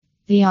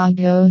The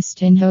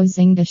Agostinho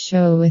Zinga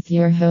Show with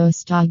your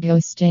host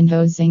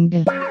Agostinho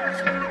Zinga.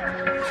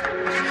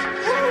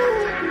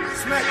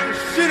 Smack the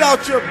shit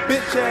out your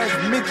bitch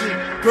ass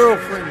midget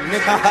girlfriend,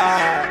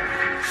 nigga.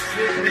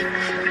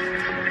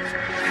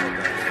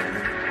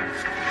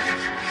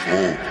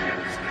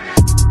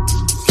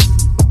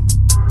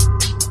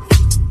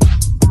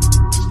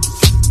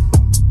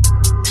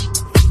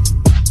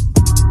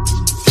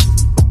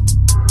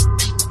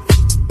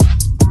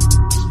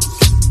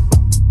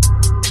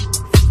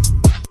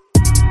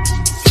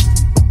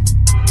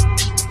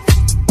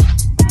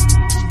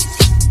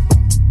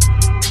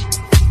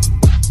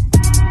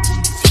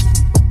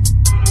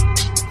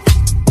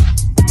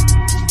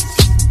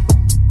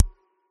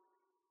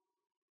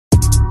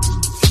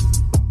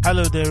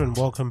 Hello there and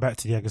welcome back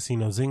to the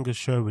Agostinho Zinga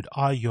Show with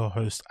your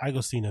host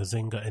Agostinho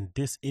Zinga, and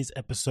this is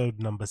episode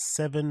number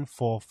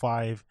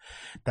 745.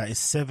 That is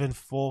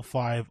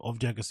 745 of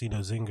the Agostinho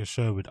Zinga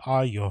Show with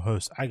your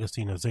host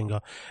Agostinho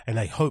Zinga, and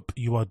I hope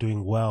you are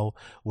doing well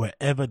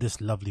wherever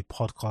this lovely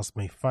podcast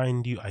may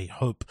find you. I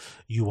hope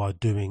you are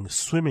doing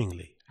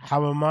swimmingly.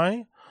 How am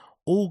I?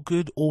 All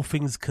good, all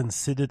things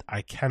considered.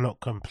 I cannot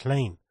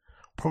complain.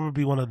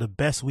 Probably one of the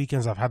best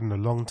weekends I've had in a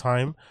long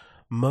time,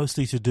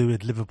 mostly to do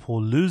with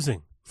Liverpool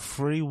losing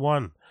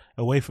 3-1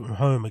 away from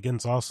home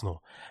against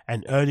Arsenal,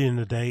 and earlier in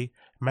the day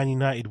Man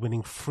United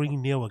winning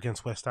 3-0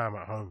 against West Ham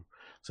at home.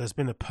 So it's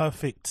been a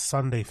perfect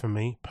Sunday for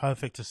me.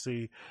 Perfect to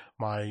see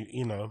my,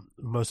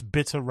 most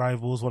bitter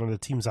rivals, one of the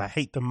teams I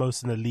hate the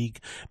most in the league,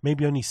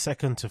 maybe only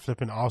second to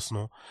flipping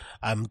Arsenal,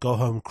 go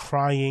home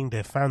crying.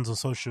 Their fans on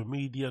social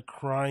media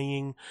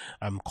crying.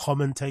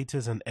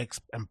 Commentators and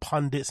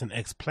pundits and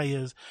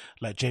ex-players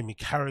like Jamie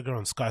Carragher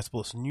on Sky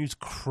Sports News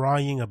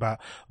crying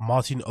about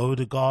Martin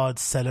Odegaard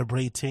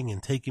celebrating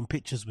and taking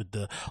pictures with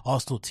the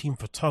Arsenal team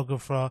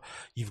photographer.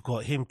 You've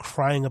got him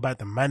crying about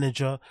the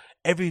manager.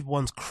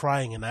 Everyone's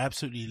crying, and I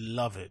absolutely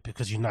love it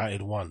because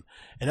United won,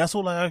 and that's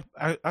all I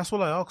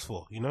ask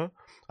for.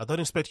 I don't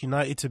expect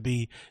United to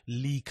be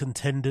league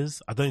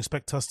contenders. I don't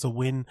expect us to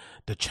win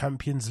the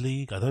Champions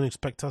League. I don't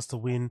expect us to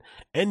win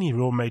any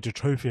real major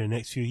trophy in the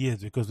next few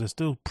years because we're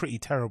still pretty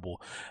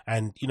terrible,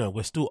 and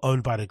we're still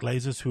owned by the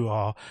Glazers, who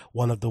are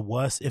one of the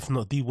worst, if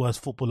not the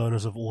worst, football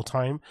owners of all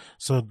time.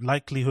 So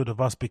likelihood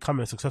of us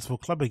becoming a successful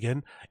club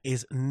again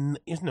is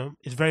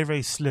very,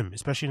 very slim,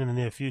 especially in the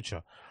near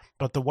future.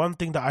 But the one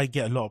thing that I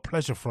get a lot of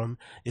pleasure from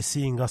is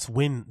seeing us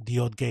win the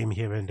odd game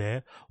here and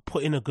there,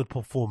 put in a good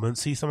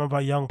performance, see some of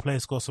our young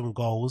players score some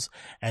goals,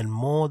 and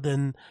more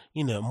than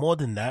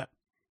that,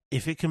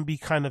 if it can be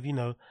kind of,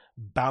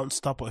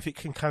 bounced up, or if it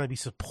can kind of be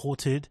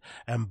supported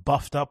and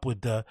buffed up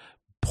with the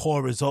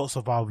poor results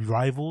of our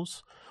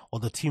rivals or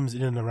the teams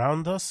in and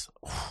around us,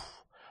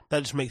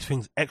 that just makes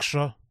things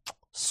extra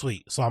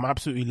sweet. So I'm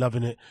absolutely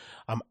loving it.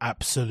 I'm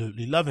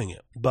absolutely loving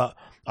it. But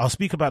I'll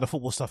speak about the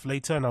football stuff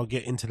later, and I'll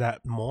get into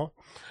that more.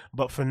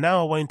 But for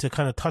now, I wanted to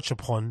kind of touch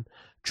upon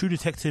True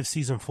Detective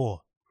Season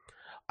 4.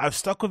 I've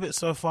stuck with it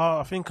so far.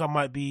 I think I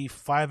might be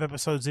 5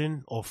 episodes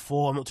in, or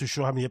 4. I'm not too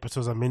sure how many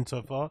episodes I'm in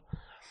so far.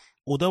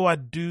 Although I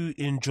do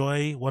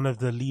enjoy one of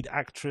the lead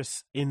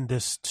actress in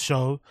this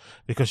show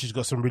because she's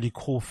got some really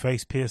cool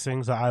face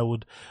piercings that I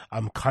would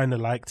kind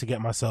of like to get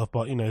myself,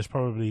 but it's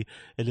probably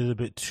a little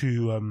bit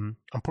too I'm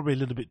probably a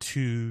little bit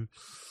too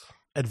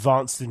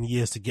advanced in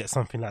years to get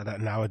something like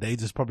that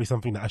nowadays. It's probably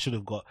something that I should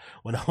have got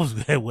when I was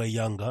way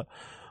younger.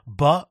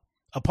 But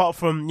apart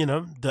from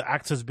the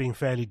actors being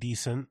fairly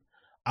decent,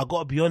 I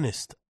gotta be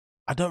honest,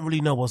 I don't really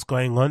know what's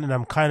going on, and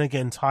I'm kind of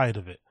getting tired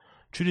of it.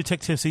 True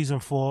Detective Season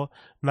 4,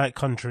 Night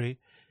Country,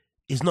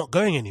 is not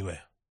going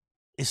anywhere.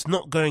 It's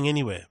not going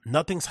anywhere.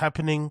 Nothing's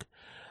happening.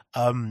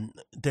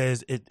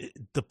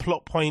 The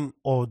plot point,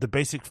 or the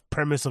basic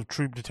premise of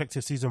True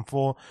Detective Season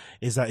 4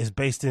 is that it's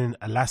based in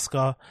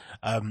Alaska.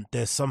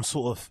 There's some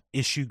sort of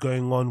issue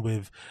going on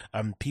with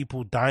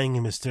people dying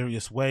in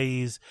mysterious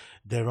ways.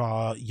 There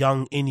are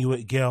young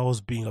Inuit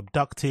girls being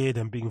abducted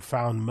and being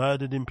found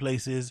murdered in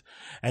places.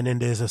 And then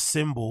there's a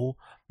symbol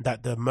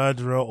that the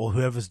murderer or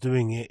whoever's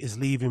doing it is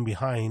leaving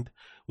behind,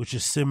 which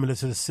is similar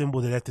to the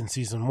symbol they left in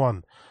Season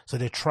 1. So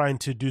they're trying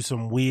to do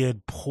some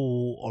weird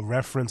pull or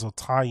reference or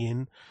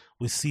tie-in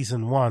with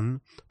Season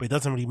 1, but it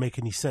doesn't really make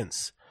any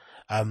sense.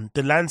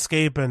 The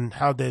landscape and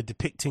how they're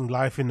depicting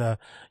life in a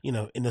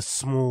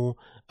small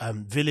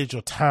village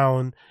or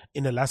town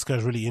in Alaska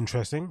is really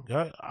interesting.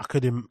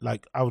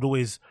 I would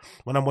always,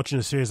 when I'm watching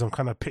the series, I'm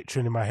kind of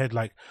picturing in my head,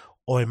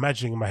 or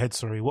imagining in my head,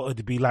 what would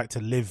it be like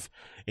to live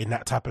in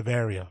that type of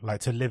area, like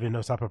to live in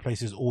those type of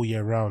places all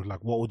year round?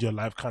 Like, what would your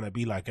life kind of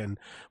be like? And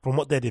from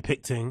what they're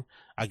depicting,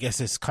 I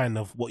guess it's kind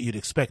of what you'd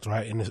expect,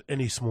 right? In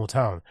any small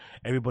town,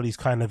 everybody's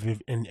kind of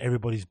in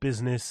everybody's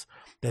business.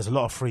 There's a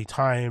lot of free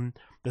time.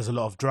 There's a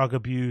lot of drug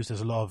abuse.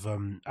 There's a lot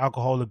of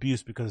alcohol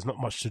abuse because there's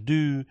not much to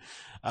do.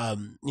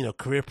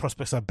 Career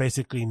prospects are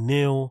basically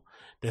nil.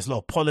 There's a lot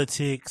of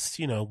politics,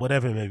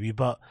 whatever it may be,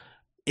 but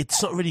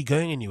it's not really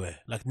going anywhere.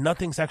 Like,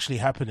 nothing's actually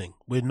happening.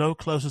 We're no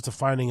closer to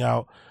finding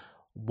out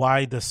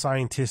why the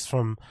scientists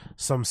from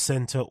some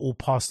center all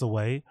passed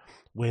away.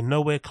 We're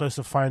nowhere close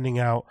to finding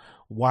out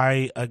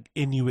why an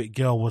Inuit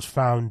girl was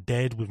found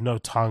dead with no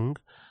tongue.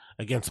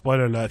 Again,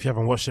 spoiler alert if you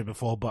haven't watched it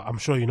before, but I'm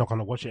sure you're not going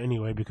to watch it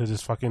anyway because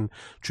it's fucking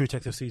True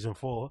Detective Season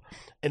 4.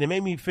 And it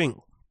made me think,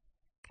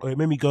 or it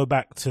made me go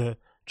back to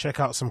check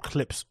out some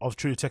clips of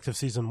True Detective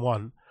Season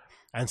 1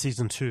 and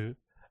Season 2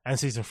 and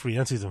Season 3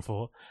 and Season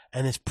 4.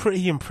 And it's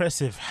pretty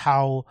impressive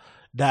how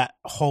that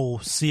whole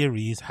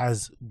series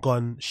has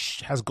gotten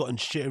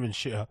shitter and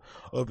shitter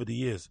over the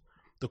years.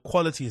 The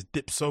quality has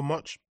dipped so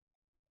much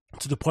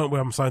to the point where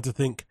I'm starting to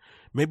think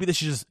maybe they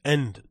should just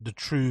end the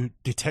True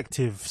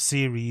Detective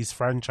series,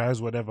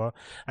 franchise, whatever,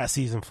 at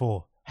Season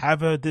 4.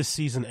 However this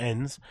season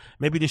ends,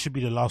 maybe this should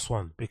be the last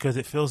one, because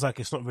it feels like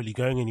it's not really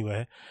going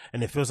anywhere,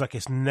 and it feels like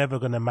it's never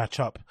going to match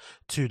up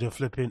to the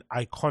flipping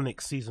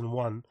iconic Season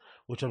 1,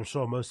 which I'm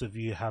sure most of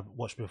you have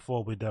watched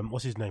before with,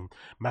 what's his name?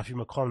 Matthew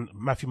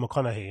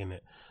McConaughey in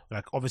it.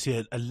 Like,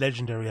 obviously a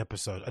legendary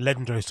episode,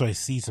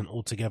 season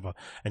altogether,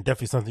 and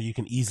definitely something you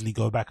can easily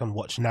go back and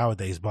watch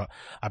nowadays. But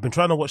I've been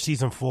trying to watch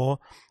Season 4,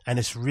 and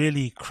it's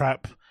really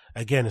crap.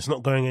 Again, it's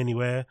not going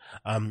anywhere.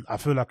 I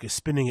feel like it's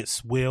spinning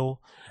its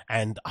wheel,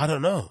 and I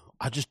don't know.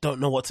 I just don't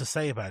know what to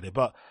say about it.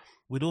 But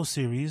with all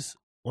series,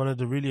 one of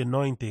the really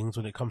annoying things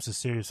when it comes to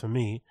series for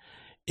me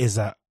is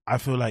that I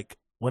feel like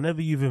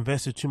whenever you've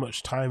invested too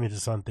much time into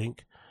something,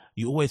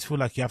 you always feel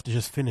like you have to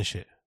just finish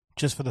it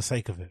just for the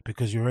sake of it,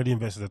 because you already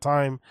invested the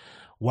time.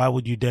 Why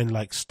would you then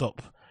like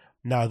stop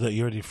now that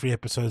you're already 3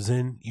 episodes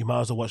in? You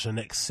might as well watch the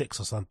next 6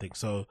 or something.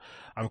 So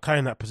I'm kind of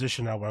in that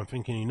position now where I'm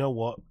thinking, you know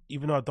what,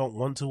 even though I don't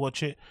want to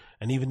watch it,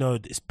 and even though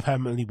it's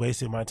permanently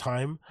wasting my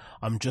time,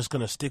 I'm just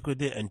going to stick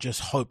with it and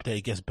just hope that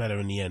it gets better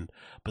in the end.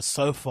 But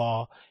so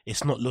far,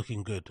 it's not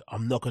looking good.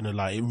 I'm not going to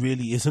lie. It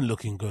really isn't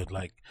looking good.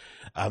 Like,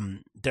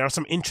 there are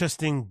some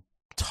interesting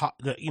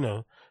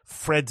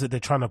threads that they're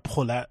trying to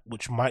pull at,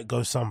 which might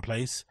go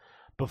someplace.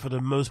 But for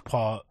the most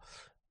part,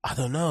 I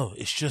don't know.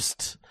 It's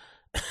just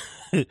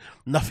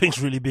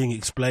nothing's really being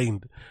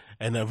explained,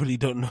 and I really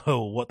don't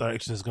know what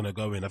direction it's going to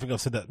go in. I think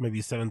I've said that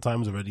maybe 7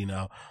 times already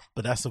now,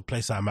 but that's the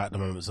place I'm at the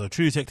moment. So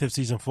True Detective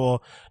Season 4,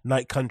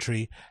 Night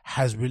Country,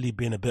 has really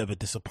been a bit of a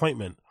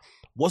disappointment.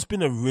 What's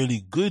been a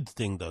really good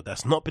thing, though,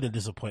 that's not been a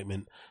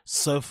disappointment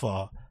so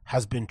far,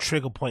 has been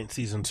Trigger Point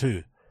Season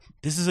 2.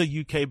 This is a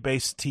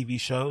UK-based TV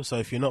show, so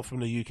if you're not from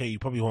the UK, you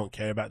probably won't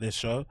care about this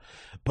show.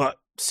 But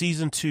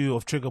Season 2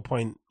 of Trigger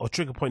Point, or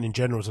Trigger Point in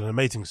general, is an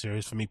amazing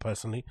series for me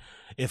personally.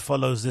 It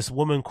follows this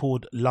woman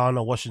called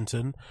Lana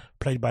Washington,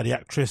 played by the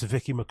actress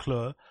Vicky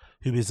McClure,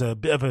 who is a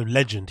bit of a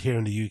legend here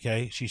in the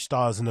UK. She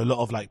stars in a lot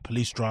of like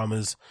police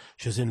dramas.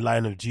 She was in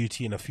Line of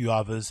Duty and a few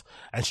others.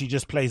 And she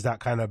just plays that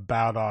kind of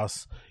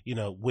badass,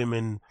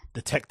 women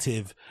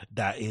detective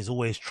that is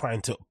always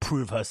trying to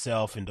prove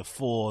herself in the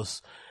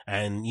force,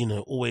 and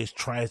always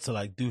tries to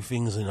like do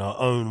things in her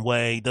own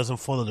way, doesn't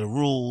follow the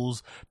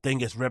rules, then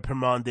gets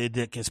reprimanded,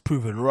 that gets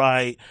proven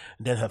right,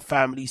 and then her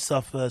family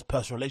suffers,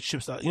 personal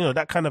relationships,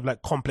 that kind of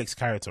like complex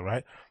character,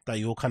 right, that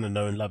you all kind of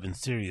know and love in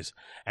series.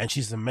 And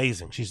she's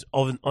amazing. She's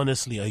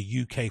honestly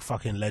a UK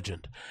fucking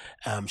legend.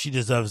 She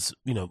deserves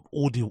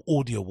all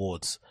the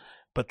awards.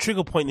 But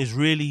Trigger Point is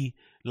really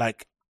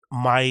like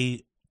my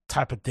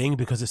type of thing,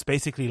 because it's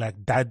basically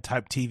like dad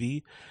type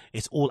TV.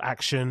 It's all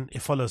action.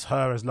 It follows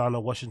her as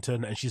Lana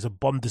Washington, and she's a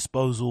bomb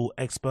disposal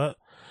expert,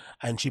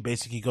 and she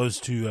basically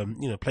goes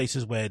to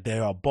places where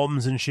there are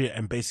bombs and shit,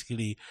 and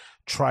basically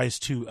tries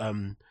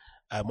to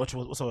what's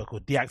the word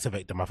called,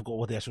 deactivate them. I forgot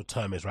what the actual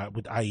term is, right,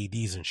 with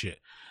IEDs and shit.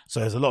 So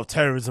there's a lot of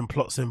terrorism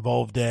plots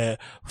involved there,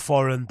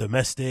 foreign,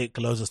 domestic,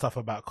 loads of stuff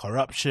about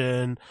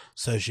corruption,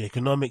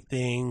 socioeconomic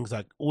things,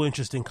 like all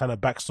interesting kind of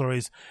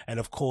backstories, and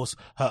of course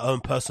her own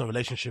personal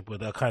relationship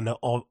with her kind of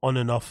on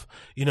and off,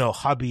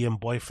 hubby and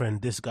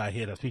boyfriend, this guy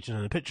here that's featured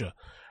in the picture.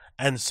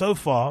 And so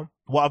far,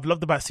 what I've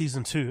loved about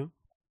Season 2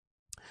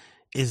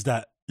 is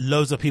that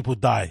loads of people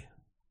die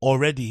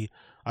already.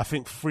 I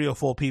think 3 or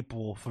 4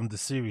 people from the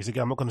series,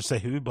 again, I'm not going to say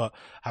who, but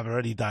have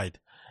already died.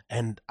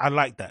 And I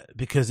like that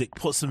because it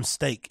puts some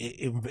stake.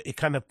 It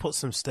kind of puts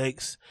some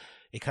stakes.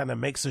 It kind of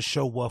makes the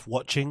show worth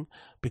watching,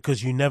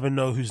 because you never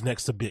know who's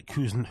next to be,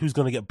 who's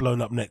going to get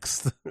blown up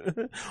next.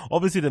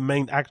 Obviously, the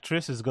main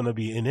actress is going to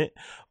be in it,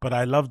 but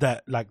I love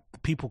that, like,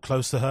 people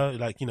close to her,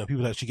 like,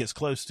 people that she gets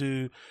close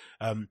to,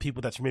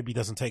 people that she maybe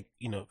doesn't take,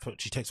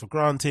 she takes for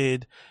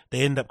granted,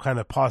 they end up kind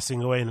of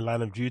passing away in the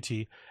line of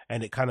duty,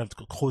 and it kind of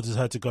causes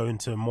her to go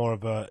into more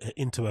of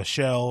into a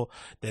shell.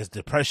 There's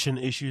depression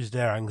issues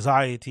there,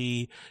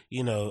 anxiety,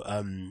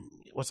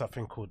 what's that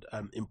thing called?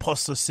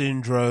 Imposter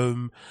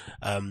syndrome.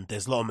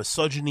 There's a lot of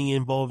misogyny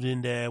involved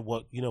in there.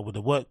 With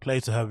the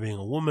workplace, of her being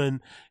a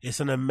woman.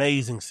 It's an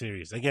amazing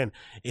series. Again,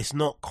 it's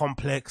not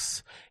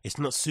complex. It's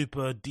not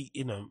super deep.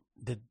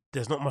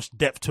 there's not much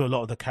depth to a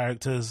lot of the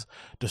characters.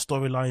 The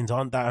storylines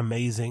aren't that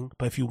amazing.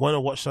 But if you want to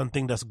watch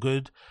something that's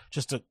good,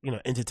 just a,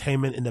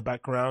 entertainment in the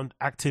background,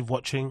 active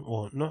watching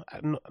or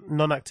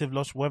non-active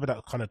watch, whatever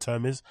that kind of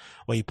term is,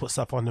 where you put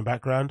stuff on in the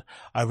background,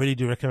 I really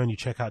do recommend you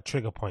check out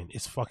Trigger Point.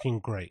 It's fucking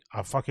great.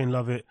 I fucking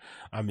love it.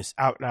 It's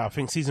out now. I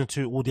think season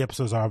 2, all the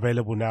episodes are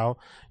available now.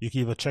 You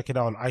can either check it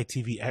out on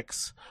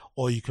ITVX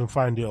or you can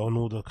find it on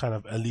all the kind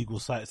of illegal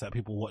sites that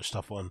people watch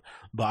stuff on.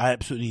 But I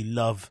absolutely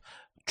love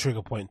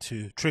Trigger Point,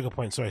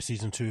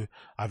 season 2.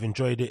 I've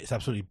enjoyed it. It's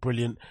absolutely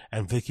brilliant.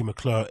 And Vicky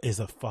McClure is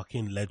a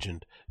fucking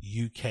legend.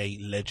 UK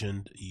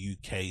legend.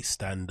 UK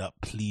stand up.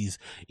 Please,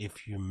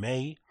 if you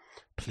may.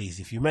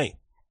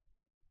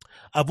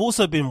 I've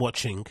also been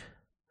watching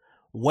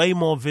way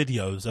more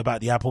videos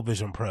about the Apple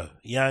Vision Pro.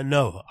 Yeah, I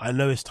know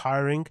it's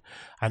tiring.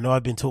 I know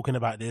I've been talking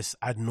about this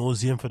ad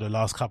nauseum for the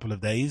last couple of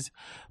days,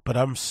 but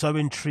I'm so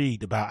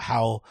intrigued about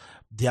how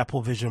the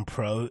Apple Vision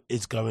Pro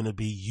is going to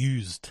be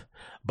used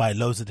by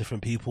loads of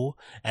different people.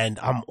 And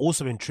I'm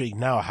also intrigued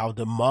now how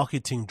the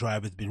marketing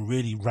drive has been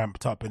really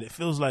ramped up, and it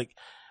feels like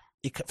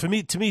to me,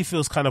 it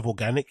feels kind of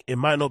organic. It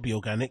might not be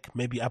organic.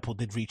 Maybe Apple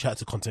did reach out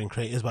to content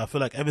creators, but I feel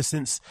like ever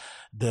since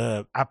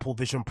the Apple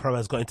Vision Pro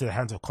has got into the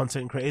hands of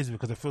content creators,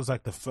 because it feels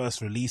like the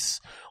first release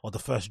or the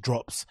first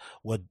drops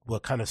were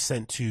kind of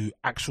sent to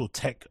actual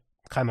tech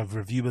kind of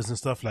reviewers and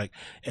stuff like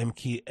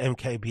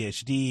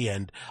MKBHD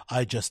and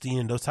iJustine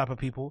and those type of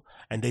people,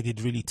 and they did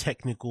really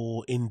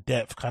technical,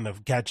 in-depth kind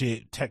of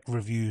gadget tech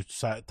review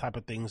type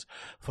of things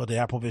for the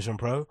Apple Vision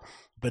Pro.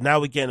 But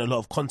now we're getting a lot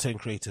of content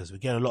creators. We're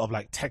getting a lot of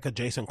like tech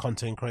adjacent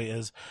content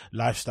creators,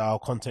 lifestyle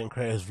content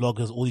creators,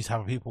 vloggers, all these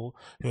type of people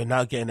who are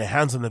now getting their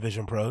hands on the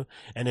Vision Pro,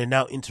 and they're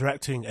now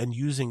interacting and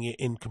using it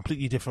in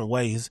completely different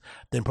ways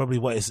than probably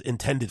what it's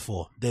intended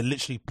for. They're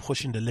literally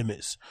pushing the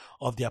limits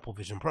of the Apple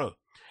Vision Pro.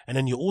 And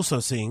then you're also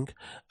seeing,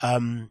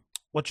 other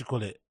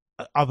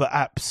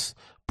apps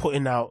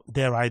putting out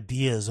their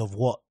ideas of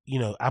what,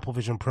 Apple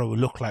Vision Pro will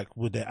look like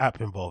with their app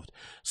involved.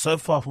 So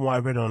far from what I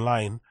read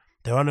online,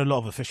 there aren't a lot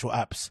of official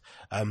apps.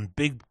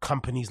 Big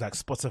companies like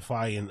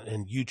Spotify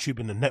and YouTube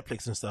and the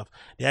Netflix and stuff,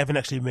 they haven't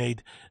actually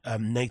made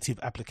native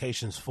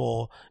applications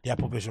for the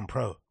Apple Vision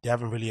Pro. They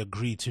haven't really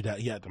agreed to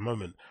that yet at the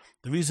moment.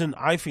 The reason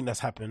I think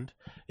that's happened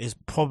is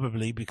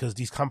probably because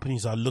these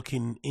companies are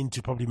looking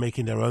into probably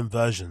making their own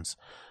versions,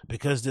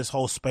 because this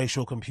whole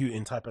spatial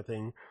computing type of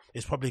thing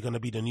is probably going to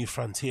be the new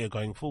frontier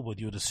going forward,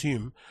 you would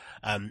assume.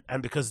 And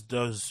because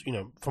those,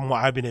 from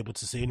what I've been able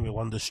to see anyway,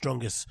 one of the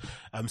strongest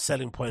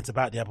selling points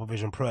about the Apple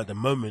Vision Pro at the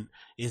moment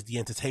is the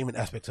entertainment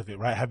aspect of it,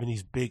 right? Having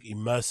these big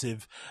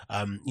immersive,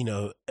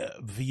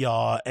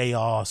 VR,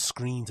 AR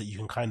screens that you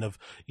can kind of,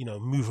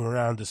 move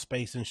around the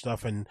space and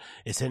stuff. And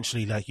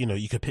essentially like,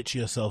 you could picture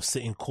yourself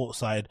sitting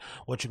courtside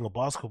watching a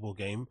basketball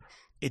game.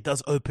 It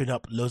does open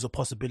up loads of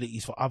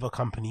possibilities for other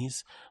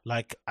companies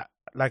like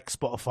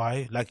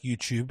Spotify, like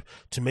YouTube,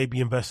 to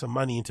maybe invest some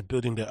money into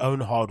building their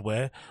own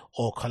hardware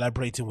or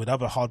collaborating with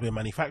other hardware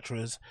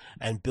manufacturers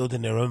and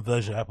building their own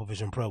version of Apple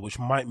Vision Pro, which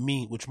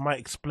might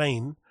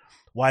explain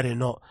why they're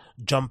not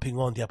jumping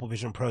on the Apple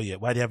Vision Pro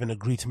yet, why they haven't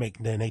agreed to make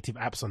their native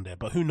apps on there.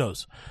 But who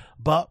knows?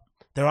 But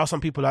there are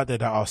some people out there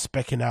that are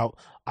specking out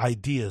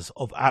ideas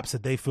of apps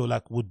that they feel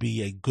like would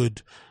be a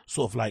good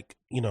sort of like,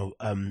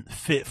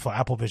 fit for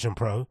Apple Vision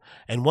Pro.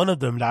 And one of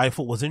them that I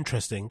thought was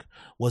interesting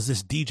was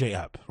this DJ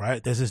app,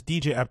 right? There's this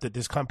DJ app that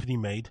this company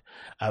made,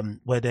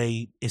 where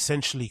they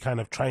essentially kind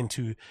of trying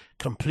to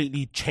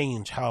completely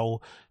change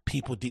how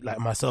people like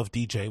myself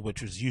DJ,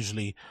 which was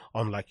usually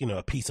on like,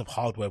 a piece of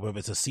hardware, whether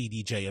it's a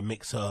CDJ, a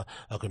mixer,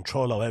 a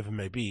controller, whatever it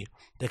may be.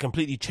 They're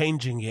completely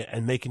changing it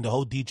and making the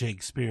whole DJ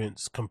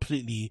experience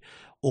completely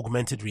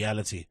augmented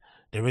reality.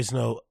 There is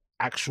no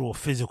actual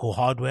physical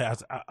hardware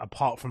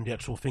apart from the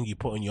actual thing you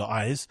put on your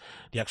eyes,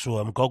 the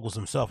actual goggles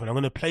themselves. And I'm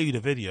going to play you the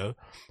video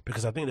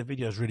because I think the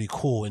video is really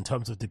cool in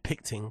terms of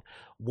depicting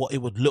what it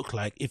would look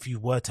like if you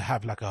were to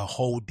have like a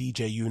whole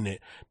DJ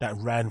unit that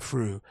ran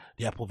through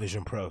the Apple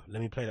Vision Pro.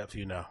 Let me play that for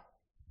you now.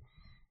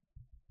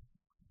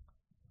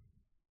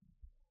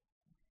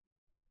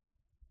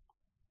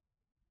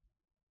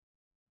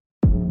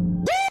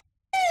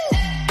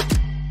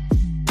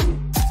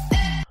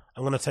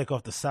 I'm going to take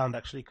off the sound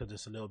actually because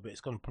it's a little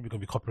bit, probably going to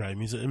be copyrighted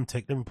music.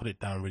 Let me put it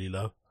down really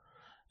low.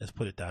 Let's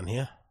put it down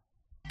here.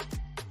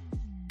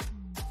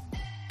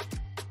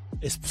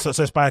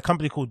 It's by a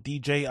company called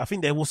DJ. I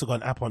think they've also got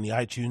an app on the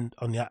iTunes,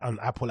 on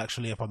Apple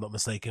actually, if I'm not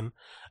mistaken,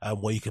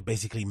 where you could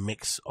basically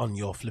mix on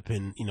your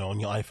flipping, on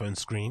your iPhone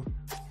screen.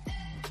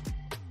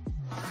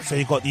 So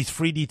you've got these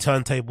 3D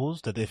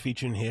turntables that they're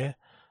featuring here,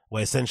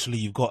 where essentially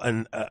you've got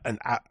a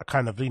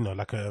kind of,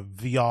 like a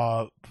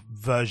VR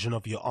version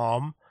of your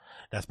arm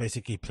that's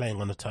basically playing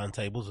on the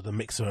turntables with a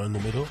mixer in the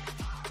middle.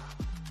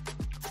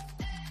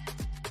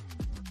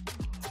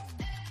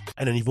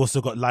 And then you've also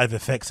got live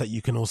effects that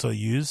you can also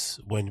use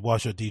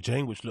whilst you're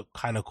DJing, which look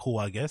kind of cool,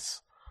 I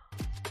guess.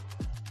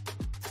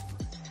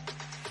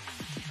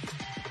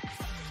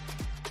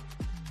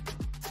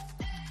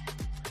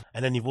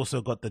 And then you've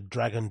also got the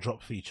drag and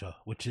drop feature,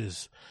 which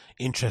is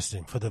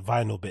interesting for the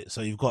vinyl bit.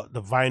 So you've got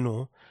the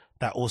vinyl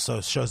that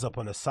also shows up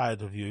on the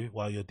side of you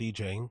while you're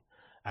DJing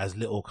as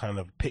little kind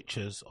of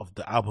pictures of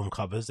the album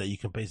covers that you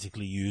can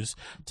basically use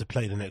to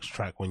play the next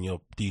track when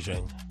you're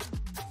DJing.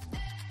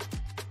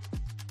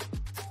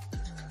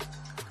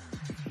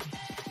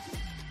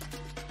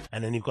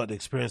 And then you've got the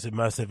experience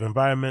immersive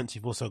environments.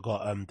 You've also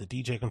got the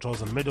DJ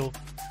controls in the middle.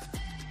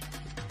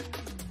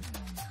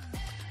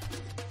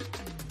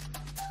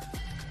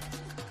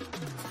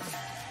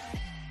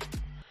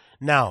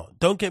 Now,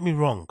 don't get me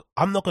wrong.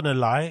 I'm not going to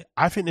lie.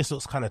 I think this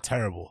looks kind of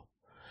terrible.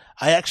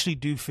 I actually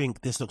do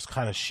think this looks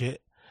kind of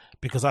shit,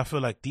 because I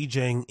feel like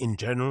DJing in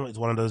general is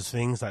one of those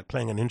things, like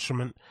playing an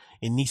instrument.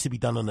 It needs to be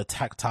done on a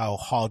tactile,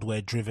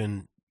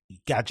 hardware-driven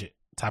gadget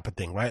type of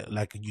thing, right?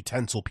 Like a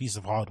utensil, piece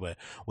of hardware,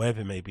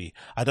 wherever it may be.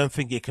 I don't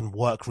think it can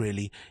work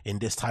really in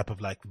this type of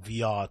like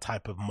VR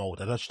type of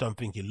mode. I just don't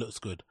think it looks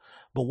good.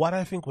 But what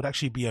I think would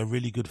actually be a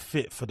really good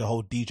fit for the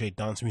whole DJ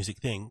dance music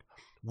thing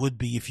would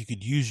be if you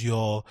could use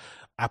your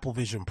Apple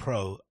Vision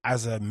Pro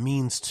as a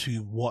means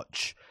to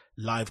watch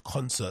live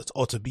concerts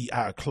or to be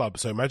at a club.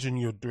 So imagine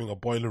you're doing a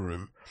boiler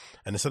room,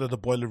 and instead of the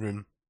boiler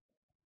room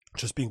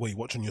just being where you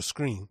watch on your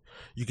screen,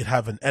 you could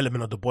have an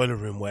element of the boiler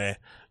room where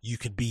you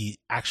could be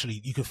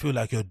actually, you could feel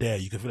like you're there.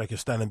 You could feel like you're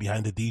standing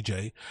behind the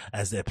DJ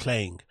as they're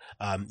playing.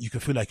 You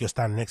could feel like you're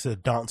standing next to the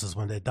dancers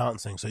when they're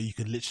dancing. So you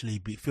could literally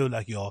feel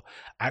like you're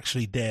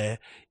actually there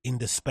in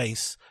the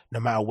space, no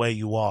matter where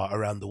you are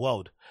around the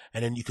world.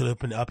 And then you could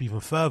open it up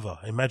even further.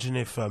 Imagine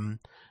if,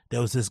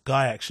 there was this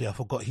guy, actually, I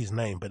forgot his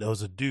name, but there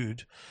was a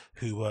dude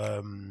who,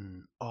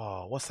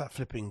 what's that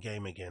flipping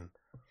game again?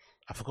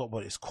 I forgot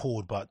what it's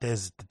called, but there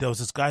was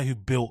this guy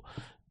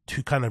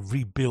who kind of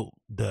rebuilt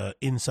the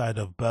inside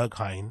of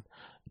Berghain.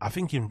 I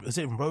think was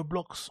it in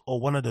Roblox or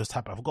one of those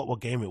type? I forgot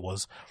what game it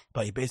was,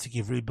 but he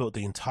basically rebuilt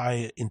the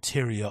entire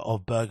interior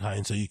of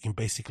Berghain, so you can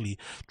basically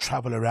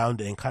travel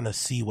around it and kind of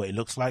see what it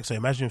looks like. So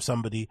imagine if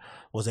somebody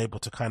was able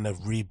to kind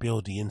of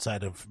rebuild the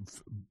inside of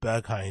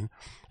Berghain,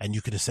 and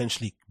you could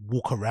essentially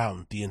walk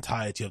around the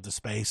entirety of the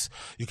space.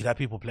 You could have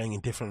people playing in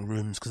different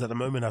rooms, because at the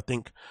moment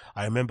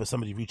I remember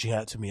somebody reaching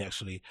out to me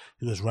actually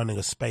who was running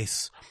a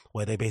space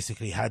where they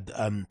basically had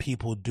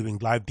people doing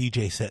live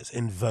DJ sets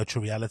in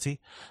virtual reality.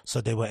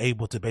 So they were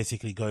able to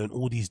basically go in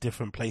all these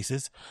different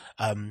places,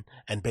 and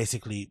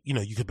basically,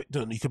 you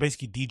could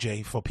basically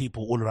DJ for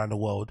people all around the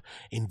world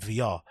in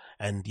VR.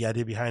 And the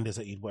idea behind it is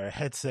that you'd wear a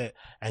headset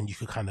and you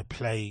could kind of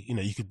play,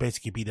 you could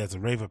basically be there as a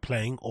raver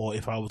playing, or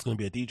if I was going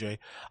to be a DJ,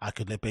 I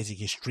could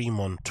basically stream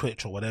on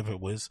Twitch or whatever it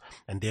was,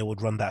 and they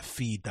would run that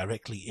feed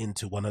directly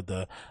into one of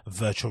the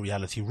virtual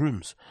reality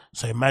rooms.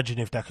 So imagine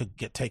if that could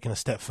get taken a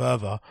step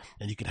further,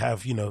 and you could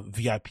have,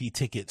 VIP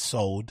tickets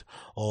sold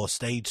or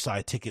stage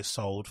side tickets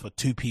sold for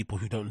two people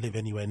who don't live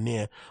anywhere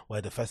near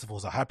where the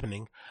festivals are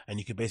happening, and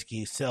you could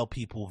basically sell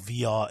people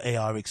VR,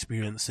 AR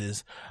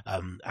experiences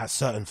at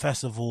certain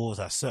festivals,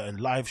 at certain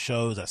live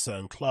shows, at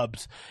certain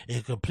clubs. It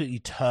could completely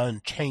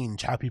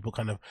change how people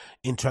kind of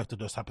interact with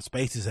those type of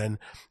spaces. And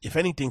if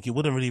anything, it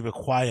wouldn't really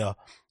require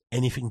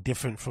anything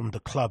different from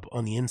the club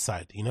on the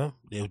inside.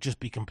 It would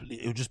just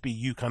be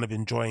you kind of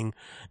enjoying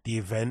the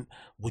event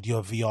with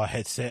your VR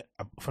headset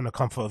from the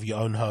comfort of your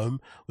own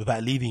home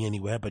without leaving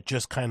anywhere, but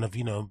just kind of,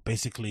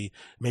 basically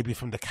maybe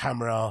from the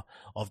camera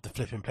of the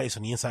flipping place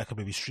on the inside could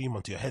maybe stream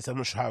onto your headset. I'm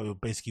not sure how it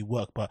would basically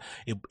work, but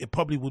it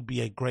probably would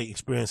be a great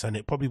experience, and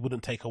it probably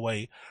wouldn't take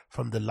away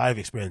from the live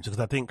experience. Because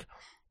I think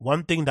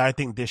one thing that I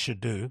think this should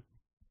do,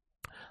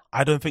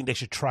 I don't think they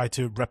should try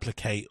to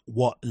replicate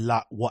what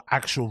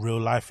actual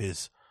real life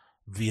is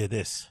via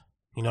this.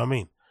 You know what I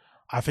mean?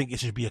 I think it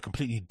should be a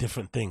completely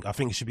different thing. I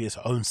think it should be its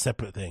own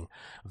separate thing.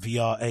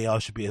 VR, AR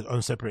should be its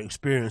own separate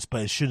experience, but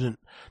they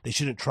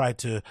shouldn't try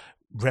to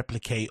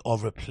replicate or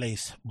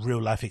replace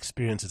real life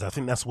experiences. I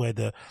think that's where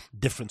the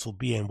difference will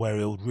be, and where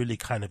it would really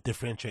kind of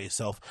differentiate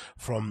itself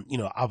from,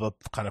 other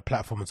kind of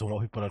platforms and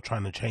what people are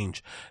trying to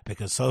change.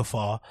 Because so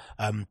far,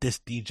 this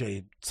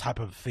DJ type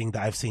of thing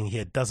that I've seen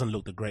here doesn't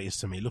look the greatest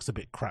to me. It looks a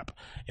bit crap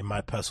in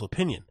my personal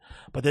opinion.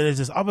 But then there's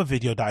this other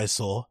video that I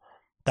saw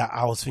that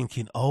I was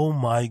thinking, oh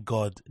my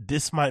God,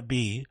 this might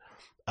be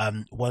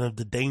one of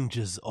the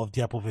dangers of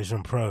the Apple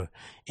Vision Pro,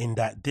 in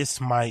that this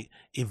might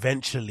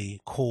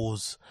eventually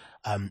cause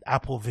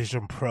Apple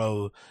Vision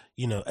Pro,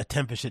 a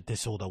temperature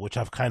disorder, which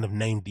I've kind of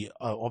named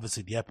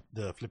obviously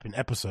the flipping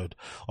episode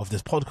of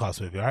this podcast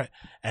with you, right?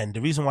 And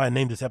the reason why I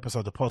named this episode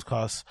of the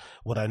podcast,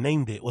 what I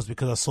named it, was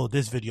because I saw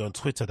this video on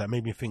Twitter that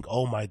made me think,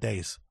 oh my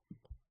days.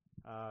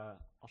 I'll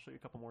show you a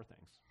couple more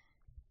things.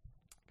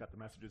 Got the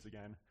messages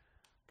again.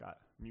 Got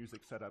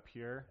music set up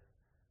here.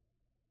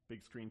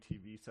 Big screen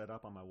TV set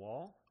up on my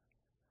wall.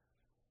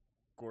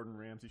 Gordon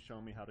Ramsay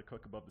showing me how to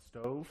cook above the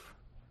stove.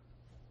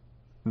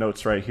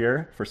 Notes right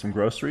here for some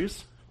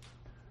groceries.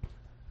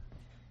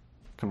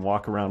 Can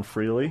walk around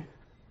freely.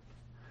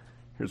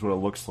 Here's what it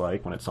looks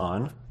like when it's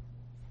on.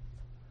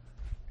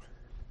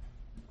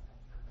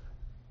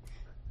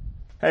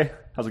 Hey,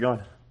 how's it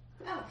going?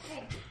 Oh,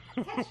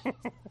 hey.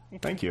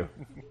 Thank you.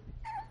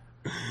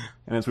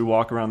 And as we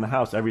walk around the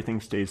house,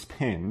 everything stays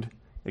pinned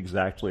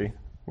exactly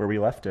where we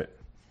left it.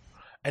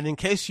 And in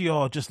case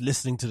you're just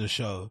listening to the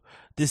show,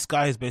 this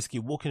guy is basically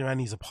walking around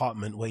his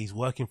apartment where he's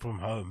working from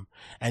home,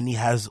 and he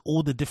has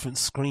all the different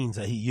screens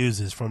that he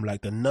uses, from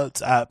like the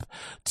Notes app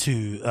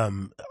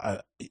to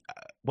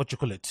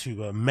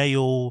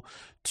mail,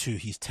 to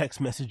his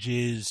text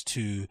messages,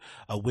 to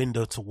a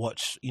window to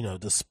watch,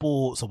 the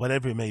sports or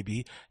whatever it may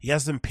be. He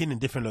has them pinned in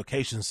different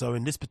locations. So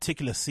in this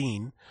particular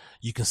scene,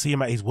 you can see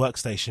him at his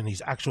workstation,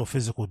 his actual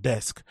physical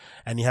desk,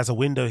 and he has a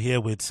window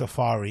here with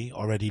Safari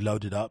already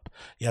loaded up.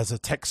 He has a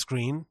text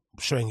screen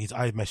showing his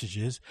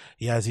iMessages.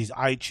 He has his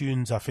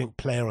iTunes, I think,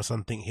 player or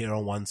something here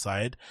on one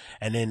side.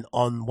 And then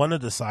on one of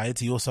the sides,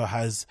 he also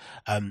has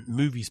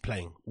movies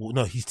playing. Well,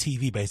 no, his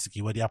TV,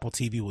 basically, where the Apple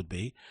TV would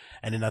be.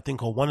 And then I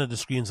think on one of the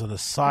screens on the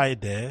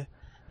side there,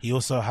 he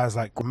also has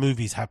like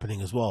movies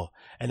happening as well.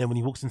 And then when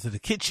he walks into the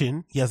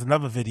kitchen, he has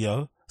another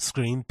video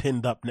screen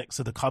pinned up next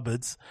to the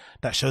cupboards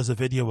that shows a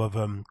video of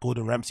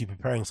Gordon Ramsay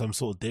preparing some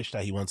sort of dish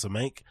that he wants to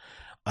make.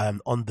 On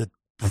the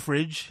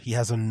fridge, he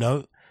has a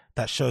note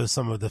that shows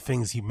some of the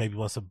things he maybe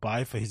wants to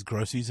buy for his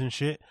groceries and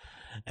shit.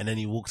 And then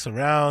he walks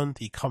around,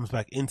 he comes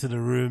back into the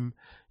room,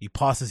 he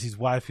passes his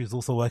wife, who's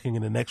also working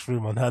in the next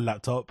room, on her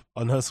laptop,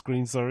 on her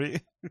screen,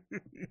 sorry.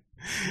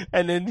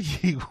 And then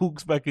he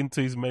walks back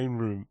into his main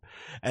room.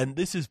 And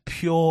this is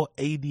pure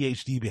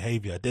ADHD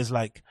behavior. There's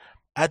like,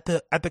 at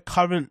the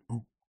current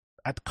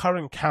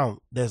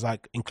count, there's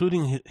like,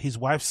 including his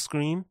wife's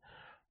screen,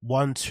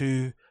 1,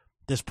 2,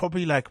 there's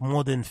probably like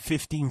more than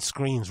 15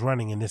 screens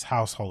running in this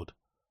household.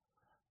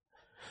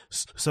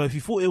 So if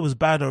you thought it was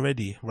bad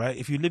already, right?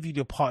 If you live with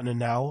your partner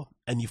now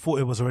and you thought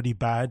it was already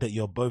bad that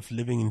you're both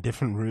living in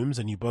different rooms,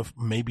 and you both,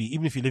 maybe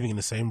even if you're living in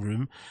the same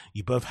room,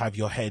 you both have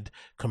your head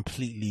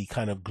completely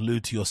kind of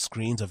glued to your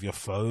screens of your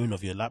phone,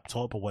 of your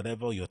laptop or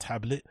whatever, your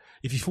tablet.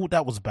 If you thought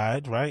that was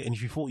bad, right? And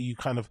if you thought you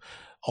kind of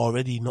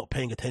already not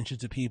paying attention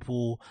to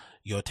people,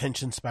 your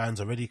attention span's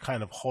already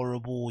kind of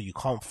horrible, you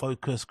can't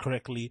focus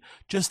correctly,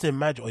 just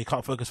imagine, or you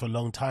can't focus for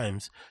long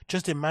times,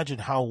 just imagine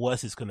how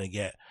worse it's going to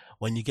get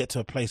when you get to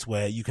a place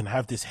where you can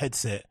have this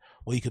headset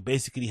where you could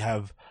basically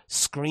have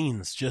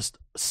screens just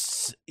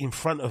in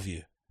front of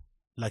you,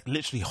 like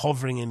literally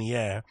hovering in the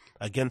air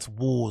against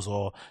walls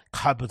or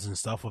cupboards and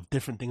stuff of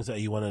different things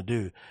that you want to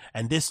do.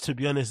 And this, to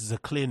be honest, is a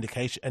clear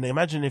indication. And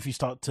imagine if you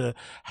start to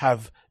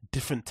have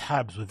different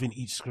tabs within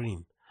each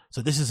screen.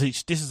 So this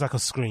is like a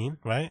screen,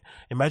 right?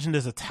 Imagine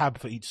there's a tab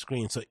for each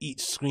screen. So each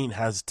screen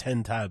has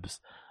 10 tabs,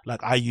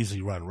 like I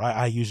usually run, right?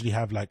 I usually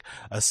have like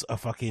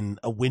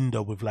a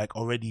window with like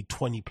already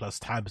 20 plus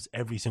tabs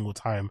every single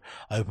time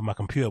I open my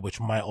computer, which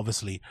might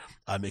obviously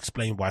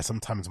explain why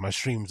sometimes my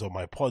streams or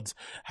my pods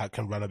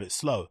can run a bit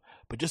slow.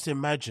 But just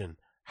imagine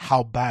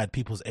how bad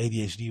people's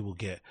ADHD will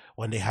get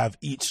when they have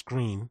each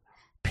screen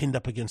pinned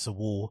up against a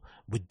wall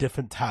with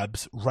different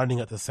tabs running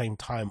at the same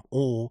time,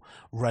 all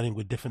running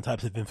with different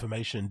types of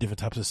information, different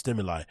types of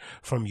stimuli,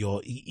 from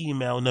your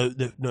email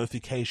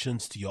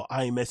notifications to your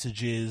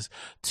iMessages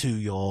to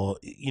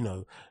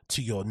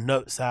your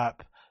Notes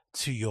app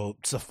to your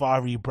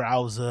Safari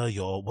browser,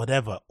 your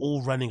whatever,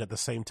 all running at the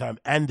same time,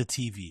 and the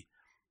TV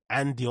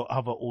and your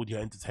other audio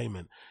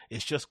entertainment.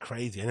 It's just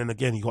crazy. And then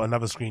again, you got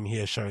another screen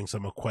here showing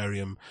some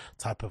aquarium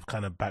type of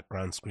kind of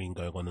background screen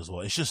going on as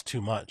well. It's just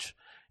too much.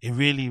 It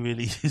really,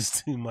 really is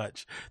too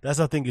much. That's,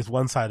 I think, is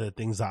one side of the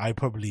things that I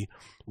probably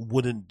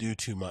wouldn't do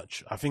too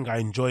much. I think I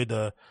enjoy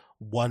the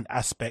one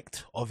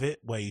aspect of it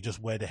where you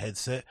just wear the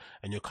headset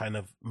and you're kind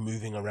of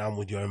moving around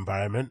with your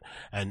environment.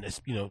 And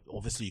it's,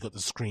 obviously you got the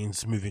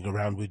screens moving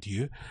around with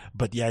you.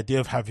 But the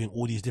idea of having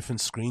all these different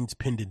screens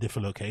pinned in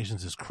different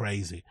locations is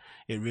crazy.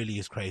 It really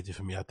is crazy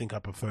for me. I think I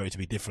prefer it to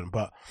be different.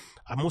 But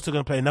I'm also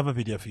going to play another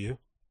video for you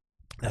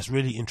that's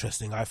really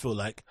interesting, I feel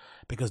like,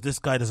 because this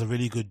guy does a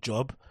really good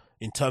job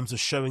in terms of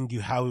showing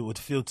you how it would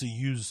feel to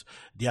use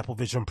the Apple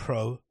Vision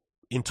Pro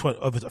in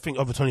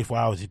over 24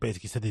 hours. He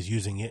basically said he's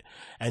using it,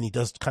 and he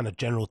does kind of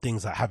general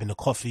things like having a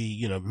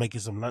coffee,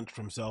 making some lunch for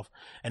himself,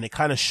 and it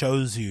kind of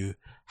shows you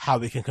how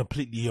it can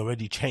completely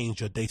already change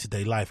your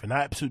day-to-day life. And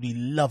I absolutely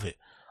love it.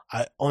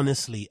 I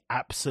honestly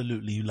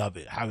absolutely love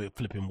it, how it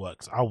flipping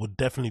works. I would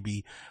definitely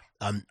be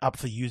up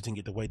for using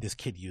it the way this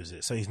kid uses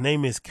it. So his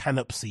name is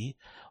Canopsy,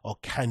 or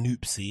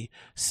Canoopsy,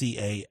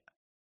 Canoopsy.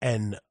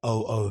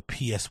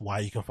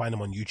 You can find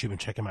him on YouTube and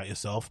check him out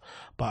yourself.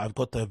 But I've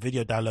got the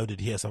video downloaded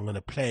here, so I'm going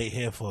to play it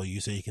here for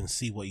you so you can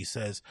see what he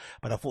says.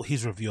 But I thought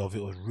his review of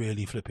it was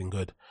really flipping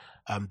good.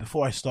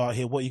 Before I start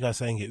here, what are you guys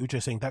saying here?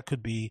 Uche saying that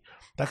could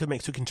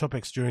make tweaking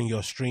topics during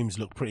your streams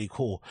look pretty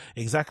cool.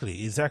 Exactly,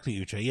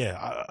 Uche.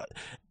 Yeah,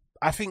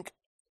 I think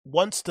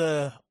once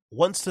the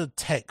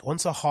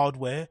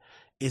hardware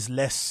is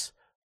less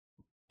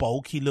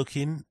bulky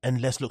looking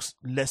and looks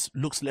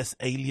less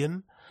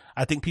alien,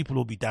 I think people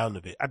will be down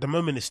with it. At the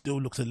moment, it still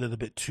looks a little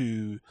bit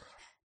too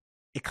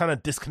it kind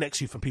of disconnects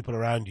you from people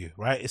around you,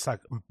 right? It's like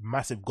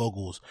massive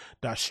goggles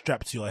that are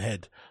strapped to your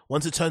head.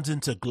 Once it turns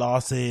into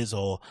glasses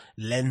or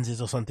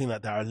lenses or something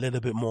like that, are a little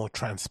bit more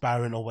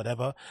transparent or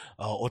whatever,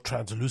 or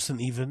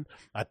translucent even,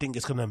 I think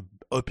it's going to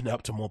open it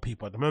up to more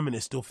people. At the moment,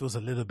 it still feels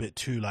a little bit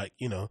too like,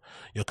 you know,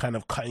 you're kind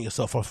of cutting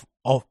yourself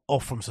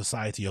off from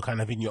society. You're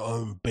kind of in your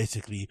own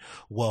basically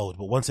world.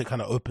 But once it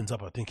kind of opens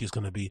up, I think it's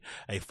going to be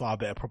a far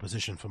better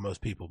proposition for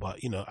most people.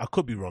 But, you know, I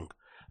could be wrong.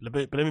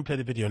 But let me play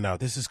the video now.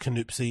 This is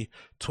Canupsy,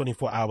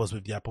 24 hours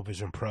with the Apple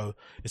Vision Pro.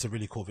 It's a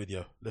really cool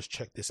video. Let's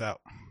check this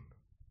out.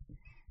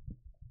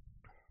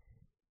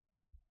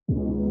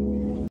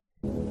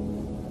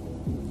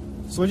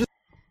 So I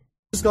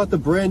just got the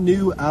brand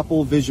new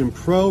Apple Vision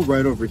Pro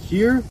right over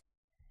here.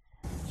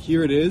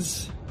 Here it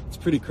is. It's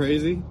pretty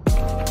crazy.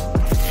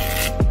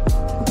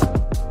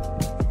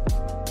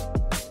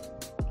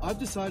 I've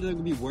decided I'm going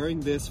to be wearing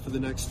this for the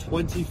next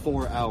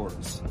 24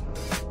 hours.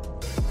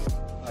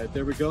 Alright,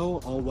 there we go,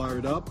 all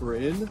wired up, we're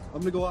in.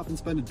 I'm gonna go off and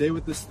spend a day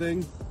with this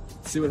thing,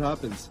 see what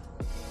happens.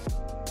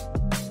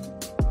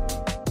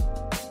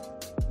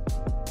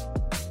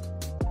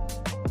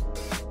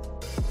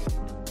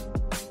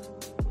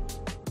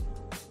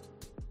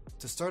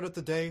 To start out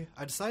the day,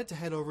 I decided to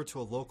head over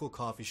to a local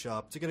coffee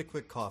shop to get a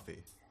quick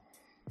coffee.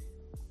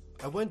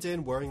 I went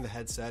in wearing the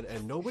headset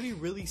and nobody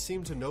really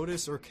seemed to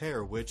notice or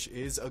care, which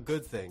is a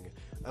good thing.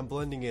 I'm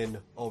blending in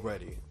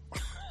already.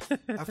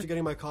 After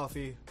getting my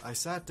coffee, I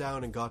sat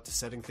down and got to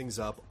setting things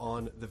up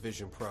on the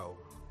Vision Pro.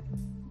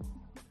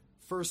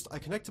 First, I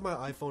connected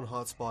my iPhone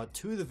hotspot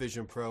to the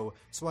Vision Pro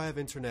so I have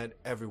internet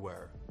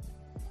everywhere.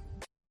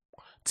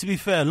 To be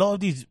fair, a lot of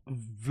these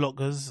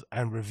vloggers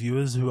and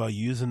reviewers who are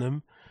using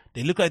them,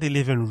 they look like they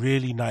live in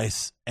really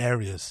nice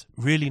areas,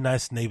 really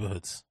nice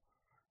neighborhoods.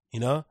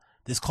 You know?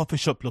 This coffee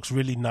shop looks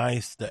really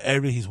nice. The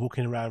area he's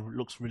walking around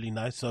looks really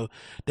nice. So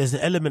there's an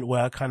element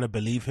where I kind of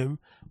believe him,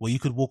 where you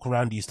could walk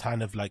around these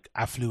kind of like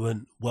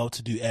affluent,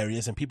 well-to-do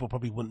areas and people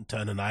probably wouldn't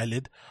turn an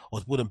eyelid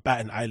or wouldn't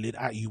bat an eyelid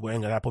at you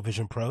wearing an Apple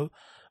Vision Pro.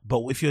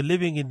 But if you're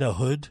living in the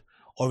hood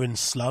or in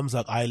slums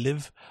like I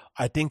live,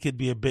 I think it'd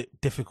be a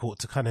bit difficult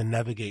to kind of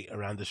navigate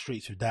around the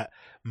streets with that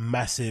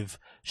massive,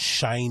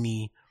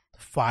 shiny,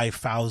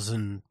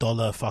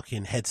 $5,000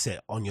 fucking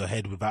headset on your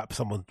head without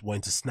someone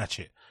wanting to snatch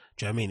it.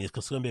 Do you know what I mean? It's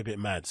going to be a bit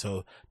mad.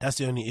 So that's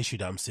the only issue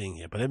that I'm seeing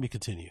here. But let me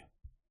continue.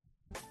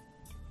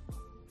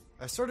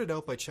 I started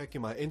out by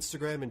checking my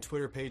Instagram and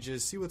Twitter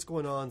pages, see what's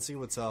going on, see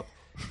what's up,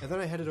 and then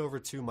I headed over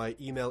to my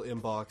email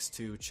inbox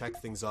to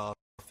check things off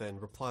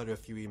and reply to a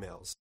few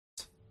emails.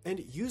 And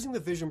using the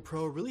Vision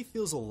Pro really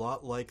feels a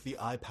lot like the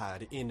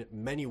iPad in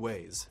many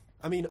ways.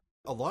 I mean,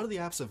 a lot of the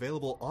apps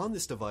available on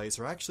this device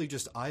are actually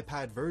just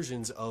iPad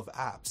versions of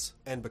apps,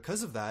 and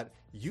because of that,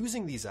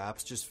 using these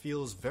apps just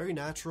feels very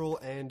natural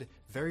and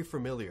very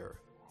familiar.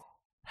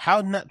 How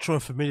natural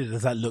and familiar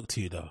does that look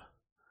to you though?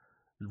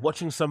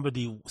 Watching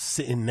somebody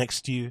sitting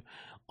next to you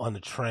on a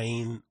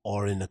train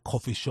or in a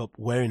coffee shop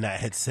wearing that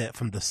headset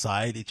from the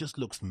side, it just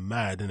looks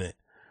mad, doesn't it?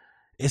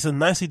 It's a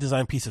nicely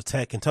designed piece of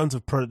tech in terms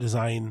of product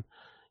design,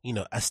 you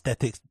know,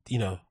 aesthetics, you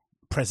know,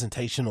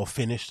 presentation or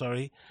finish,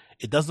 sorry.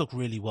 It does look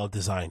really well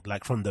designed,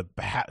 like from the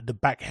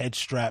back head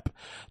strap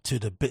to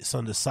the bits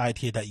on the side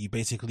here that you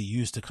basically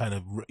use to kind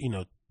of, you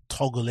know,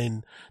 toggle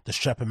in the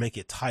strap and make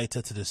it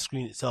tighter to the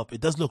screen itself. It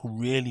does look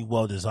really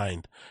well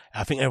designed.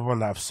 I think everyone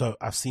that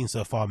I've seen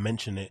so far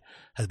mention it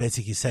has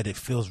basically said it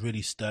feels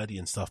really sturdy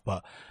and stuff.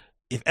 But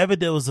if ever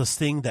there was a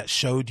thing that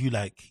showed you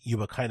like you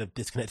were kind of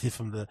disconnected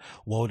from the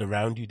world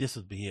around you, this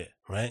would be it,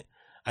 right?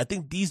 I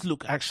think these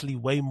look actually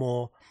way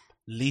more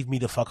leave me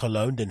the fuck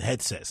alone than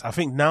headsets. I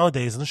think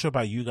nowadays, I'm not sure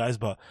about you guys,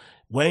 but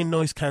wearing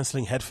noise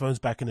cancelling headphones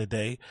back in the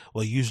day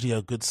were usually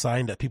a good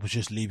sign that people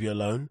just leave you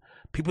alone.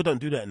 People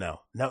don't do that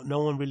now. No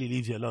one really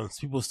leaves you alone.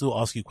 People still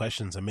ask you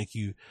questions and make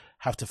you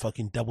have to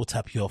fucking double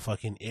tap your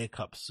fucking ear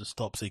cups to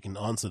stop so you can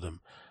answer them.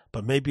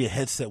 But maybe a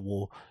headset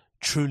will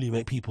truly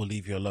make people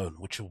leave you alone,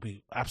 which will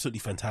be absolutely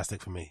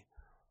fantastic for me.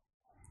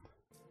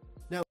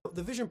 Now,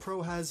 the Vision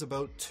Pro has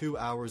about 2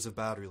 hours of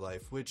battery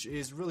life, which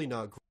is really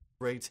not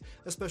great,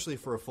 especially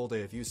for a full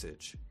day of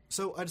usage.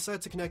 So I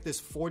decided to connect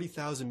this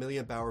 40,000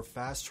 mAh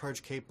fast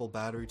charge capable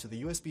battery to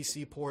the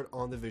USB-C port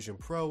on the Vision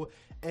Pro,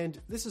 and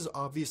this is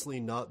obviously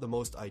not the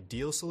most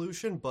ideal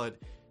solution, but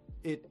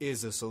it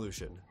is a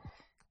solution.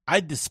 I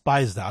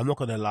despise that. I'm not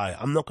going to lie.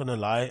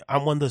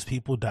 I'm one of those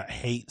people that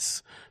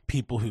hates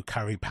people who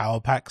carry power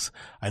packs.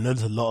 I know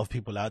there's a lot of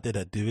people out there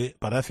that do it,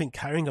 but I think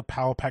carrying a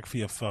power pack for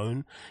your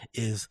phone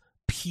is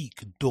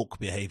peak dork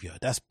behavior.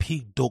 That's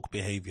peak dork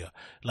behavior.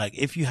 Like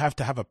if you have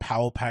to have a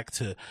power pack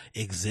to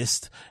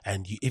exist,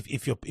 and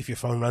if your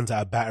phone runs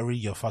out of battery,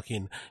 you're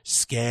fucking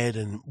scared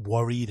and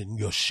worried and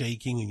you're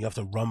shaking and you have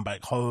to run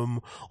back home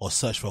or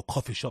search for a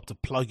coffee shop to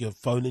plug your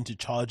phone in to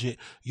charge it,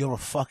 you're a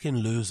fucking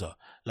loser.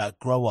 Like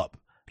grow up.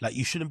 Like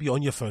you shouldn't be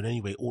on your phone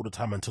anyway all the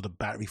time until the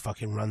battery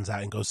fucking runs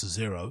out and goes to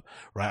zero,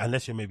 right?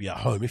 Unless you're maybe at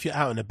home. If you're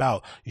out and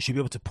about, you should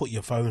be able to put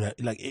your phone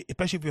at, like,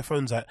 especially if your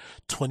phone's at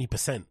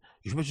 20%,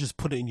 You should just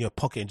put it in your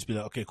pocket and just be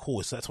like, okay,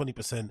 cool. So that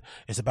 20%,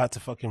 it's about to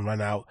fucking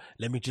run out.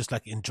 Let me just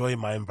like enjoy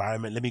my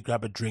environment. Let me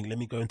grab a drink. Let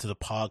me go into the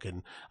park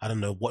and, I don't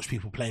know, watch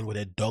people playing with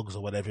their dogs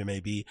or whatever it may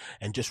be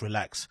and just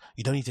relax.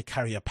 You don't need to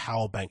carry a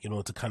power bank in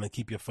order to kind of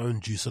keep your phone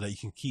juiced so that you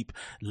can keep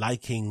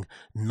liking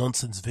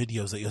nonsense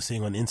videos that you're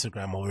seeing on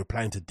Instagram or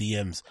replying to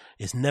DMs.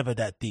 It's never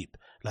that deep.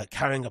 Like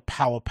carrying a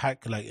power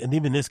pack, like, and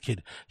even this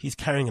kid, he's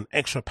carrying an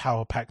extra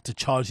power pack to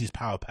charge his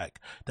power pack.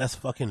 That's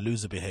fucking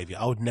loser behavior.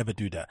 I would never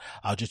do that.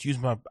 I'll just use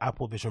my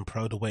Apple Vision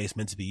Pro the way it's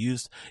meant to be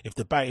used. If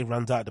the battery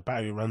runs out, the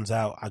battery runs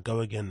out. I go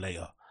again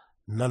later.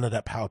 None of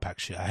that power pack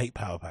shit. I hate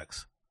power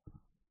packs.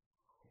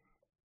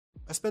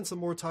 I spent some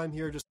more time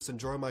here just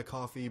enjoying my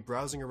coffee,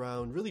 browsing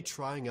around, really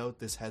trying out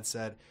this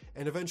headset,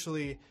 and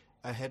eventually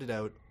I headed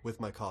out with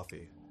my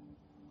coffee.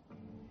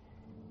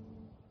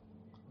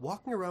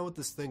 Walking around with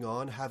this thing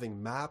on,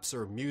 having maps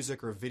or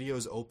music or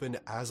videos open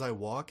as I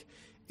walk,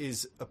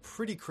 is a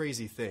pretty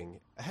crazy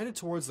thing. I headed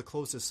towards the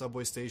closest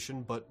subway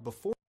station, but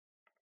before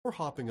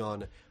hopping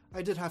on,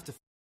 I did have to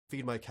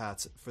feed my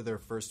cats for their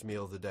first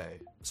meal of the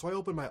day. So I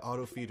opened my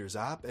Auto Feeders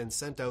app and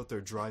sent out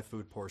their dry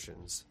food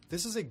portions.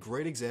 This is a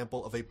great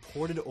example of a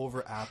ported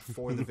over app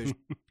for the Vision.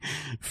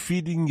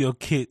 Feeding your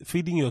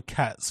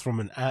cats from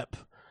an app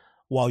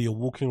while you're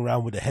walking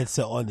around with a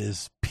headset on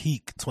is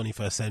peak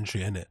 21st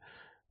century, isn't it?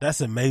 That's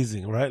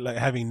amazing, right? Like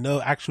having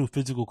no actual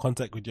physical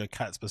contact with your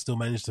cats, but still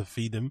manage to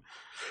feed them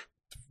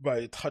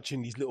by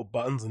touching these little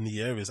buttons in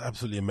the air is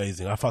absolutely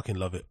amazing. I fucking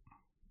love it.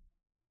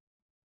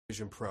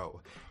 Vision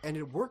Pro, and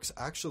it works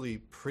actually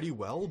pretty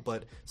well,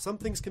 but some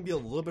things can be a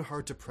little bit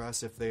hard to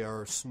press if they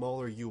are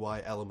smaller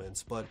UI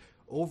elements, but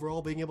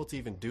overall being able to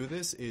even do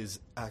this is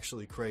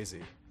actually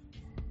crazy.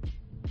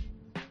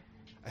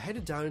 I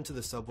headed down into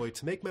the subway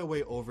to make my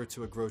way over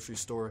to a grocery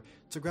store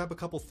to grab a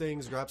couple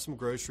things, grab some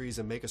groceries,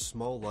 and make a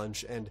small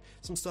lunch and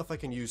some stuff I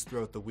can use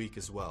throughout the week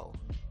as well.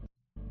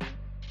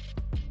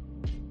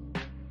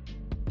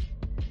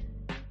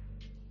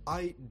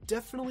 I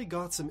definitely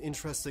got some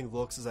interesting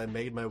looks as I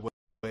made my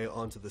way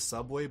onto the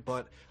subway,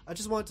 but I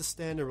just wanted to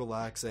stand and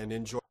relax and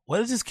enjoy.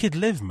 Where does this kid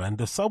live, man?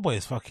 The subway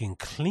is fucking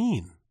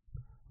clean.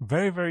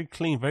 Very, very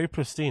clean, very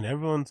pristine.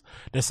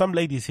 There's some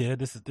ladies here.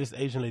 This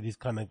Asian lady's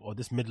kind of, or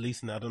this Middle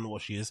Eastern, I don't know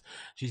what she is.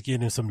 She's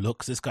giving him some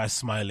looks. This guy's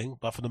smiling.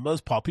 But for the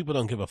most part, people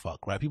don't give a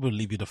fuck, right? People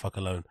leave you the fuck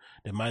alone.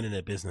 They're minding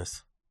their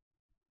business.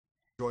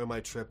 Enjoy my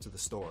trip to the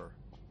store.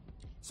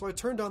 So I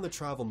turned on the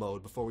travel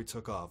mode before we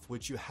took off,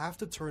 which you have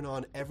to turn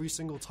on every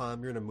single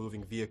time you're in a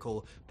moving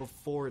vehicle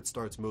before it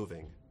starts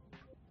moving.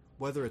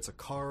 Whether it's a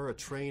car, a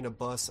train, a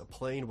bus, a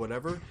plane,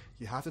 whatever,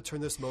 you have to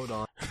turn this mode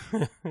on.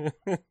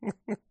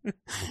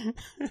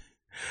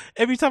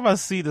 Every time I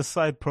see the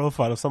side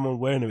profile of someone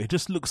wearing it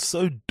just looks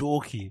so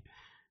dorky.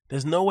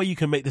 There's no way you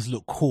can make this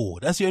look cool.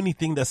 That's the only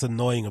thing that's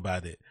annoying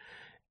about it.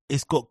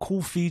 It's got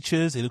cool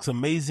features. It looks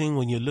amazing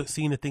when you're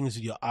seeing the things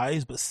with your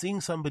eyes, but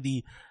seeing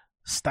somebody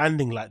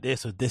standing like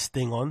this with this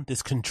thing on,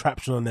 this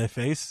contraption on their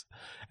face,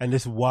 and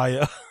this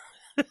wire...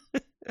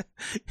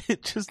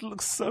 It just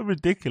looks so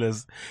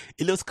ridiculous.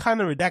 It looks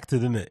kind of redacted,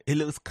 isn't it? It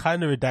looks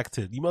kind of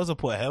redacted. You might as well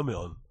put a helmet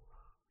on.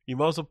 You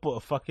might as well put a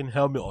fucking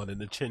helmet on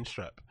and a chin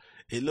strap.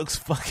 It looks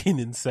fucking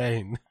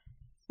insane.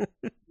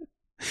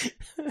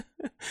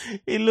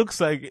 It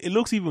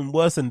looks even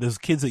worse than those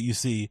kids that you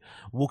see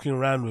walking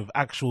around with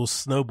actual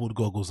snowboard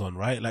goggles on,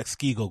 right? Like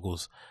ski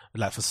goggles,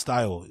 like for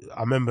style.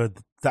 I remember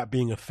that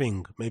being a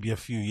thing maybe a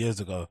few years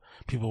ago.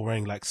 People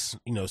wearing like,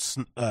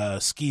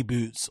 ski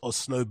boots or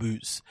snow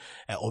boots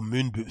or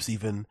moon boots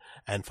even,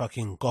 and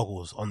fucking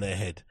goggles on their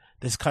head.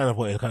 This is kind of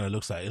what it kind of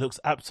looks like. It looks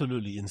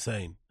absolutely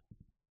insane.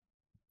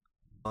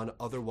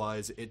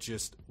 Otherwise, it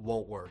just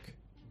won't work.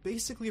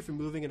 Basically, if you're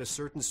moving at a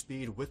certain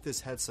speed with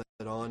this headset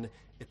on,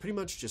 it pretty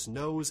much just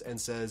knows and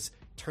says,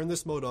 turn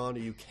this mode on or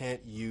you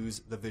can't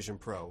use the Vision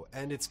Pro.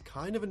 And it's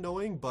kind of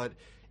annoying, but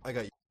I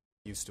got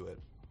used to it.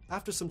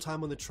 After some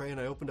time on the train,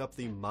 I opened up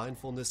the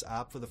mindfulness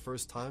app for the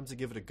first time to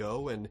give it a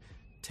go and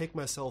take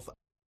myself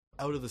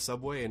out of the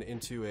subway and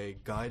into a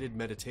guided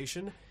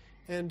meditation.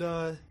 And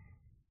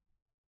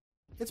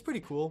it's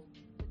pretty cool.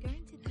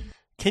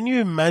 Can you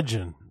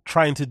imagine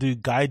trying to do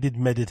guided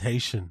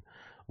meditation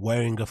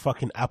wearing a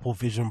fucking Apple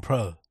Vision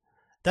Pro?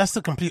 That's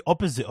the complete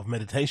opposite of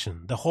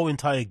meditation. The whole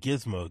entire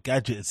gizmo,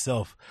 gadget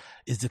itself,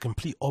 is the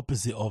complete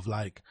opposite of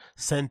like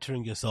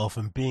centering yourself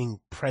and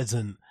being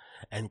present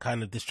and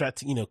kind of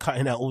distracting,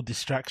 cutting out all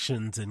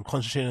distractions and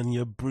concentrating on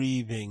your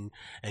breathing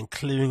and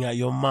clearing out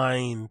your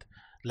mind.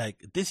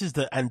 Like this is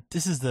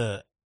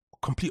the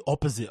complete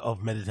opposite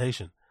of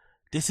meditation.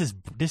 This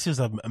is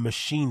a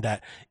machine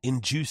that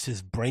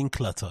induces brain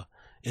clutter.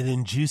 It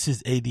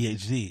induces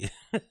ADHD.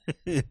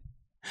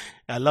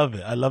 I love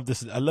it. I love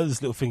this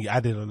little thing you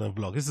added on the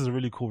vlog. This is a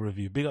really cool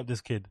review. Big up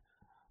this kid.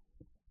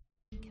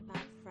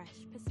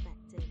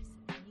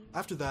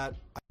 After that,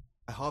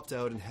 I hopped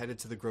out and headed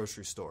to the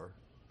grocery store.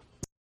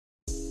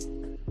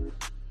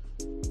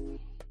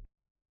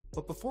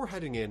 But before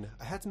heading in,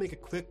 I had to make a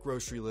quick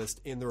grocery list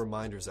in the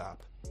Reminders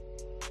app.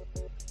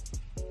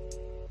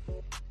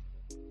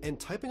 and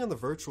typing on the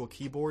virtual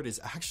keyboard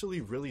is actually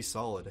really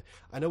solid.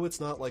 I know it's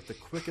not like the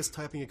quickest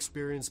typing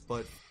experience,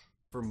 but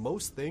for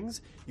most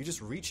things, you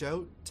just reach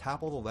out,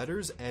 tap all the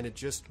letters, and it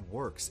just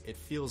works. It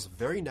feels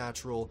very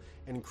natural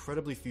and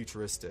incredibly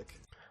futuristic.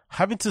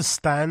 Having to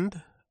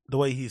stand the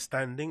way he's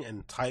standing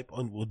and type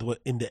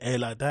in the air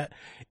like that,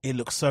 it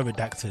looks so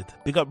redacted.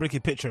 Big up Ricky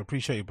Picture,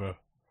 appreciate you, bro.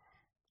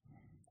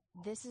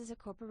 This is a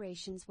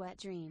corporation's wet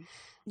dream.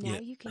 Now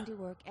you can do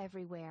work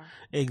everywhere.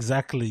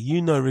 Exactly. You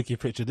know, Ricky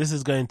Picture. This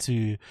is gonna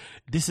be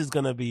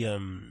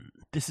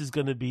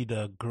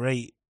the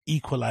great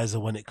equalizer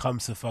when it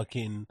comes to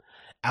fucking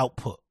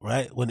output,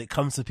 right? When it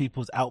comes to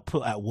people's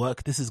output at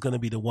work, this is gonna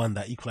be the one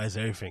that equalizes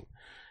everything.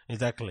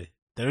 Exactly.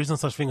 There is no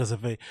such thing as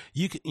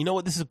you know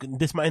what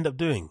this might end up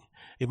doing?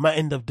 It might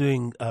end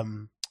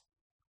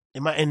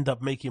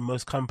up making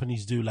most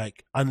companies do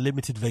like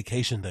unlimited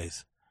vacation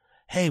days.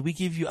 Hey, we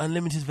give you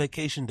unlimited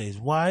vacation days.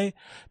 Why?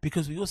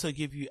 Because we also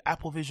give you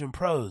Apple Vision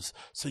Pros,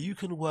 so you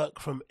can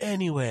work from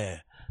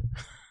anywhere.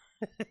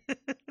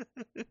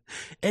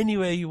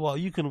 Anywhere you are,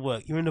 you can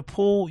work. You're in the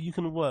pool, you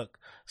can work.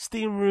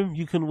 Steam room,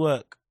 you can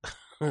work.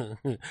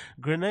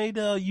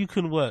 Grenada, you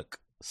can work.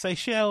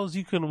 Seychelles,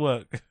 you can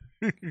work.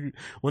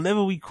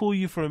 Whenever we call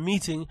you for a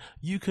meeting,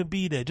 you can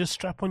be there. Just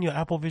strap on your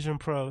Apple Vision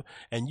Pro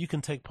and you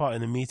can take part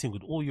in a meeting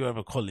with all your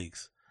other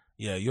colleagues.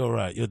 Yeah, you're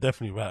right. You're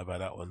definitely right about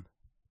that one.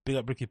 Big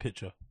up Ricky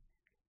Picture.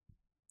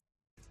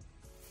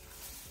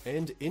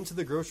 And into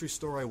the grocery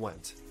store I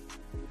went.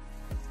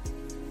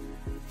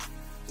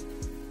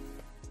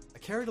 I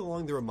carried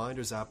along the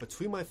reminders app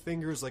between my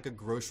fingers like a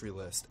grocery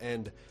list,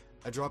 and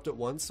I dropped it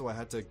once, so I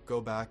had to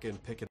go back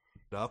and pick it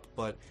up,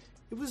 but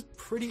it was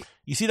pretty...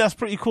 You see, that's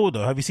pretty cool,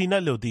 though. Have you seen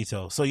that little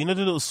detail? So, you know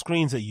the little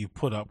screens that you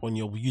put up when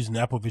you're using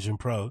Apple Vision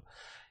Pro?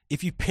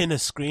 If you pin a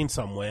screen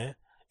somewhere,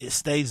 it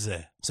stays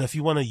there. So if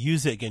you want to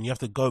use it again, you have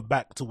to go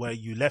back to where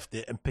you left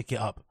it and pick it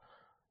up.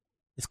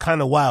 It's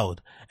kind of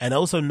wild. And I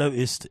also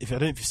noticed, you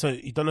don't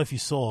know if you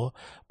saw,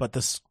 but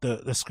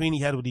the screen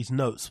he had with these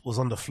notes was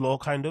on the floor,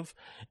 kind of,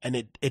 and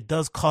it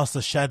does cast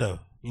a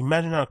shadow.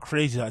 Imagine how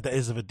crazy that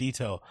is of a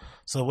detail.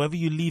 So wherever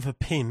you leave a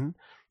pin,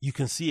 you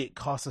can see it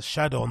cast a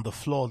shadow on the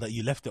floor that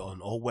you left it on,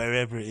 or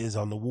wherever it is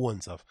on the wall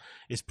and stuff.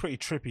 It's pretty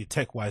trippy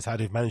tech-wise how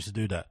they've managed to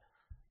do that.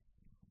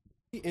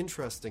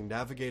 Interesting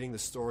navigating the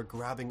store,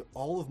 grabbing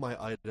all of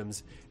my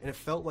items, and it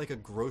felt like a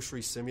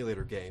grocery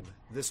simulator game.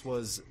 This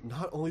was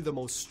not only the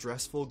most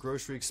stressful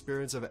grocery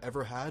experience I've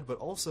ever had, but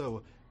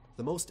also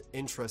the most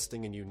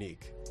interesting and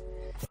unique.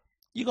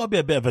 You gotta be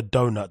a bit of a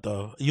donut,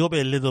 though. You gotta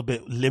be a little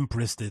bit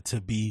limp-wristed to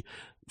be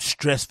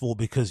stressful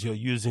because you're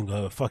using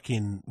a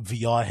fucking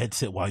VR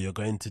headset while you're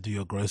going to do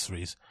your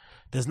groceries.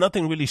 There's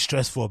nothing really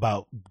stressful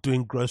about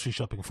doing grocery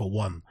shopping for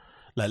one.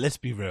 Like, let's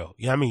be real.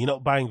 You know what I mean? You're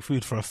not buying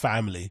food for a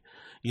family.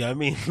 You know what I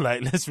mean?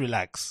 Like, let's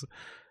relax.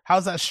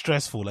 How's that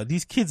stressful? Like,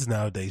 these kids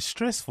nowadays,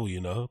 stressful,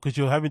 you know? Because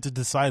you're having to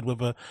decide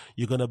whether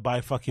you're going to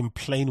buy fucking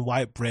plain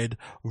white bread,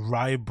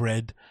 rye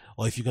bread,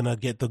 or if you're going to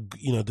get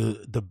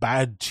the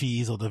bad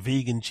cheese or the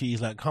vegan cheese.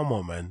 Like, come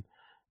on, man.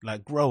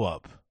 Like, grow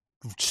up.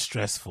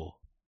 Stressful.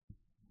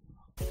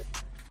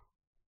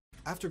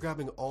 After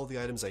grabbing all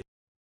the items I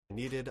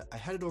needed, I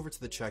headed over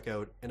to the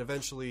checkout and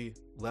eventually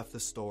left the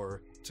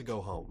store to go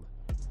home.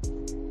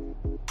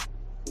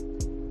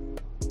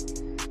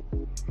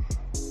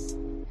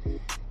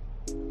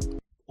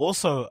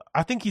 Also,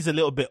 I think he's a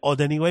little bit odd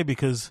anyway,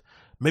 because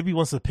maybe he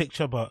wants a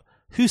picture, but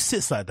who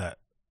sits like that?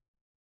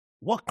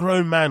 What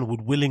grown man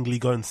would willingly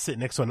go and sit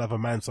next to another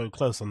man so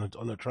close on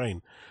a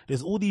train?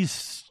 There's all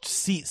these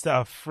seats that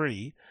are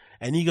free,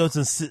 and he goes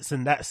and sits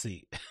in that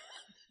seat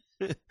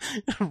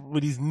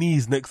with his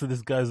knees next to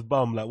this guy's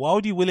bum. Like, why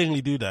would you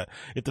willingly do that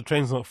if the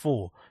train's not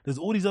full? There's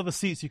all these other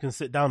seats you can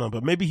sit down on,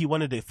 but maybe he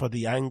wanted it for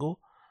the angle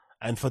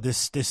and for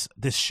this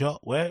shot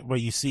where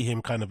you see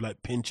him kind of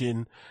like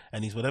pinching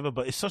and he's whatever.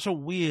 But it's such a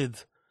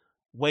weird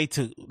way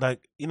to,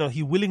 like, you know,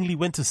 he willingly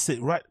went to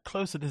sit right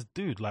close to this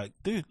dude. Like,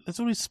 dude, there's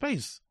all this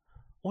space,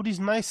 all these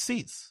nice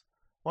seats.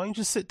 Why don't you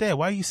just sit there?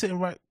 Why are you sitting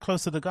right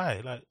close to the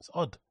guy? Like, it's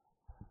odd.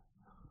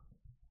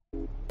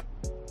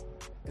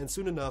 And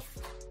soon enough,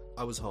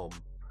 I was home.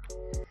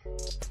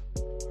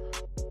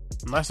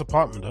 Nice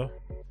apartment, though.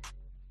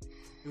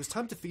 It was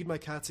time to feed my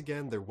cats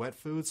again their wet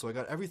food, so I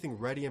got everything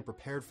ready and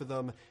prepared for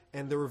them,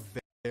 and they were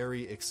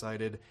very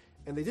excited.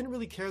 And they didn't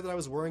really care that I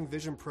was wearing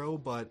Vision Pro,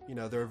 but, you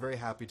know, they were very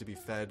happy to be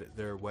fed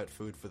their wet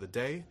food for the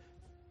day.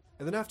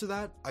 And then after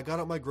that, I got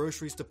out my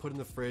groceries to put in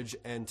the fridge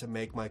and to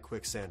make my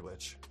quick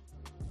sandwich.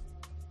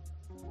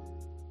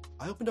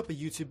 I opened up a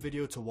YouTube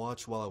video to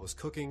watch while I was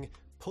cooking,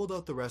 pulled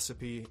out the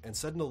recipe, and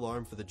set an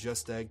alarm for the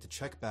Just Egg to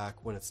check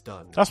back when it's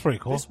done. That's pretty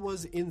cool. This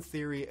was, in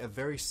theory, a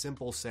very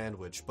simple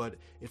sandwich, but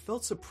it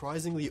felt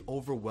surprisingly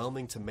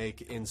overwhelming to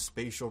make in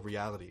spatial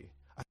reality.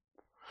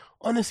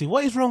 Honestly,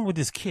 what is wrong with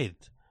this kid?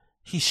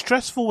 He's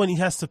stressful when he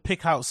has to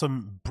pick out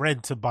some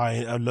bread to buy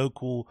at a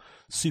local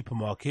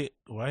supermarket,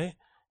 right?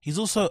 He's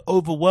also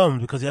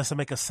overwhelmed because he has to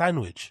make a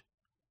sandwich.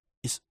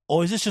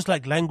 Or is this just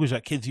like language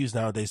that kids use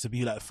nowadays to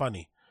be like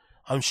funny?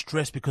 I'm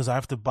stressed because I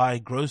have to buy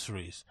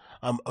groceries.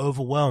 I'm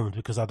overwhelmed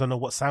because I don't know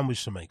what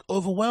sandwich to make.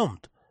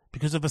 Overwhelmed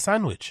because of a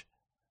sandwich.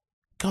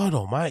 God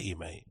almighty,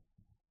 mate.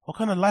 What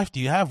kind of life do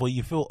you have where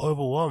you feel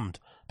overwhelmed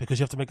because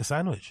you have to make a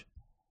sandwich?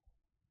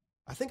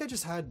 I think I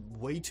just had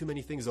way too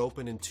many things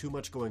open and too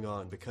much going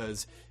on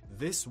because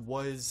this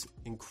was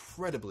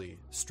incredibly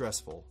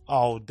stressful.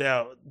 Oh,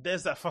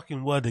 there's that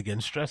fucking word again,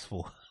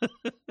 stressful.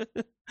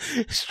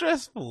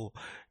 Stressful.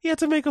 You had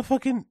to make a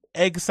fucking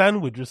egg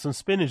sandwich with some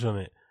spinach on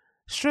it.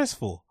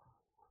 Stressful.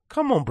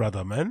 Come on,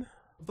 brother, man.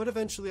 But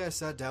eventually I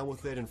sat down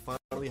with it and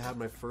finally had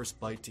my first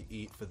bite to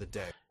eat for the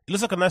day. It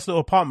looks like a nice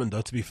little apartment,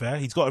 though, to be fair.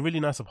 He's got a really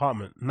nice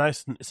apartment.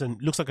 Nice.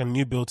 Looks like a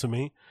new build to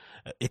me.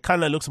 It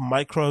kind of looks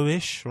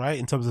micro-ish, right,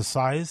 in terms of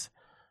size.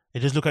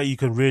 It just looks like you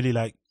can really,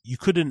 like, you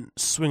couldn't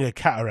swing a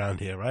cat around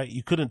here, right?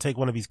 You couldn't take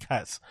one of these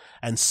cats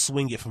and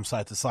swing it from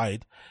side to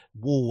side,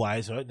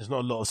 wall-wise, right? There's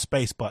not a lot of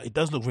space, but it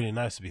does look really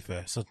nice, to be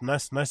fair. So it's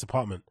a nice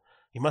apartment.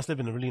 He must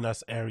live in a really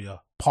nice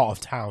area, part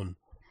of town.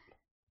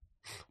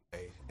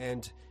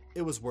 And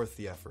it was worth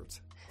the effort.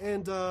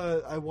 And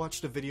I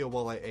watched a video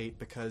while I ate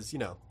because, you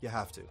know, you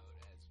have to.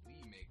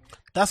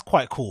 That's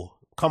quite cool.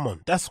 Come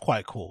on, that's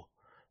quite cool.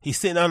 He's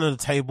sitting down at the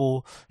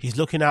table, he's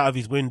looking out of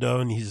his window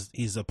in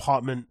his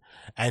apartment,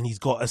 and he's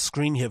got a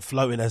screen here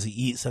floating as he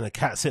eats and a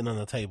cat sitting on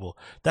the table.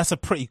 That's a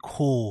pretty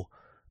cool,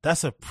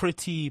 little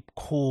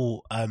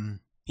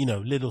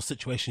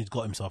situation he's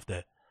got himself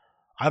there.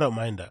 I don't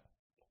mind that.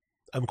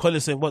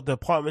 Colin's saying, what, the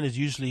apartment is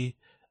usually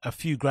a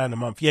few grand a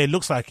month. Yeah, it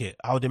looks like it.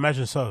 I would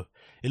imagine so.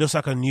 It looks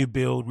like a new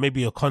build,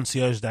 maybe a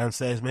concierge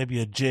downstairs, maybe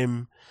a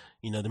gym.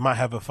 You know, they might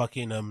have a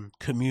fucking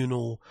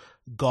communal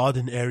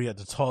garden area at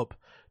the top.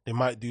 They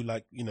might do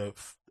like, you know,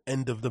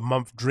 end of the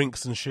month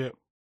drinks and shit.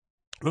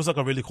 It looks like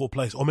a really cool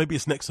place. Or maybe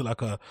it's next to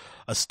like a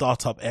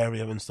startup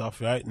area and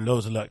stuff, right? And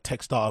those are like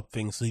tech startup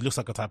things. So he looks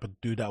like a type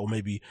of dude that will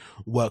maybe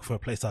work for a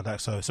place like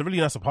that. So it's a really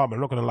nice apartment,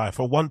 I'm not going to lie.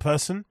 For one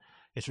person,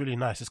 it's really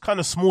nice. It's kind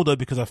of small though,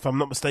 because if I'm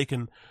not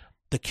mistaken,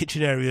 the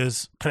kitchen area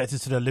is connected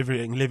to the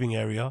living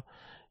area.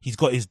 He's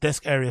got his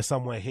desk area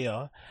somewhere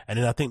here, and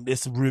then I think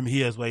this room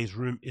here is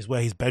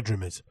where his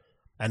bedroom is,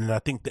 and then I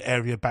think the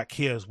area back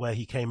here is where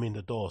he came in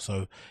the door.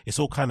 So it's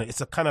a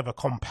kind of a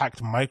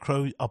compact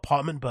micro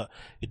apartment, but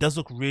it does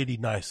look really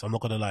nice. I'm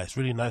not gonna lie, it's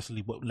really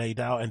nicely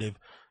laid out, and they've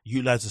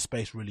utilized the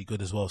space really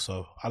good as well.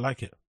 So I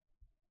like it.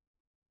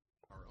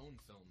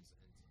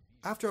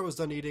 After I was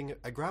done eating,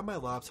 I grabbed my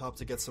laptop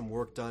to get some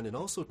work done and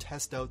also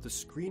test out the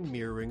screen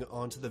mirroring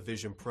onto the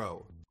Vision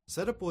Pro.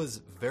 Setup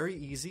was very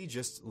easy,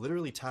 just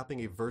literally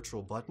tapping a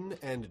virtual button,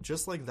 and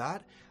just like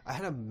that, I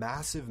had a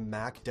massive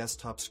Mac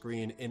desktop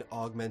screen in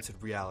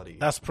augmented reality.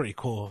 That's pretty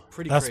cool.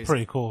 That's crazy.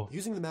 Pretty cool.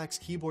 Using the Mac's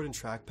keyboard and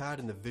trackpad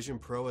and the Vision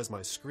Pro as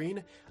my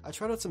screen, I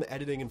tried out some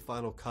editing in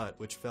Final Cut,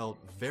 which felt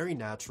very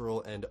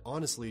natural and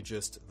honestly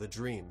just the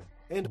dream.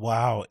 And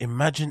wow,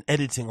 imagine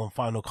editing on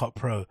Final Cut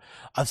Pro.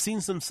 I've seen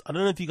I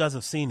don't know if you guys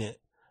have seen it,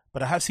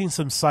 but I have seen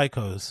some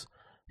psychos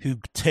who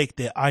take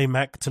their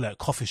iMac to like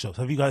coffee shops.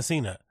 Have you guys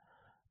seen it?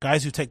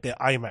 Guys who take their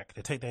iMac,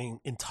 they take their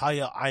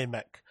entire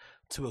iMac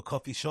to a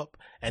coffee shop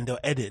and they'll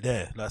edit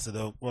there. Like,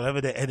 so whatever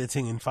they're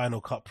editing in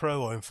Final Cut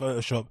Pro or in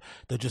Photoshop,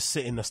 they'll just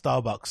sit in the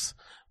Starbucks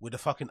with a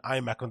fucking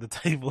iMac on the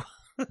table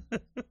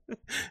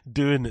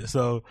doing it.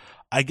 So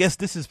I guess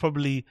this is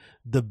probably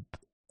the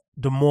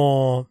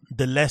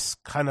less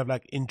kind of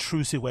like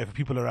intrusive way for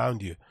people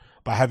around you.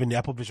 By having the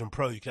Apple Vision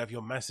Pro, you can have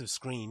your massive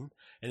screen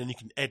and then you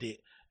can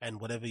edit and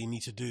whatever you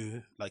need to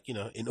do, like, you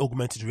know, in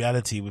augmented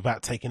reality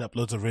without taking up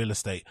loads of real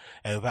estate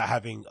and without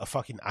having a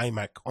fucking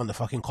iMac on the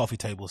fucking coffee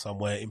table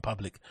somewhere in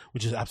public,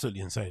 which is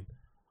absolutely insane.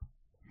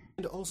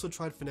 And also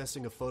tried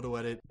finessing a photo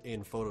edit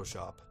in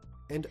Photoshop.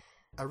 And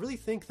I really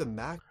think the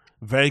Mac...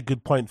 Very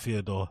good point,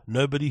 Theodore.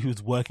 Nobody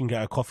who's working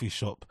at a coffee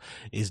shop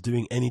is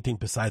doing anything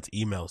besides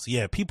emails.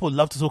 Yeah, people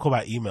love to talk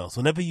about emails.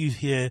 Whenever you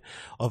hear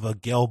of a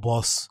girl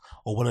boss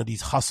or one of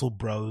these hustle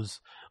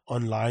bros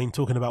online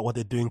talking about what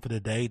they're doing for the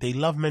day, they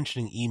love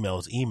mentioning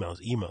emails.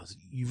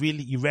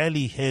 You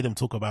rarely hear them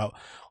talk about,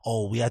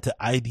 oh, we had to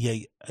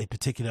ideate a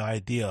particular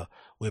idea,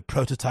 we're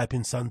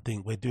prototyping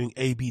something, we're doing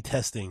A/B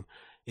testing.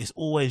 It's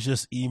always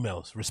just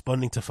emails,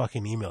 responding to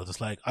fucking emails.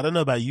 It's like, I don't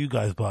know about you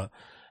guys, but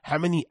how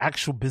many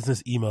actual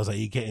business emails are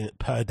you getting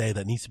per day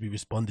that needs to be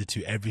responded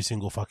to every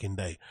single fucking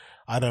day?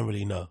 I don't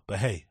really know, but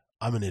hey,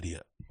 I'm an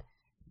idiot.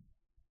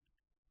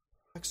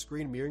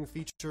 Screen mirroring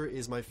feature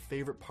is my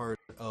favorite part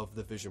of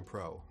the Vision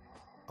Pro.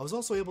 I was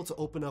also able to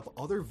open up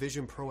other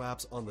Vision Pro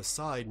apps on the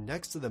side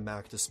next to the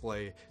Mac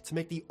display to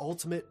make the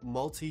ultimate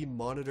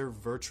multi-monitor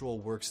virtual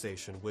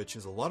workstation, which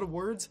is a lot of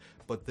words,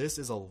 but this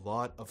is a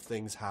lot of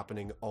things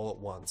happening all at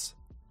once.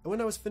 And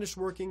when I was finished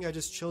working, I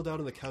just chilled out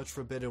on the couch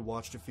for a bit and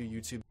watched a few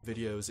YouTube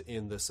videos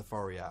in the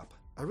Safari app.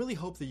 I really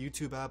hope the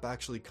YouTube app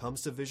actually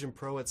comes to Vision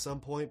Pro at some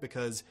point,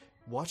 because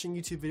watching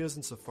YouTube videos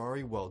in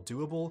Safari, while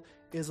doable,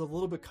 is a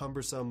little bit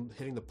cumbersome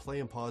hitting the play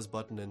and pause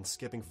button and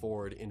skipping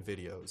forward in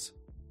videos.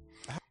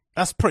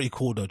 That's pretty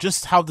cool though.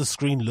 Just how the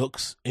screen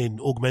looks in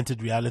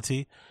augmented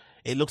reality,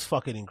 it looks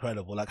fucking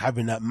incredible. Like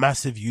having that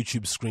massive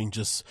YouTube screen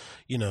just,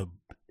 you know,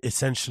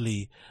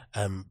 essentially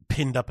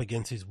pinned up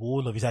against his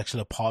wall of his actual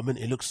apartment.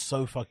 It looks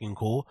so fucking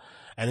cool.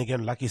 And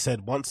again, like you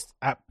said, once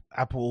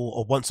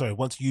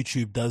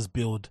YouTube does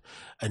build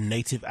a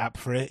native app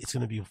for it, it's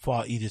going to be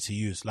far easier to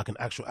use, like an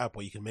actual app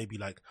where you can maybe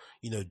like,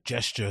 you know,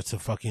 gesture to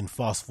fucking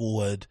fast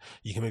forward.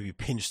 You can maybe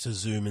pinch to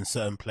zoom in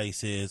certain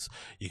places.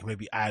 You can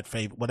maybe add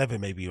favorite, whatever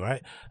it may be,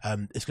 right?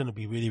 It's going to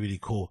be really, really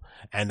cool.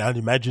 And I'd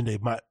imagine they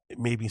might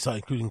maybe start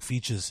including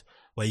features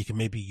where you can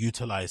maybe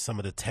utilize some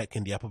of the tech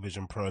in the Apple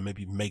Vision Pro and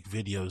maybe make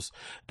videos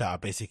that are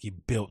basically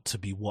built to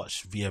be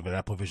watched via an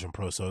Apple Vision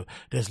Pro. So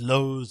there's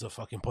loads of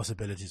fucking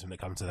possibilities when it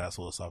comes to that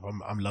sort of stuff.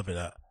 I'm loving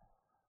that.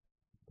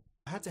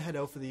 I had to head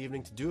out for the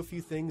evening to do a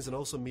few things and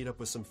also meet up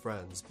with some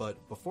friends,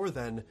 but before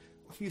then,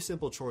 a few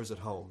simple chores at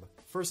home.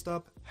 First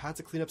up, had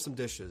to clean up some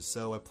dishes,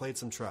 so I played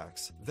some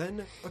tracks.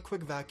 Then, a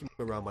quick vacuum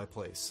around my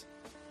place.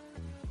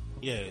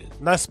 Yeah,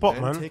 nice spot,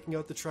 and man. Taking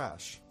out the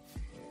trash.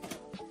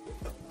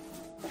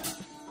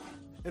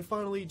 And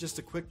finally, just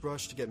a quick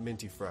brush to get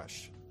minty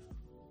fresh.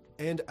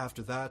 And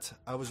after that,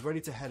 I was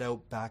ready to head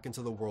out back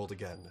into the world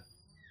again.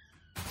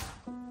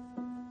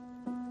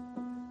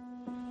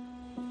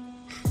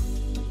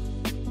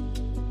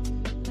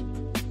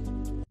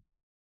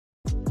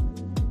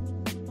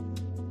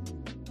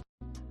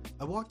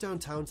 I walked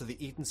downtown to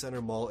the Eaton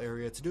Center Mall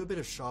area to do a bit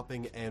of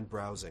shopping and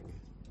browsing.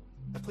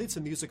 I played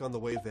some music on the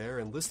way there,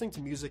 and listening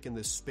to music in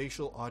this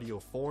spatial audio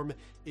form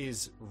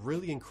is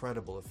really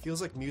incredible. It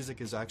feels like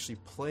music is actually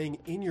playing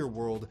in your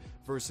world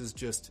versus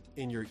just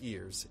in your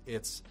ears.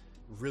 It's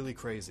really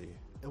crazy.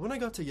 And when I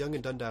got to Yonge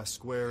and Dundas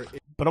Square...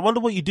 But I wonder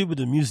what you do with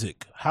the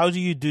music. How do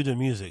you do the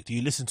music? Do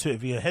you listen to it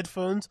via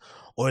headphones,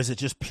 or is it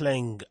just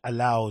playing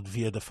aloud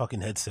via the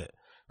fucking headset?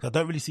 'Cause I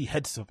don't really see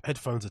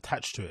headphones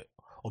attached to it.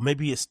 Or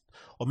maybe it's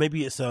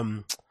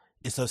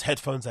those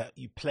headphones that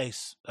you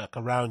place like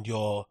around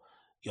your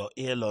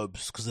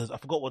earlobes, because I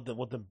forgot what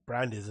the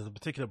brand is. There's a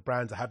particular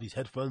brand that have these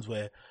headphones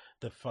where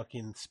the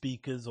fucking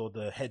speakers or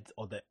the head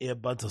or the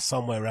earbuds are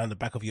somewhere around the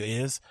back of your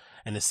ears,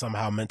 and it's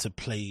somehow meant to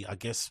play, I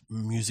guess,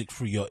 music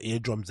through your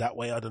eardrums that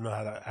way. I don't know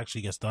how that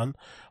actually gets done,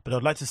 but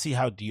I'd like to see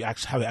how it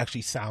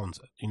actually sounds.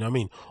 You know what I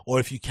mean? Or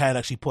if you can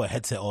actually put a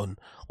headset on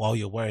while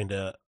you're wearing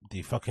the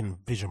fucking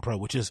Vision Pro,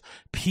 which is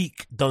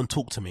peak don't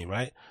talk to me,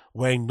 right?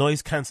 Wearing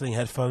noise cancelling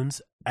headphones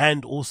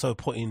and also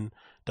putting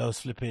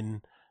those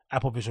flipping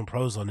Apple Vision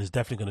Pros on is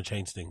definitely going to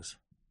change things.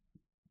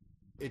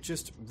 It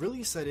just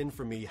really set in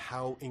for me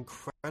how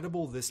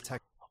incredible this tech...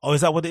 Oh,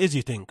 is that what it is,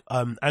 you think?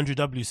 Andrew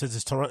W. says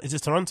it's Toronto. Is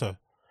it Toronto?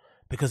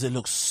 Because it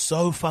looks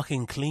so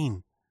fucking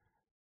clean.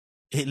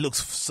 I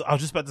was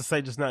just about to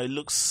say just now, it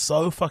looks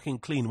so fucking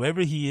clean.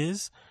 Wherever he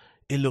is,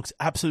 it looks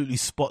absolutely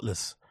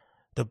spotless.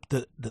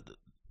 The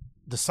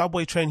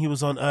subway train he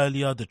was on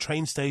earlier, the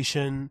train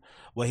station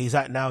where he's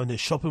at now in the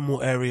shopping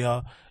mall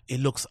area,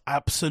 it looks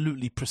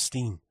absolutely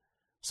pristine.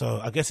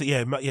 So I guess it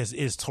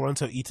is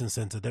Toronto Eaton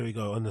Center. There we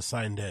go on the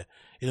sign there.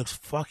 It looks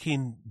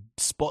fucking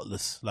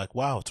spotless. Like,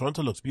 wow,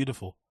 Toronto looks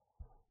beautiful.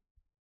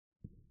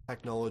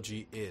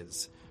 Technology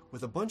is.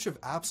 With a bunch of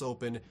apps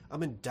open,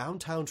 I'm in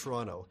downtown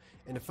Toronto,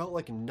 and it felt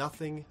like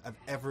nothing I've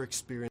ever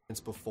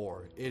experienced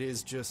before. It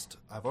is just,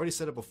 I've already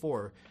said it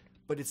before,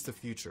 but it's the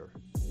future.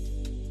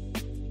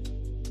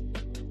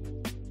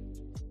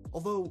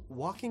 Although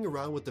walking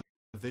around with the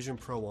Vision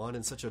Pro on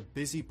in such a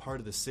busy part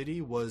of the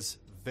city was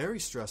very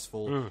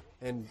stressful.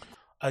 And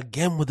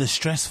again with the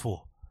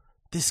stressful,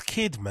 this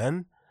kid,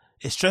 man,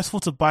 it's stressful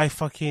to buy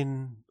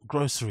fucking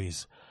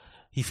groceries.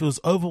 He feels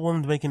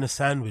overwhelmed making a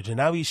sandwich, and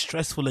now he's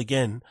stressful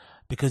again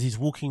because he's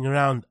walking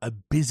around a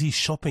busy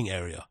shopping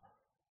area.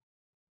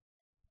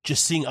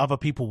 Just seeing other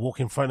people walk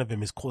in front of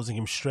him is causing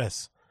him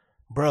stress.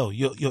 Bro,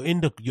 you're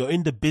in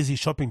the busy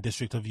shopping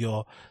district of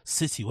your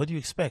city. What do you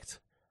expect?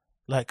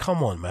 Like,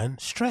 come on, man.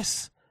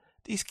 Stress.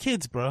 These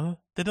kids, bro,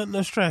 they don't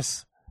know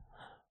stress.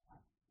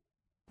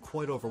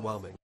 Quite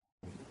overwhelming.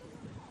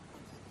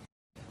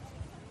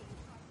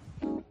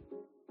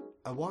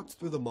 I walked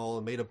through the mall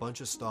and made a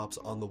bunch of stops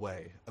on the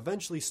way,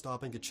 eventually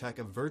stopping to check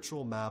a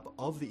virtual map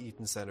of the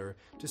Eaton Center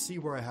to see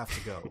where I have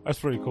to go. That's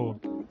pretty cool.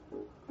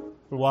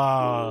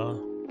 Wow.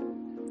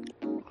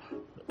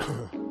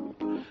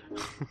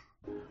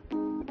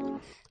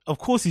 Of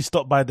course he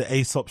stopped by the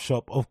Aesop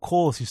shop. Of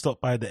course he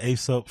stopped by the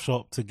Aesop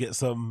shop to get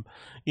some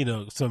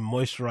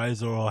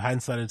moisturizer or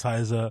hand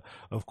sanitizer.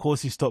 Of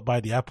course he stopped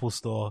by the Apple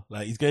store.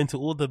 Like, he's going to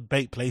all the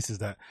bait places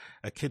that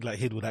a kid like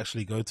him would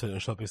actually go to in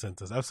shopping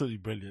centers. Absolutely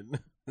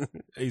brilliant.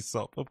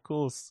 Aesop, of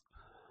course.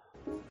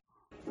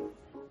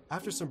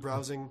 After some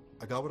browsing,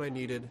 I got what I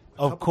needed.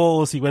 Of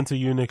course he went to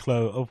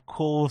Uniqlo. Of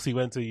course he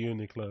went to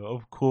Uniqlo.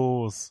 Of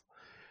course.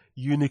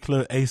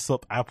 Uniqlo,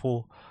 Aesop,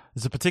 Apple.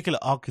 There's a particular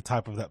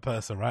archetype of that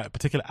person, right? A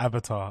particular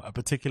avatar, a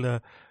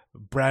particular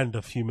brand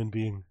of human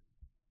being.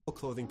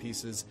 Clothing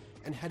pieces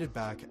and headed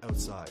back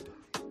outside.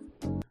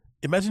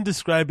 Imagine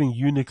describing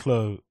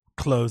Uniqlo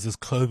clothes as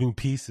clothing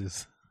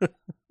pieces.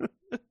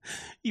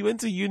 You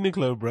went to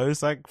Uniqlo, bro.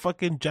 It's like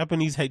fucking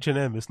Japanese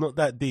H&M. It's not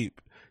that deep.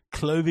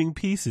 Clothing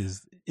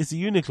pieces. It's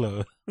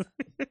Uniqlo.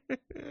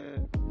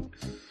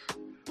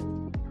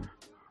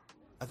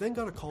 I then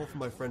got a call from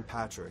my friend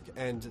Patrick,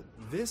 and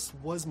this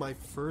was my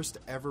first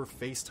ever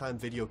FaceTime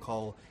video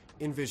call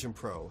in Vision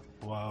Pro.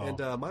 Wow.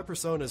 And my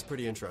persona is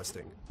pretty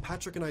interesting.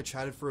 Patrick and I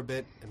chatted for a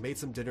bit and made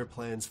some dinner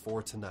plans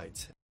for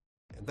tonight.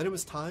 And then it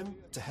was time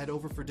to head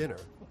over for dinner.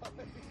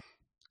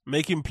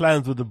 Making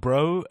plans with the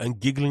bro and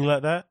giggling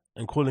like that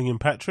and calling him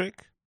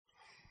Patrick?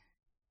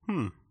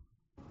 I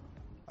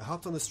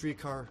hopped on the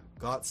streetcar,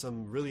 got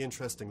some really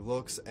interesting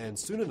looks, and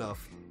soon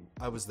enough,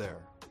 I was there.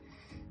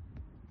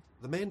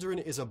 The Mandarin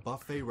is a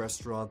buffet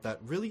restaurant that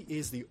really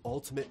is the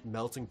ultimate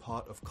melting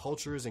pot of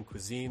cultures and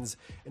cuisines,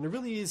 and it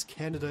really is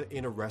Canada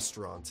in a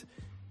restaurant.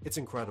 It's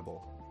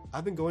incredible.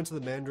 I've been going to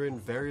the Mandarin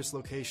various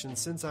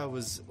locations since I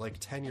was like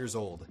 10 years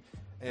old,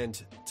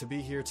 and to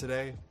be here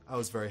today, I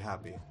was very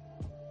happy.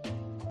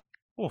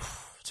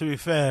 Oof. To be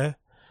fair,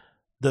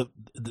 the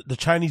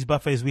Chinese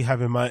buffets we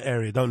have in my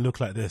area don't look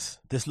like this.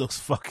 This looks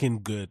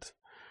fucking good.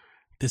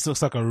 This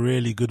looks like a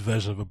really good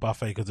version of a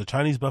buffet, because the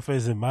Chinese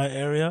buffets in my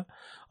area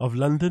of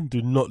London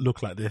do not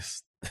look like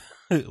this.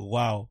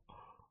 Wow.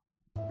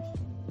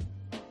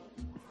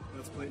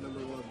 That's plate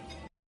number 1.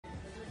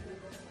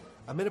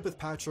 I met up with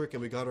Patrick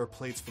and we got our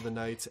plates for the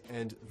night,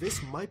 and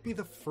this might be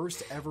the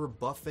first ever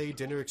buffet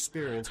dinner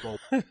experience while...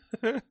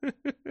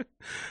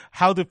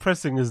 How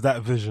depressing is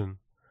that vision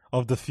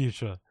of the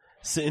future?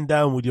 Sitting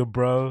down with your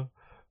bro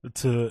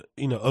to,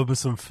 over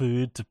some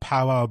food, to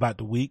powwow about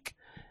the week,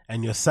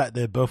 and you're sat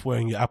there both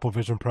wearing your Apple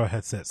Vision Pro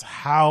headsets.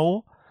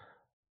 How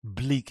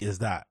bleak is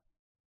that?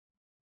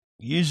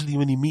 Usually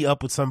when you meet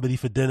up with somebody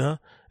for dinner,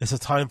 it's a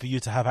time for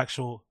you to have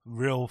actual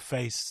real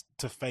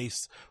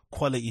face-to-face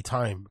quality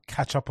time,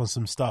 catch up on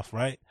some stuff,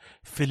 right?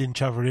 Fill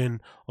each other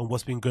in on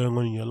what's been going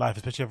on in your life,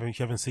 especially if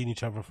you haven't seen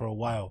each other for a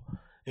while.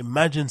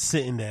 Imagine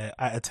sitting there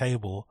at a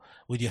table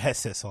with your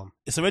headsets on.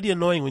 It's already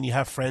annoying when you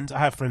have friends. I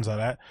have friends like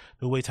that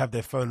who always have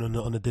their phone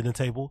on the dinner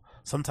table.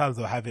 Sometimes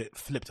they'll have it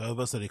flipped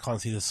over so they can't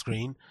see the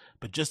screen.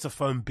 But just the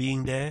phone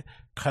being there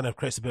kind of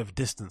creates a bit of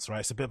distance,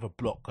 right? It's a bit of a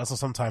block. That's why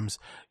sometimes,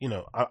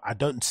 I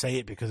don't say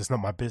it because it's not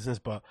my business,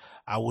 but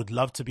I would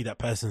love to be that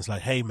person that's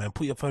like, hey man,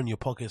 put your phone in your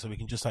pocket so we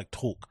can just like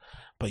talk.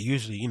 But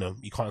usually,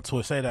 you can't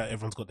say that.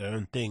 Everyone's got their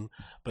own thing.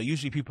 But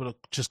usually people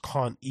just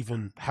can't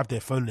even have their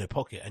phone in their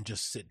pocket and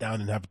just sit down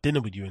and have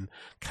dinner with you and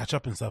catch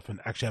up and stuff and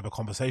actually have a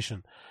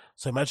conversation.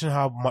 So imagine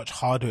how much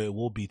harder it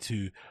will be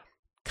to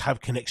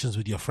have connections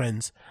with your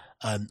friends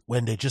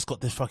when they just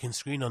got this fucking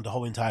screen on the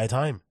whole entire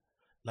time.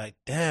 Like,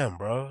 damn,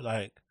 bro.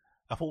 Like,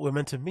 I thought we were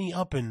meant to meet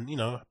up and,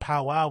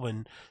 powwow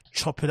and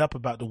chop it up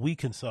about the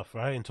week and stuff,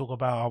 right? And talk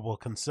about our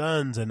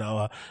concerns and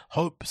our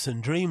hopes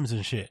and dreams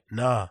and shit.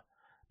 Nah,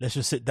 let's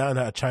just sit down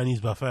at a Chinese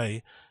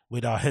buffet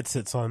with our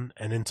headsets on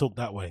and then talk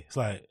that way. It's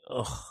like,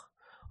 ugh,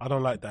 I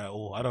don't like that at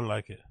all. I don't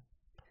like it.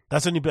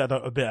 That's the only bit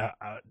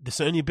it's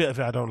the only bit of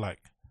it I don't like.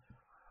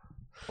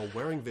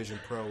 Wearing Vision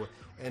Pro,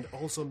 and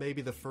also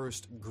maybe the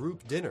first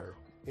group dinner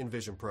in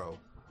Vision Pro.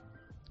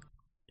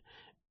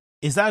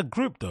 Is that a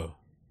group though?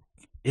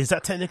 Is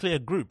that technically a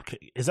group?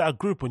 Is that a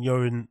group when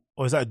you're in,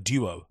 or is that a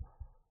duo?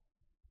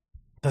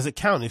 Does it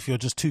count if you're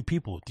just two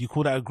people? Do you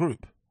call that a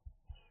group?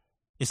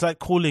 It's like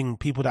calling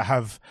people that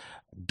have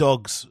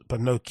dogs but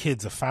no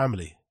kids a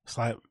family. It's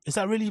like, is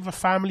that really a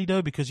family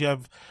though? Because you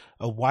have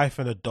a wife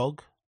and a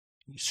dog?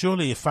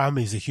 Surely a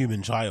family is a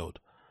human child.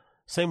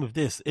 Same with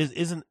this.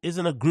 Isn't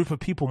a group of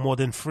people more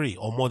than 3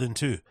 or more than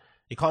 2?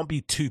 It can't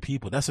be 2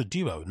 people. That's a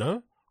duo,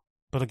 no?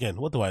 But again,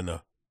 what do I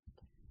know?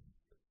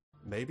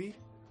 Maybe.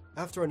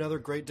 After another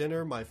great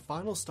dinner, my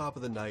final stop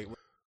of the night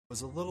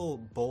was a little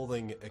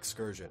bowling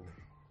excursion.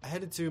 I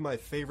headed to my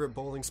favorite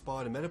bowling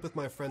spot and met up with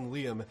my friend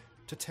Liam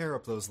to tear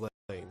up those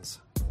lanes.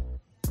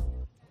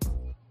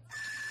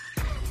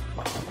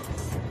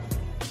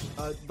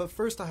 But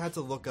first I had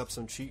to look up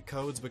some cheat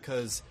codes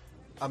because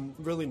I'm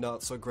really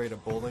not so great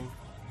at bowling.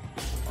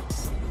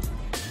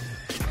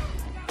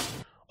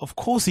 Of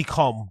course he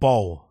can't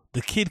bowl.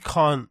 The kid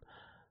can't.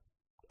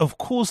 Of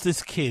course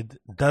this kid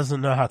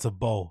doesn't know how to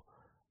bowl.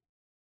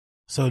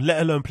 So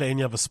let alone play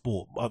any other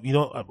sport.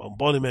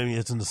 Bowling maybe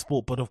isn't the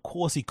sport, but of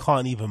course he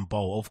can't even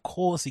bowl. Of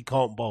course he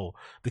can't bowl.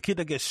 The kid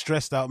that gets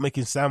stressed out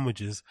making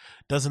sandwiches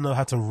doesn't know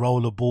how to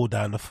roll a ball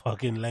down the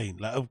fucking lane.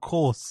 Like, of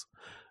course.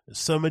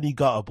 So many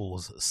gutter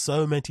balls.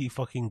 So many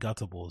fucking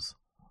gutter balls.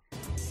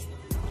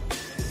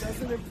 It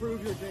doesn't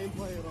improve your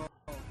gameplay at all.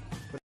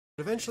 But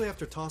eventually,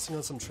 after tossing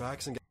on some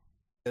tracks and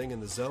getting in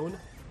the zone,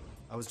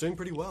 I was doing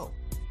pretty well.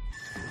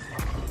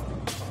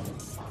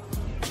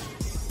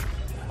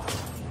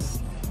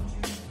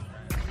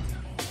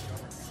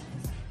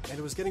 And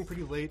it was getting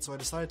pretty late, so I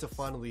decided to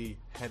finally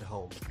head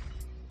home.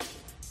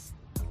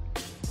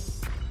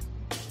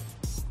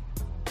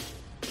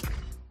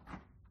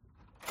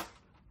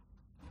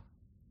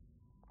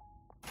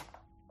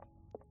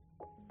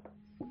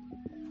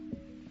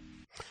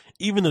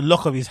 Even the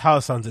look of his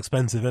house sounds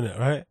expensive, innit,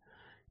 right?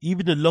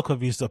 Even the look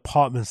of his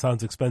apartment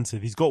sounds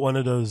expensive. He's got one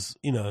of those,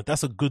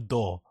 that's a good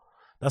door.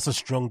 That's a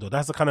strong door.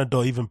 That's the kind of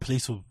door even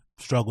police will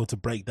struggle to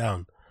break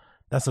down.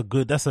 That's a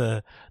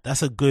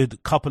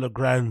good couple of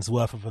grand's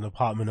worth of an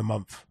apartment a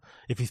month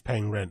if he's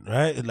paying rent,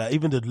 right? Like,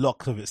 even the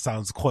look of it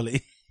sounds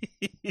quality.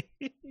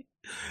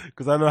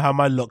 Because I know how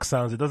my lock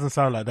sounds. It doesn't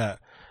sound like that.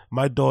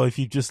 My door, if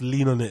you just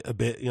lean on it a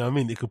bit, you know what I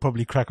mean? It could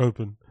probably crack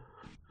open.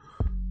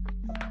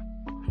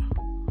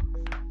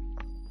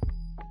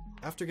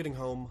 After getting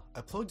home,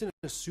 I plugged in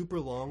a super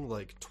long,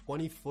 like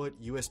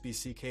 20-foot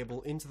USB-C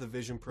cable into the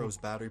Vision Pro's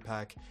battery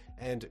pack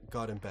and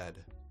got in bed.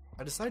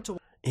 I decided to...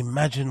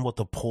 Imagine what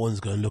the porn's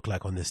going to look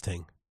like on this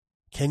thing.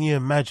 Can you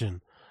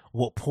imagine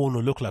what porn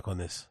will look like on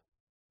this?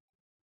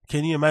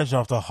 Can you imagine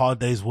after a hard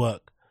day's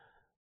work,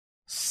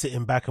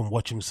 sitting back and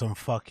watching some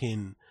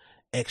fucking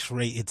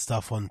X-rated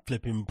stuff on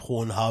flipping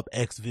Pornhub,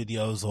 X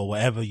videos, or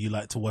whatever you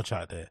like to watch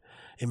out there?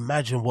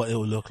 Imagine what it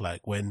will look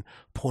like when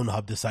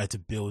Pornhub decide to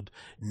build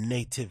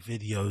native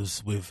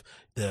videos with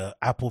the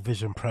Apple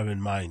Vision Pro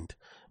in mind.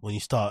 When you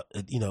start,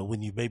 you know,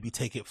 when you maybe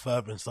take it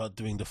further and start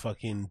doing the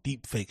fucking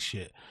deep fake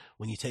shit.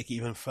 When you take it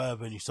even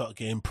further and you start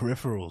getting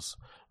peripherals,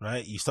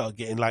 right? You start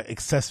getting like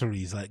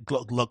accessories, like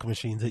Glock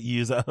machines that you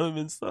use at home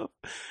and stuff.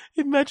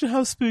 Imagine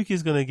how spooky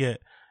it's going to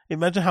get.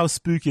 Imagine how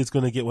spooky it's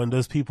going to get when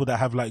those people that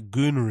have like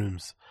goon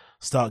rooms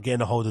start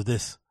getting a hold of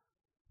this.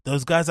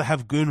 Those guys that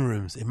have goon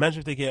rooms, imagine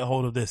if they get a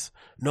hold of this.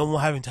 No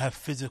more having to have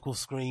physical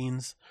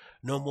screens.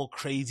 No more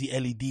crazy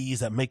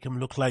LEDs that make them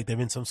look like they're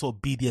in some sort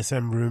of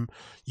BDSM room.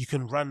 You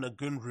can run a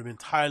goon room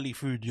entirely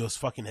through your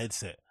fucking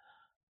headset.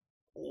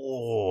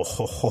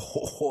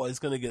 Oh, it's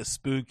going to get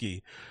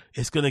spooky.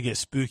 It's going to get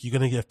spooky. You're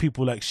going to get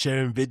people like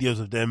sharing videos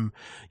of them,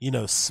 you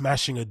know,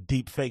 smashing a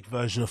deep fake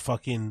version of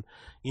fucking,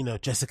 you know,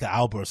 Jessica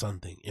Alba or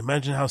something.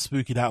 Imagine how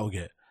spooky that will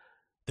get.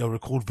 They'll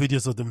record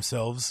videos of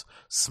themselves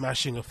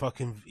smashing a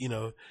fucking, you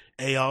know,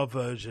 AR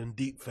version,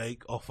 deep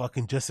fake of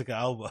fucking Jessica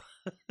Alba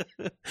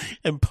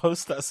and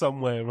post that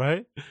somewhere,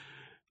 right?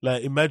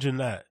 Like, imagine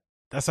that.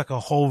 That's like a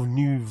whole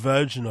new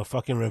version of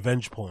fucking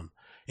revenge porn.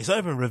 It's not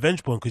even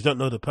revenge porn because you don't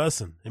know the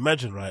person.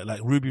 Imagine, right? Like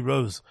Ruby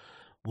Rose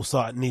will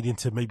start needing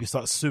to maybe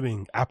start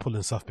suing Apple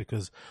and stuff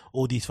because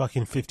all these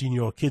fucking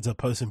 15-year-old kids are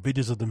posting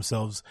videos of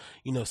themselves,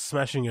 you know,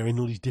 smashing her in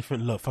all these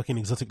different fucking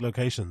exotic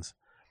locations.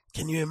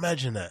 Can you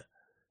imagine that?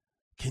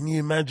 Can you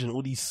imagine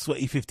all these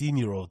sweaty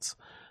 15-year-olds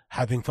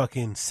having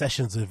fucking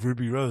sessions with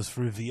Ruby Rose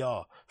through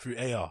VR, through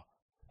AR?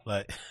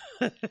 Like,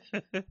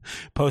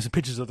 posting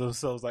pictures of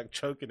themselves like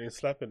choking and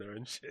slapping her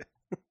and shit.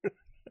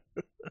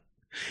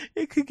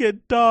 It could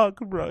get dark,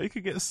 bro. It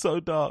could get so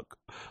dark.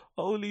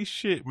 Holy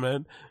shit,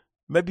 man.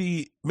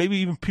 Maybe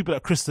even people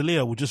like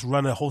Crystalia will just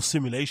run a whole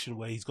simulation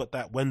where he's got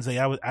that Wednesday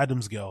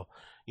Addams girl,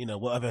 you know,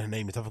 whatever her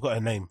name is. I forgot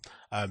her name.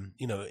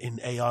 You know,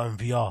 in AR and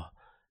VR.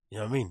 You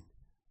know what I mean?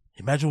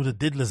 Imagine all the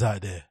diddlers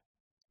out there.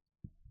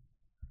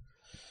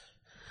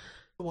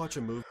 Watch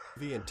a movie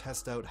and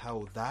test out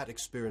how that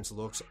experience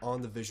looks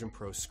on the Vision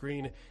Pro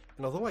screen,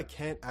 and although I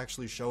can't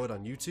actually show it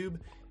on YouTube,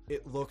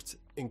 it looked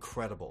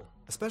incredible.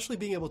 Especially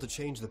being able to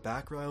change the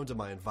background of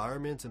my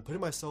environment and putting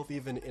myself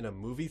even in a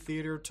movie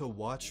theater to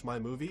watch my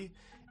movie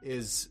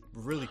is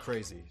really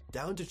crazy,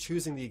 down to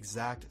choosing the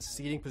exact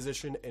seating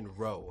position and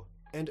row.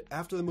 And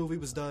after the movie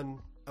was done,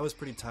 I was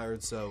pretty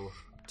tired, so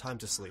time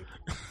to sleep.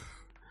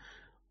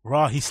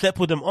 Rah, he slept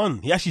with them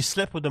on. He actually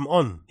slept with them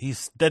on.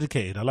 He's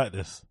dedicated. I like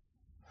this.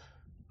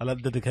 I like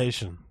the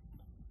dedication.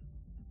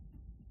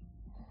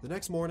 The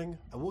next morning,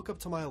 I woke up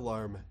to my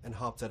alarm and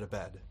hopped out of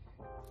bed.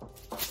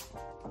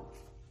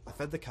 I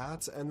fed the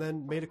cats and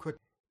then made a quick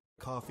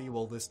coffee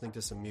while listening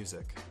to some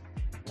music.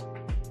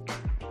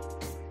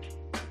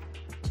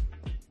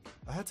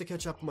 I had to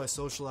catch up on my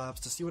social apps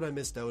to see what I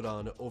missed out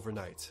on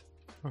overnight.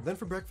 Then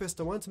for breakfast,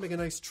 I wanted to make a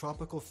nice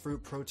tropical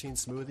fruit protein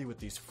smoothie with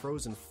these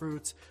frozen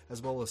fruits,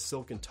 as well as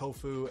silken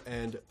tofu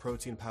and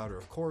protein powder,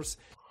 of course.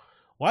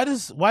 Why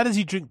does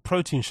he drink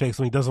protein shakes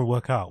when he doesn't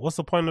work out? What's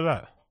the point of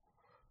that?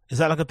 Is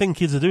that like a thing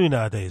kids are doing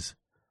nowadays?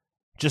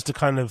 Just to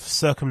kind of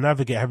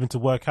circumnavigate having to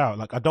work out.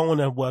 Like, I don't want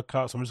to work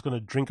out, so I'm just going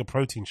to drink a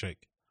protein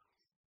shake.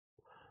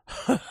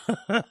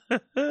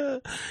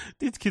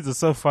 These kids are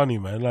so funny,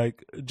 man.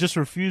 Like, just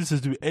refuse to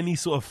do any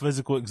sort of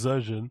physical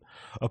exertion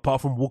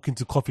apart from walking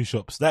to coffee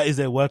shops. That is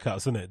their workouts,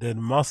 isn't it? They're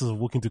the masters of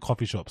walking to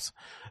coffee shops,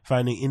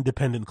 finding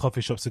independent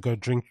coffee shops to go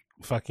drink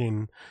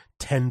fucking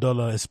 $10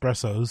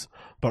 espressos,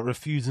 but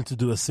refusing to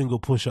do a single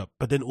push-up,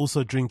 but then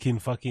also drinking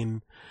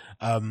fucking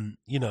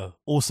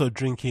also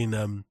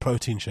drinking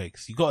protein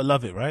shakes. You gotta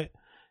love it, right?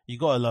 You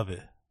gotta love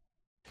it.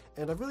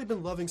 And I've really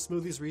been loving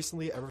smoothies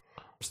recently ever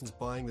since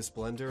buying this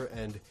blender,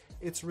 and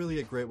it's really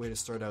a great way to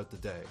start out the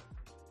day.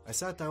 I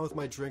sat down with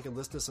my drink and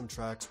listened to some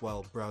tracks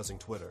while browsing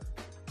Twitter.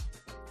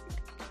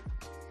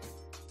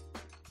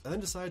 I then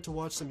decided to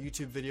watch some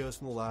YouTube videos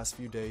from the last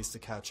few days to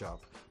catch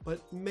up, but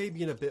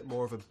maybe in a bit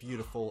more of a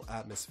beautiful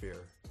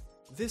atmosphere.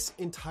 This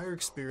entire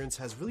experience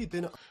has really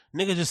been...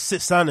 Nigga just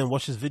sits down and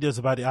watches videos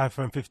about the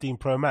iPhone 15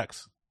 Pro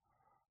Max.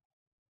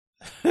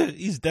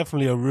 He's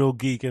definitely a real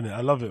geek, innit?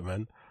 I love it,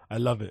 man. I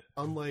love it.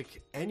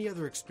 Unlike any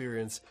other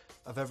experience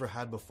I've ever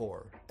had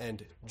before.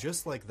 And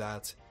just like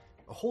that,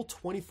 a whole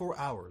 24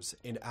 hours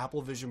in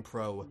Apple Vision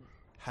Pro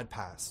had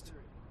passed.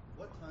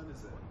 What time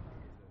is it?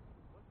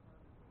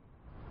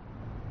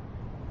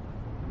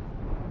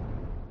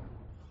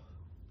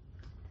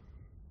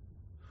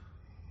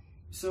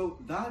 So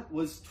that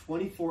was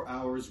 24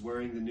 hours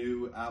wearing the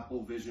new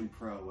Apple Vision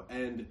Pro,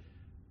 and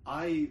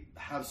I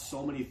have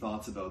so many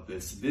thoughts about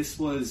this. This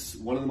was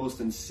one of the most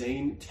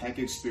insane tech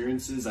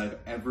experiences I've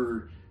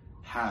ever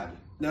had.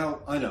 Now,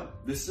 I know,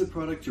 this is a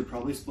product you're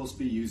probably supposed to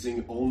be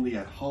using only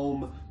at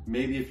home,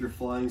 maybe if you're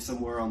flying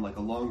somewhere on like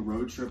a long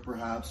road trip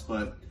perhaps,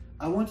 but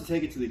I want to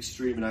take it to the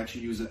extreme and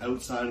actually use it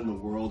outside in the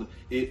world.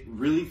 It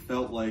really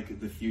felt like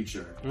the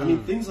future. I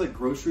mean, things like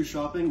grocery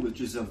shopping, which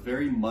is a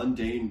very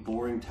mundane,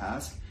 boring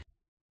task,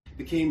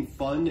 became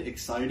fun,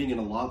 exciting,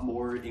 and a lot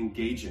more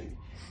engaging.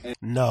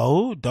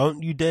 No,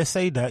 don't you dare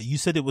say that. You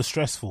said it was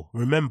stressful.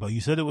 Remember,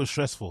 you said it was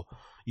stressful.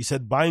 You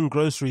said buying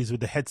groceries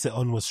with the headset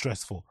on was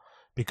stressful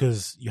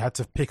because you had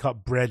to pick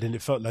up bread and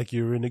it felt like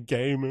you were in a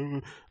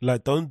game.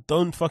 Like,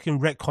 don't fucking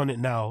retcon it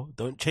now.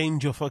 Don't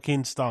change your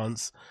fucking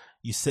stance.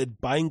 You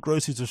said buying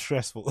groceries was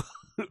stressful.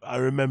 I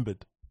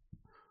remembered.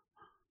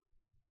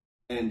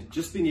 And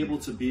just being able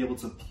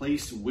to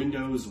place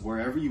windows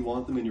wherever you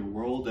want them in your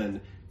world,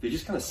 and they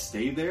just kind of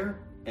stay there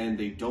and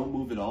they don't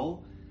move at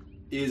all,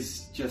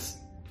 is just,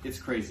 it's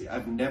crazy.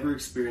 I've never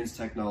experienced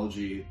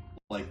technology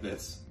like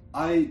this.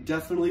 I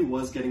definitely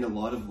was getting a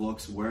lot of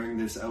looks wearing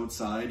this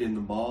outside in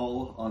the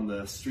mall, on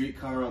the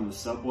streetcar, on the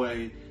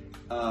subway,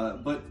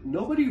 but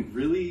nobody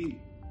really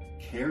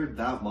cared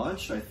that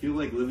much. I feel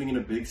like living in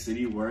a big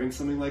city wearing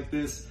something like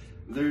this,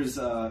 there's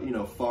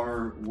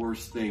far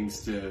worse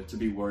things to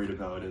be worried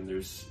about, and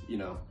there's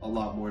a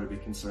lot more to be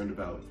concerned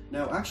about.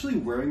 Now, actually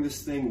wearing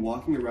this thing,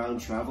 walking around,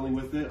 traveling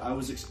with it, I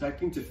was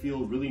expecting to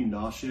feel really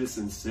nauseous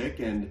and sick,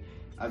 and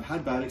I've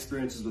had bad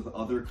experiences with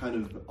other kind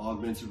of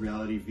augmented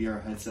reality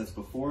VR headsets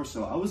before,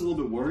 so I was a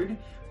little bit worried,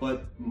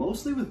 but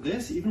mostly with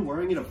this, even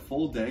wearing it a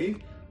full day,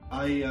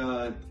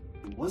 I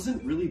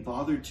wasn't really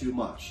bothered too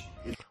much.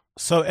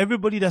 So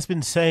everybody that's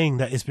been saying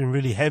that it's been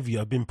really heavy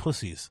have been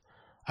pussies.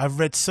 I've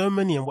read so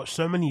many and watched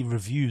so many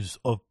reviews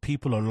of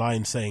people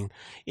online saying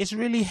it's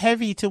really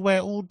heavy to wear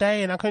all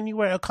day and I can only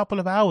wear it a couple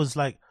of hours.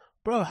 Like,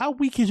 bro, how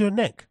weak is your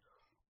neck?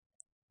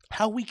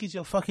 How weak is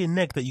your fucking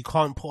neck that you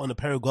can't put on a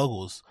pair of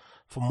goggles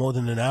for more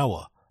than an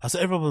hour? That's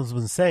what everyone's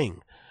been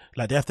saying.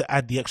 Like, they have to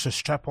add the extra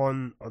strap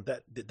on, or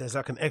that there's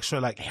like an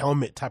extra like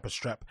helmet type of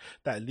strap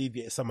that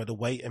alleviates some of the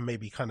weight and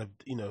maybe kind of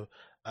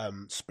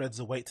spreads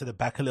the weight to the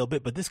back a little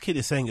bit. But this kid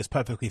is saying it's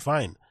perfectly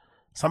fine.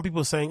 Some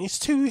people are saying it's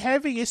too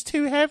heavy.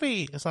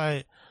 It's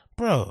like,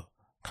 bro,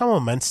 come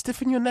on, man,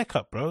 stiffen your neck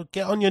up, bro.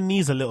 Get on your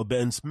knees a little bit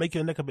and make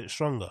your neck a bit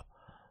stronger.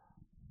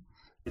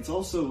 It's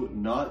also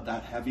not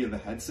that heavy of a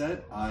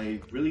headset.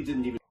 I really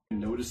didn't even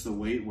notice the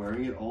weight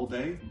wearing it all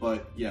day,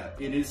 but yeah,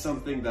 it is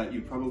something that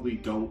you probably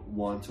don't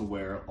want to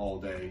wear all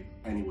day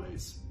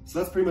anyways. So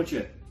that's pretty much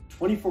it.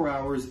 24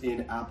 hours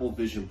in Apple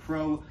Vision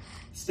Pro.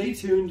 Stay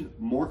tuned,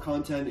 more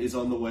content is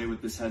on the way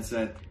with this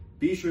headset.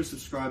 Be sure to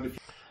subscribe if you...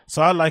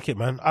 So I like it,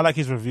 man. I like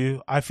his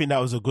review. I think that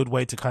was a good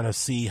way to kind of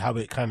see how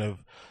it kind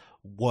of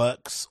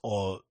works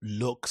or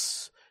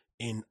looks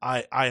in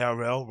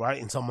IRL, right?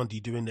 In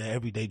somebody doing their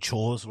everyday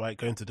chores, right?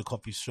 Going to the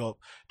coffee shop,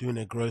 doing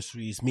their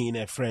groceries, meeting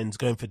their friends,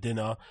 going for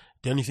dinner.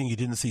 The only thing you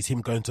didn't see is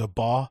him going to a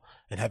bar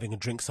and having a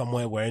drink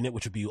somewhere wearing it,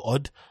 which would be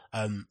odd.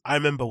 I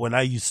remember when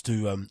I used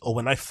to, or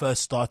when I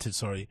first started,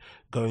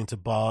 going to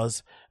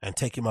bars and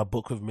taking my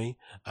book with me,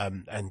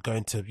 and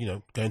going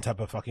to have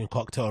a fucking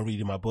cocktail and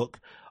reading my book,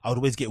 I would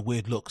always get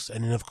weird looks.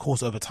 And then of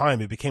course, over time,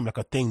 it became like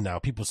a thing now.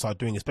 People start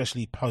doing,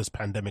 especially post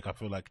pandemic. I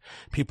feel like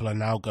people are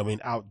now going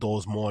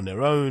outdoors more on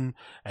their own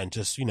and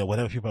just,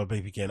 whatever, people are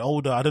maybe getting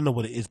older. I don't know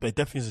what it is, but it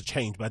definitely is a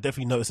change. But I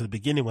definitely noticed at the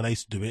beginning when I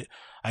used to do it,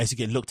 I used to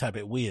get looked at a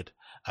bit weird.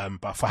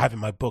 But for having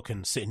my book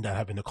and sitting down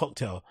having a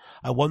cocktail,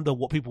 I wonder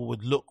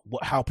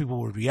how people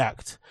would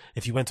react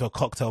if you went to a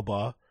cocktail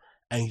bar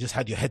and you just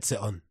had your headset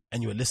on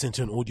and you were listening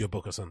to an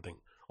audiobook or something,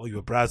 or you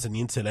were browsing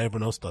the internet like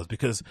everyone else does.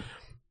 Because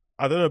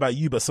I don't know about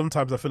you, but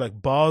sometimes I feel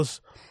like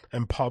bars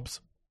and pubs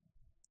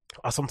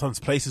are sometimes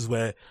places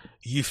where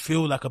you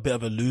feel like a bit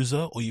of a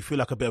loser, or you feel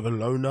like a bit of a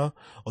loner,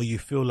 or you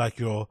feel like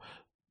you're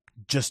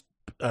just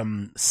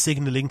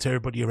signaling to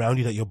everybody around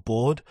you that you're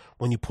bored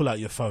when you pull out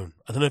your phone.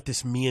 I don't know if this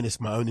is me and it's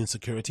my own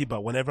insecurity,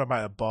 but whenever I'm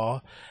at a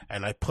bar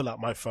and I pull out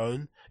my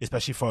phone,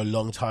 especially for a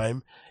long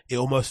time, it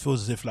almost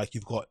feels as if like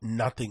you've got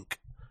nothing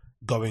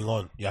going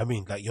on. You know what I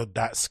mean? Like, you're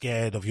that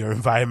scared of your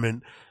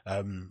environment.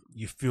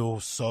 You feel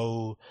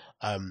so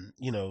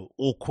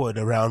awkward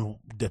around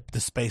the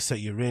space that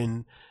you're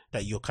in,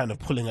 that you're kind of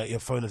pulling out your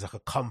phone as like a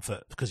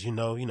comfort, because you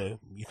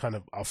kind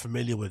of are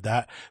familiar with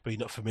that, but you're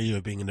not familiar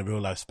with being in a real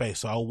life space.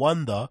 So I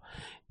wonder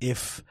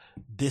if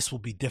this will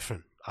be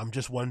different. I'm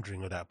just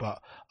wondering of that,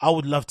 but I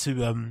would love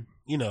to,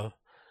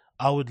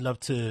 I would love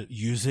to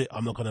use it.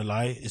 I'm not going to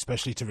lie,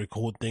 especially to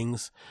record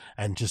things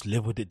and just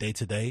live with it day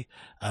to day.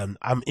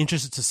 I'm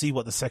interested to see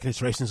what the second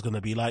iteration is going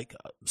to be like.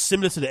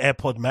 Similar to the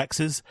AirPod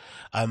Maxes.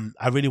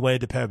 I really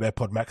wanted a pair of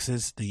AirPod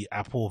Maxes, the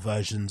Apple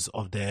versions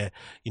of their,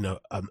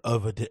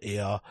 over the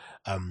ear,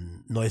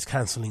 noise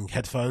cancelling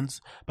headphones.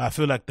 But I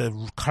feel like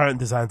the current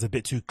design's a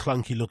bit too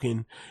clunky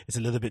looking. It's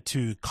a little bit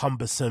too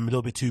cumbersome, a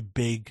little bit too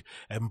big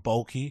and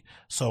bulky.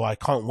 So I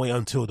can't wait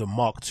until the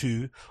Mark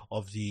II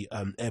of the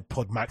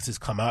AirPod Maxes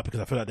come out,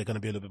 because I feel like they're going to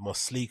be a little bit more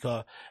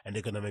sleeker, and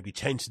they're going to maybe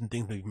change some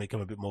things, maybe make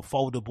them a bit more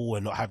foldable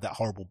and not have that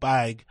horrible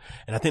bag.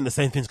 And I think the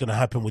same thing's going to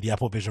happen with the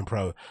Apple Vision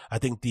Pro. I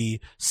think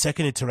the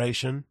second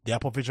iteration, the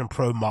Apple Vision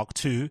Pro Mark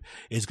II,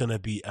 is going to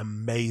be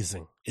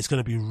amazing. It's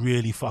going to be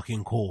really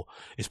fucking cool.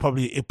 It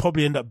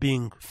probably end up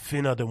being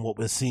thinner than what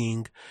we're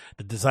seeing.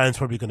 The design's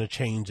probably going to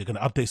change. They're going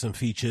to update some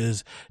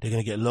features. They're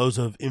going to get loads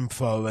of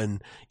info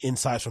and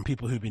insights from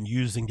people who've been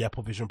using the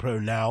Apple Vision Pro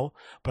now.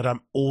 But I'm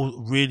all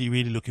really,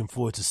 really looking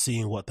forward to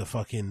seeing what the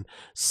fucking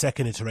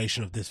second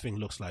iteration of this thing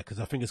looks like,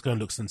 because I think it's going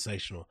to look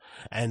sensational.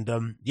 And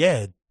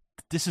yeah,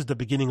 this is the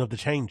beginning of the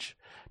change.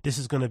 This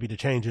is going to be the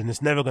change, and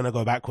it's never going to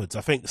go backwards.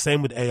 I think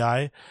same with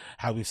AI,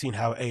 how we've seen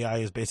how AI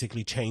has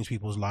basically changed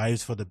people's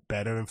lives for the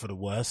better and for the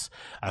worse.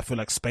 I feel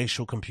like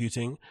spatial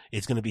computing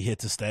is going to be here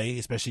to stay,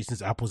 especially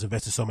since Apple's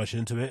invested so much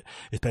into it,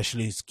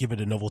 especially give it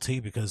a novelty,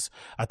 because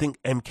I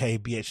think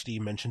MKBHD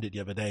mentioned it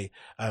the other day.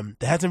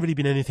 There hasn't really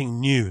been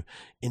anything new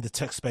in the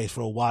tech space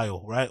for a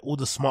while, right? All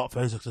the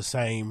smartphones look the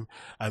same.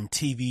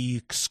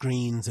 TV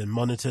screens and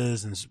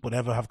monitors and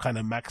whatever have kind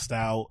of maxed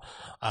out.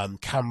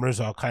 Cameras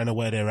are kind of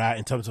where they're at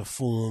in terms of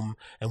form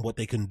and what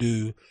they can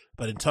do.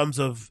 But in terms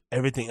of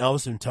everything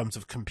else, in terms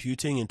of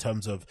computing, in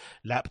terms of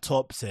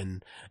laptops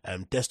and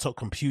desktop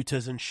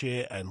computers and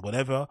shit and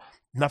whatever,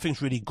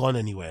 nothing's really gone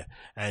anywhere.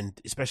 And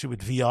especially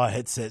with VR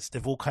headsets,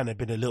 they've all kind of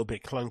been a little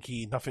bit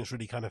clunky. Nothing's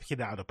really kind of hit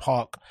it out of the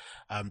park.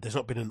 There's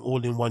not been an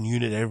all-in-one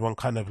unit that everyone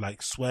kind of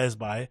like swears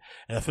by.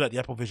 And I feel like the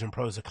Apple Vision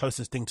Pro is the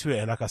closest thing to it.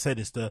 And like I said,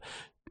 it's the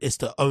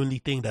only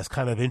thing that's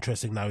kind of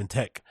interesting now in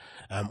tech.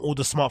 All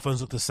the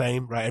smartphones look the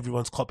same, right?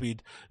 Everyone's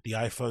copied the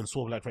iPhone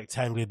sort of like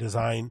rectangular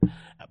design,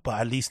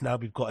 but at least now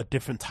we've got a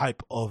different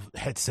type of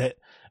headset,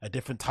 a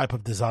different type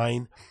of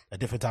design, a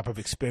different type of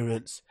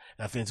experience.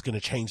 And I think it's going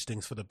to change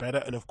things for the better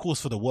and of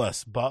course for the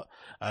worse. But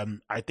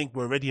I think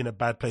we're already in a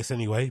bad place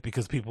anyway,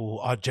 because people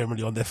are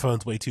generally on their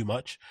phones way too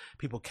much.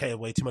 People care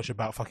way too much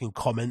about fucking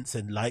comments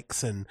and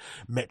likes and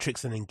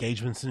metrics and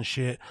engagements and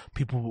shit.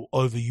 People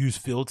overuse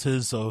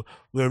filters. So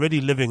we're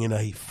already living in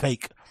a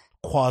fake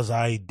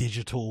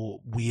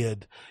quasi-digital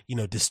weird,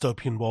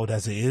 dystopian world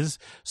as it is.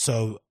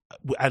 So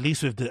at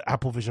least with the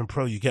Apple Vision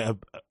Pro, you get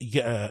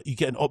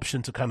an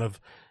option to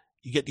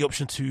you get the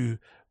option to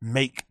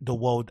make the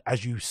world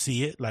as you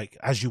see it, like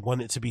as you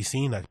want it to be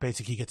seen. Like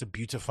basically you get to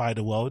beautify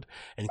the world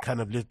and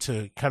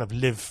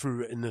live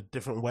through it in a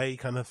different way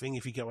kind of thing,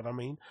 if you get what I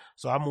mean.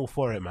 So I'm all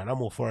for it, man.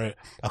 I'm all for it.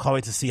 I can't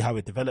wait to see how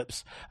it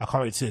develops. I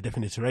can't wait to see the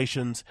different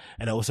iterations.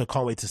 And I also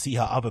can't wait to see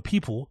how other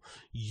people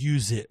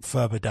use it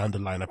further down the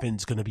line. I think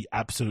it's going to be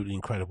absolutely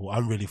incredible.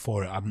 I'm really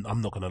for it. I'm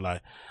not going to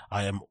lie.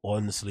 I am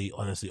honestly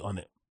on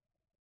it.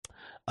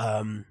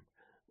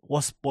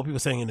 What people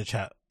saying in the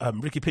chat?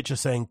 Ricky Pitcher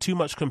saying too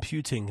much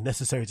computing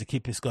necessary to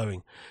keep this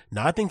going.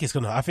 Now I think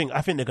I think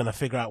they're gonna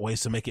figure out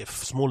ways to make it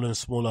smaller and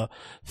smaller,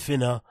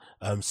 thinner,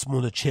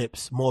 smaller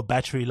chips, more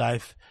battery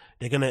life.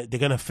 They're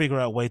gonna figure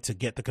out a way to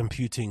get the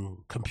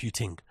computing.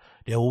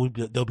 There'll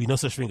be no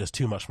such thing as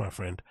too much, my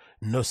friend.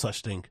 No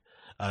such thing.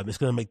 It's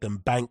gonna make them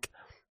bank,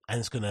 and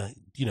it's gonna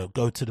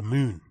go to the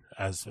moon,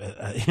 as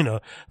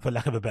for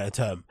lack of a better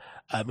term.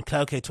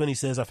 Cloud K20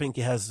 says, I think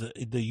it has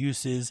the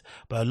uses,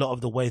 but a lot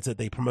of the ways that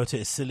they promote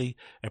it is silly.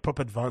 A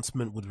proper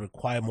advancement would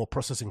require more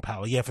processing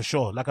power. Yeah, for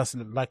sure. Like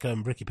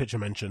Ricky Pitcher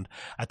mentioned,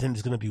 I think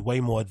there's going to be way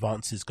more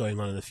advances going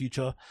on in the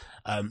future.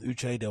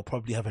 Uche, they'll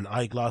probably have an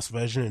eyeglass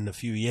version in a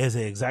few years.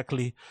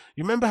 Exactly.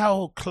 You remember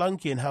how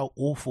clunky and how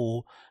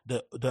awful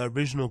the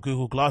original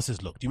Google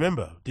glasses looked? Do you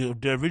remember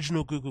the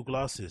original Google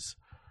glasses?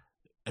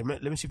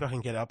 Let me see if I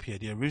can get it up here.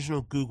 The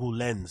original Google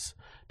Lens,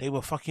 they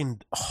were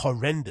fucking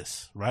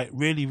horrendous, right?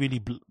 Really, really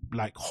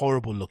like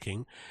horrible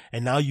looking.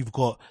 And now you've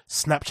got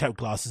Snapchat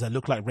glasses that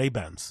look like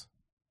Ray-Bans.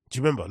 Do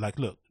you remember? Like,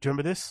 look, do you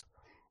remember this?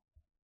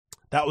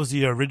 That was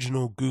the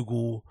original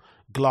Google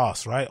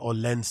glass, right? Or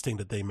lens thing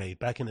that they made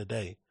back in the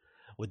day,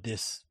 with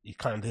this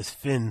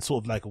thin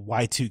sort of like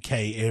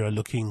Y2K era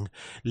looking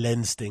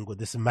lens thing with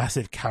this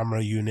massive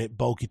camera unit,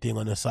 bulky thing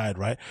on the side,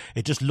 right?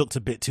 It just looked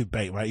a bit too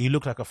bait, right? You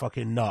look like a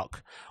fucking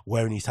narc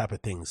wearing these type of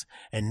things.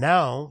 And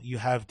now you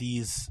have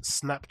these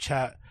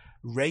Snapchat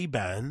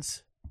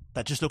Ray-Bans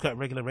that just look like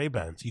regular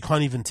Ray-Bans. You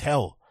can't even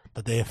tell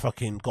that they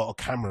fucking got a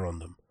camera on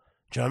them.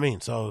 Do you know what I mean?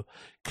 So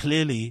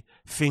clearly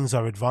things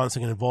are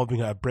advancing and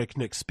evolving at a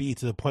breakneck speed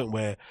to the point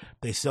where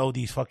they sell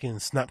these fucking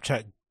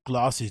Snapchat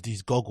glasses,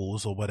 these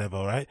goggles or whatever,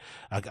 right?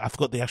 I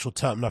forgot the actual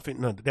term.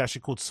 They're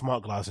actually called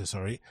smart glasses,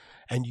 sorry.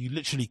 And you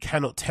literally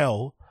cannot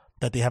tell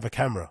that they have a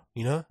camera,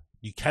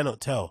 You cannot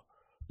tell.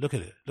 Look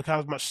at it. Look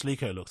how much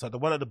sleeker it looks. Like the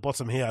one at the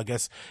bottom here, I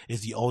guess,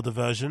 is the older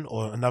version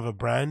or another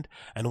brand.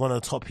 And the one on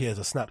the top here is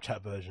a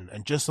Snapchat version.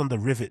 And just on the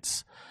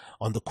rivets,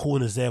 on the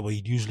corners there where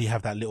you usually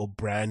have that little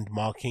brand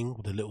marking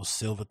with the little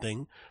silver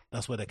thing,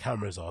 that's where the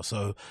cameras are.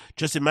 So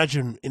just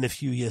imagine in a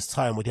few years'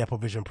 time what the Apple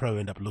Vision Pro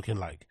end up looking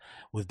like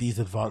with these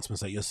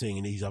advancements that you're seeing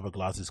in these other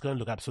glasses. It's going to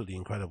look absolutely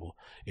incredible.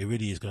 It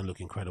really is going to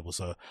look incredible.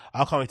 So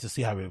I can't wait to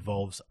see how it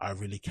evolves. I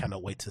really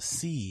cannot wait to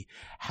see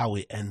how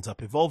it ends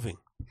up evolving.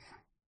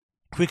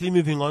 Quickly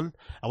moving on,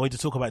 I want to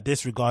talk about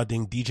this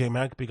regarding DJ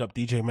Mag. Big up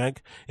DJ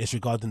Mag. It's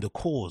regarding the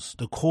Cause.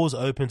 The Cause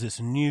opens its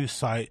new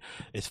site,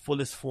 its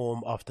fullest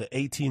form after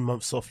 18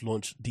 months soft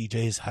launch.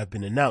 DJs have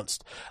been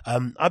announced.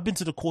 I've been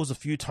to the Cause a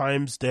few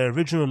times. Their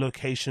original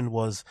location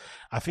was,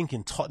 I think,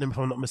 in Tottenham, if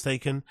I'm not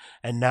mistaken.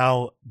 And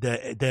now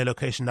their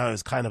location now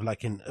is kind of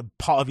like in a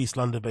part of East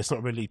London, but it's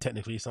not really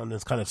technically East London.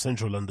 It's kind of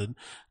central London,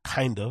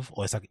 kind of,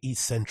 or it's like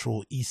East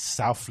Central, East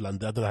South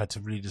London. I don't know how to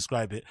really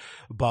describe it,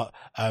 but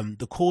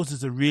the Cause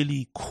is a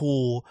really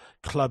cool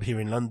club here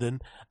in London.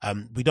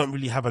 We don't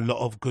really have a lot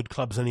of good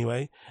clubs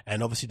anyway,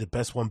 and obviously the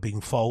best one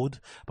being Fold,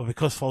 but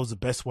because Fold's the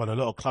best one, a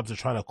lot of clubs are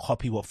trying to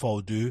copy what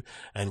Fold do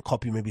and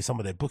copy maybe some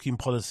of their booking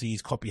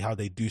policies, copy how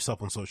they do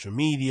stuff on social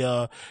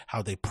media,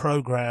 how they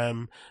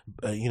program,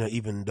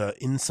 even the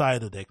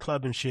inside of their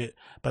club and shit.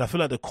 But I feel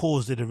like the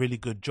Cause did a really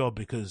good job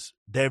because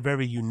they're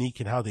very unique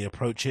in how they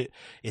approach it.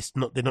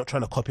 They're not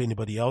trying to copy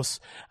anybody else.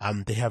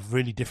 They have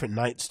really different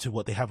nights to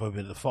what they have over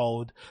at the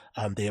Fold.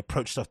 They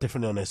approach stuff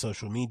differently on their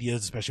social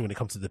medias, especially when it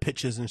comes to the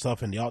pictures and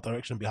stuff and the art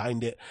direction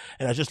behind it.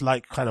 And I just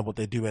like kind of what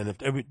they do. And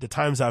the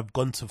times I've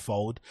gone to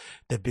Fold,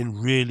 they've been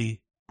really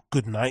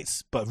good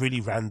nights, but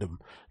really random.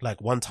 Like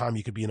one time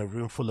you could be in a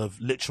room full of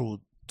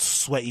literal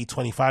sweaty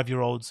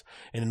 25-year-olds,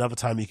 and another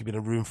time you could be in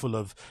a room full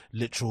of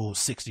literal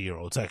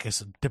 60-year-olds. Like,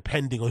 it's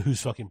depending on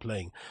who's fucking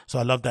playing. So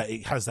I love that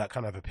it has that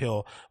kind of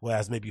appeal,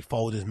 whereas maybe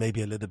Fold is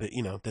maybe a little bit,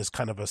 there's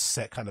kind of a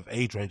set kind of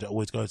age range that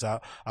always goes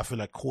out. I feel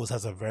like Cause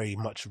has a very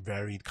much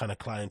varied kind of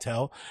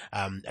clientele,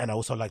 and I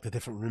also like the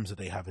different rooms that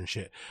they have and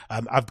shit.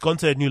 I've gone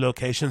to a new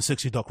location,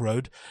 60 Dock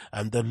Road,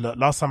 and the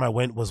last time I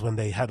went was when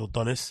they had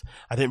Adonis.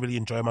 I didn't really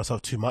enjoy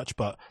myself too much,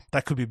 but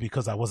that could be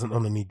because I wasn't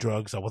on any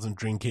drugs, I wasn't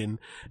drinking,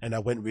 and I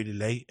went really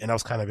late and I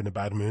was kind of in a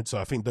bad mood. So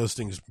I think those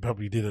things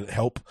probably didn't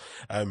help,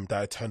 that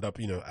I turned up,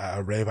 at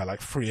a rave at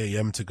like 3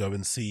 a.m. to go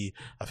and see,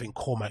 I think,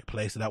 Cormac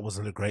Place. So that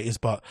wasn't the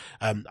greatest, but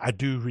I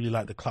do really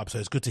like the club. So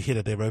it's good to hear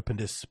that they've opened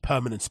this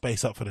permanent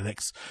space up for the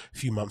next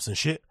few months and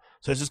shit.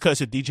 So it's just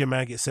courtesy of DJ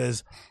Mag. It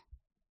says,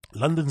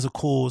 London's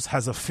Cause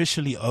has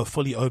officially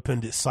fully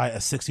opened its site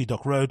at 60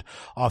 Dock Road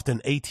after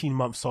an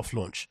 18-month soft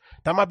launch.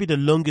 That might be the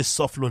longest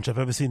soft launch I've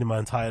ever seen in my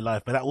entire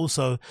life, but that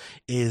also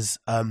is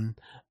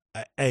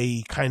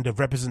a kind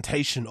of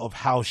representation of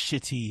how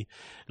shitty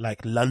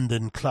like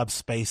London club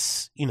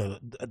space,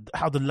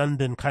 how the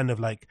London kind of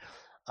like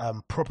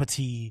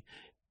property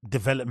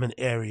development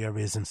area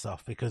is and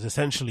stuff, because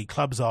essentially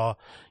clubs are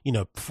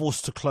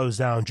forced to close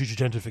down due to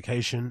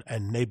gentrification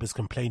and neighbors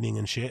complaining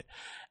and shit.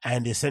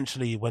 And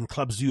essentially when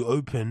clubs do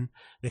open,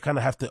 they kind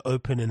of have to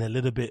open in a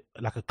little bit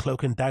like a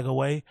cloak and dagger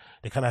way.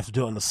 They kind of have to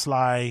do it on the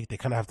sly. They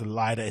kind of have to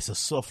lie that it's a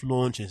soft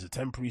launch, it's a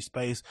temporary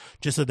space,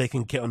 just so they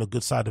can get on the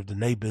good side of the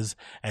neighbors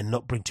and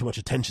not bring too much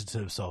attention to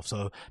themselves.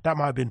 So that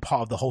might have been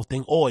part of the whole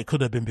thing, or it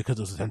could have been because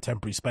it was a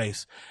temporary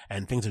space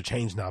and things have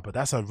changed now. But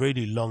that's a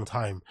really long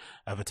time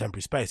of a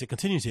temporary space. It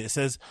continues here. It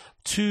says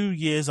 2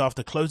 years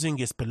after closing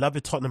its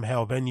beloved Tottenham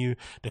Hale venue,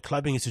 the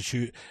Clubbing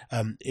Institute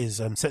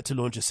is set to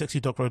launch a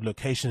 60 Dock Road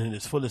location in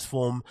its fullest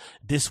form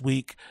this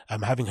week,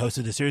 having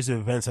hosted a series of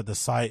events at the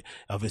site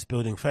of its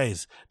building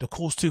phase. The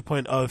Course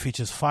 2.0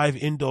 features 5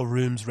 indoor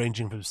rooms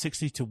ranging from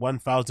 60 to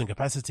 1,000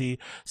 capacity,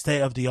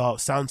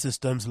 state-of-the-art sound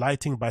systems,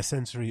 lighting by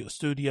Sensory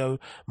Studio,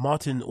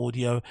 Martin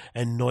Audio,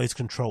 and Noise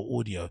Control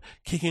Audio.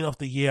 Kicking off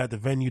the year at the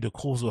venue, the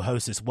Course will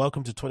host its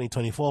Welcome to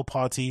 2024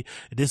 party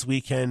this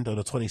weekend on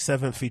the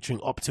 27th, featuring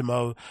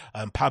Optimo,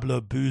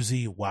 Pablo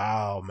Boozy.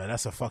 Wow, man,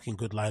 that's a fucking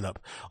good lineup.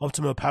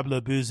 Optimo, Pablo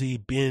Boozy,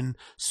 Bin,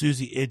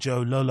 Susie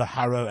Ijo, Lola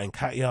Harrow, and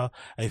Katya.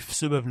 A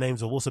slew of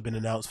names have also been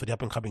announced for the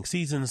up-and-coming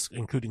seasons,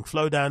 including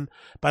Flodan.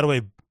 By the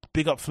way,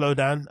 big up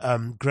Flodan,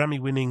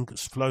 Grammy-winning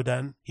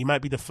Flodan. He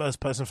might be the first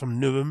person from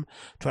Newham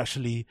to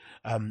actually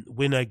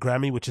win a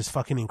Grammy, which is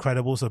fucking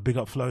incredible. So big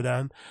up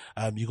Flodan.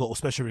 You got all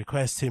special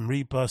requests: Tim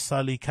Reaper,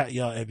 Sully,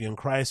 Katya, Evian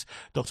Christ,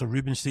 Dr.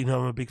 Rubenstein, who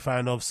I'm a big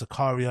fan of,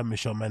 Sakaria,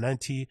 Michelle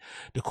Mananti.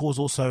 The Cause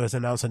also has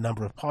announced a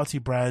number of party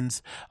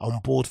brands on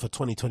board for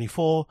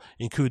 2024,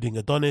 including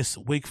Adonis,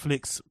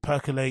 Wigflix,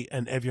 Percolate,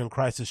 and Evian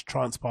Christ's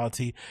Trance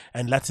Party,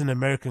 and Latin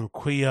American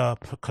queer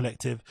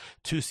collective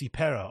Tusi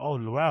Pera. Oh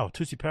wow,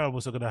 Tusi Pera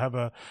was going to have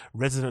a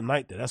resident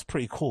night there. That's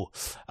pretty cool.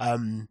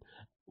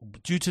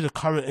 Due to the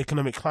current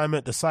economic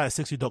climate, the site at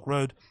 60 Dock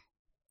Road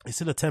is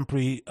still a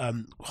temporary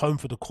home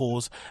for the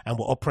Cause and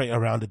will operate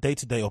around the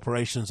day-to-day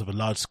operations of a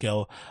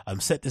large-scale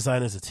set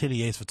designers,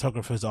 ateliers,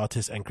 photographers,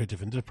 artists, and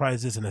creative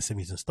enterprises and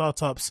SMEs and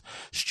startups.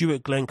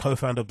 Stuart Glenn,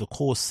 co-founder of the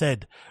Cause,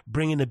 said,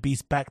 "Bringing the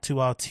beast back to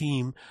our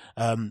team,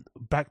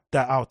 that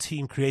our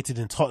team created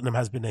in Tottenham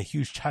has been a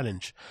huge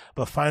challenge.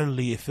 But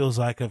finally, it feels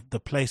like the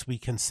place we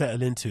can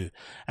settle into,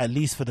 at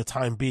least for the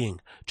time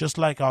being. Just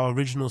like our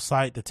original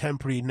site, the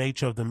temporary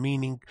nature of the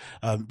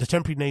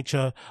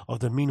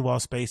meanwhile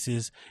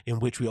spaces in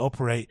which we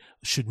operate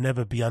should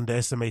never be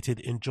underestimated.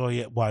 Enjoy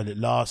it while it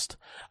lasts,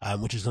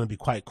 which is going to be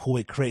quite cool.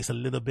 It creates a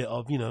little bit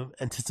of,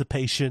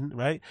 anticipation,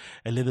 right?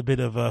 A little bit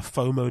of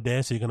FOMO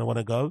there, so you're going to want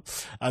to go.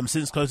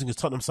 Since closing its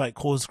Tottenham site,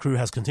 Cause Crew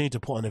has continued to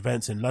put on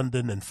events in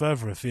London and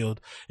further afield,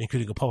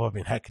 including a pop-up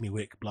in Hackney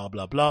Wick, blah,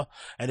 blah, blah.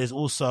 And there's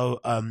also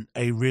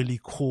a really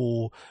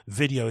cool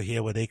video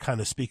here where they kind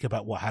of speak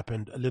about what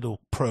happened, a little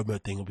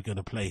promo thing we're going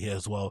to play here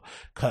as well,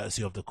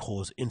 courtesy of the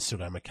Cause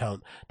Instagram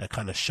account, that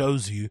kind of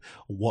shows you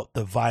what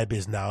the vibe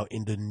is now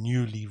in the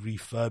newly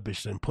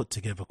refurbished and put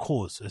together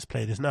Cause. Let's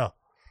play this now.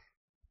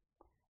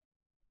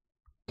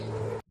 It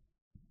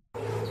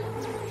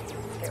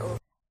all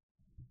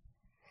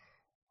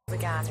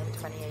began in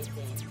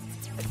 2018.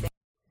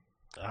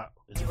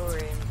 A single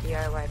room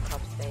DIY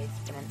pub space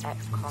in an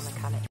ex-car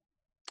mechanic.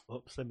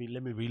 Oops, let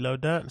me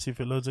reload that and see if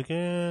it loads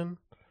again.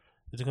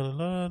 Is it gonna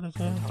load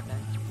again?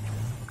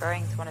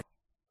 Growing to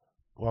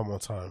one more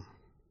time.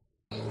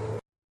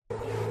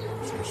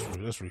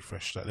 Let's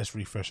refresh that. Let's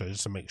refresh that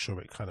just to make sure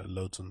it kind of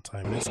loads on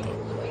time. Let's go.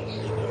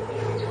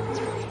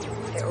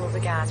 It all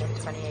began in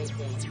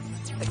 2018.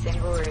 A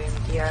single room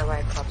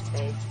DIY pub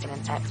space in an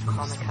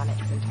ex-car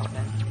mechanics in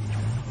Tottenham.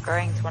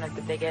 Growing to one of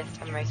the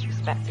biggest and most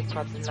respected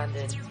pubs in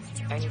London,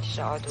 only to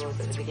shut our doors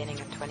at the beginning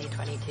of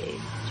 2022 due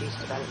to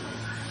development.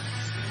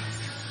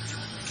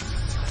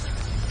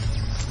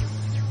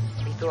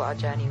 We thought our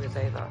journey was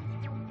over.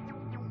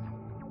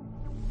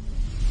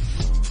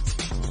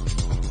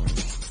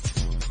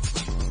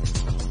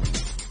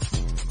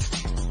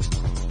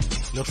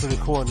 Looks really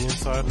cool on the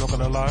inside, not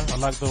gonna lie. I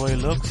like the way it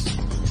looks.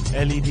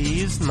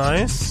 LEDs,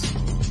 nice.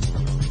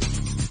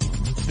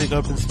 Big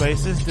open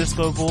spaces,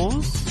 disco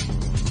balls.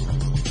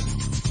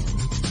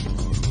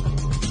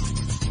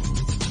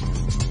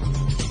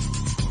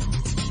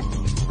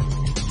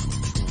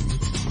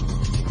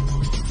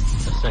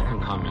 The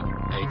second coming,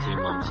 18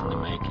 months in the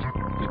making.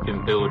 We've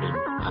been building,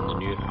 and the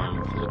new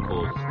home for the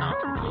cause is now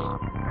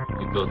complete.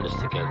 We built this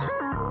together.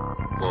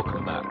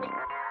 Welcome back.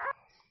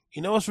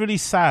 You know what's really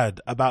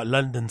sad about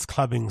London's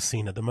clubbing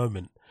scene at the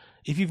moment?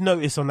 If you've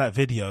noticed on that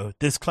video,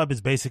 this club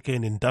is basically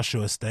an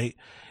industrial estate.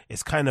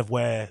 It's kind of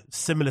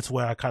similar to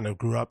where I kind of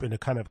grew up, in a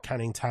kind of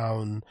Canning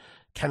Town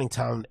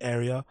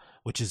area,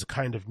 which is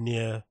kind of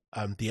near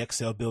the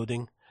XL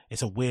building.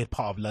 It's a weird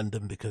part of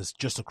London because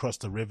just across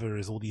the river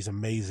is all these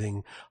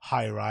amazing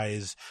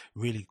high-rise,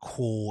 really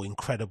cool,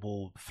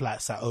 incredible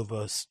flats that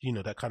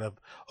that kind of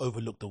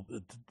overlook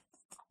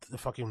the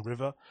fucking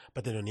river.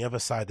 But then on the other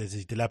side there's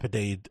these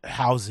dilapidated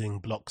housing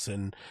blocks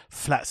and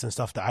flats and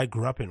stuff that I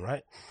grew up in,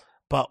 right?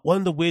 But one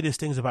of the weirdest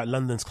things about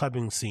London's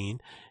clubbing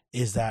scene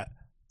is that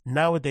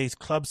nowadays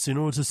clubs, in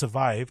order to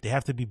survive, they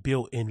have to be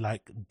built in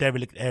like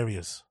derelict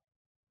areas.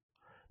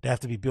 They have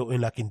to be built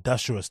in like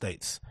industrial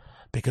estates,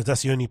 because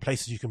that's the only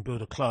places you can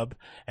build a club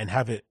and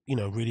have it,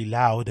 really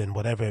loud and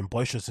whatever and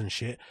boisterous and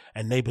shit,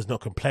 and neighbors not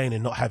complain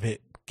and not have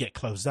it get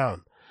closed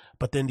down.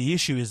 But then the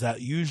issue is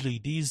that usually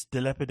these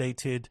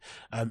dilapidated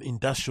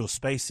industrial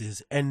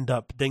spaces end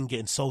up then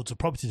getting sold to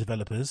property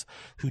developers,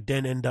 who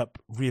then end up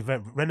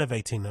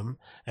renovating them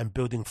and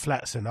building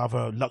flats and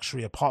other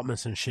luxury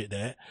apartments and shit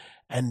there.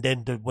 And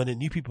then when the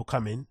new people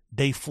come in,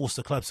 they force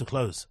the clubs to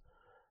close.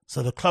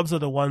 So the clubs are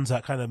the ones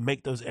that kind of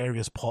make those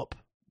areas pop.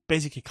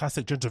 Basically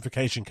classic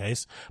gentrification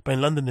case, but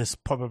in London it's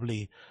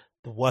probably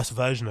the worst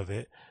version of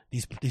it.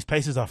 These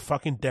places are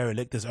fucking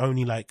derelict. There's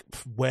only like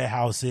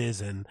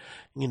warehouses and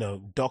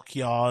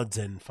dockyards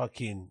and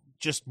fucking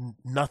just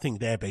nothing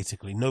there,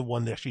 basically. No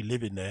one actually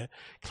living there.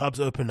 Clubs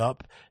open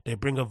up, they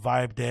bring a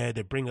vibe there,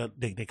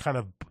 they kind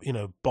of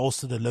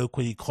bolster the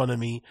local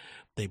economy,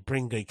 they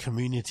bring a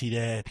community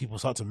there. People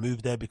start to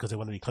move there because they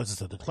want to be closer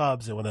to the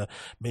clubs, they want to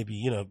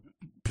maybe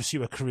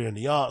pursue a career in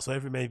the arts,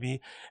 whatever it may be.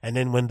 And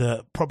then when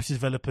the property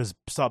developers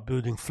start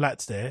building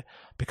flats there,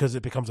 because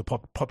it becomes a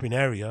popping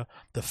area,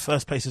 the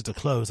first places to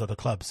close are the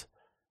clubs.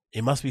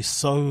 It must be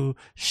so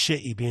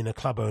shitty being a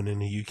club owner in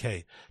the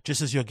UK.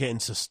 Just as you're getting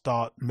to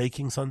start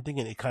making something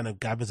and it kind of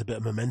gathers a bit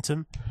of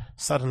momentum,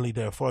 suddenly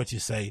the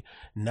authorities say,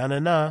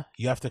 nah,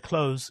 you have to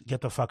close,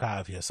 get the fuck out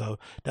of here. So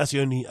that's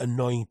the only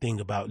annoying thing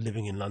about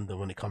living in London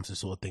when it comes to this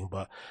sort of thing.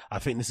 But I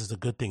think this is a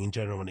good thing in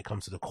general when it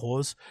comes to the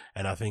cause.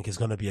 And I think it's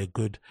going to be a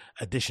good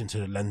addition to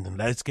the London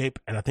landscape.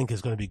 And I think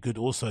it's going to be good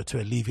also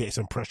to alleviate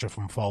some pressure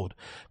from Fold.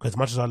 Because as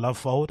much as I love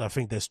Fold, I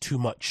think there's too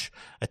much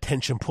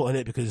attention put on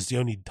it because it's the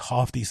only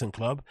half decent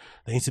club.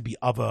 There needs to be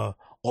other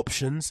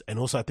options, and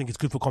also I think it's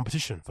good for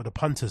competition for the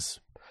punters,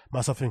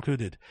 myself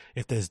included.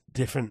 If there's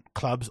different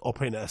clubs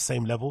operating at the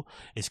same level,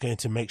 it's going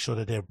to make sure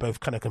that they're both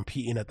kind of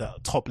competing at the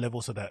top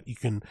level so that you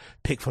can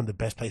pick from the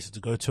best places to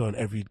go to on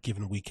every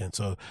given weekend.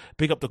 So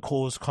big up the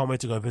cause. Can't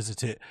wait to go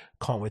visit it.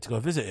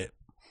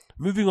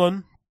 Moving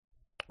on.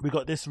 we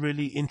got this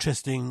really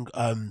interesting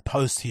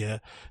post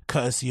here,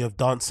 courtesy of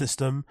Dance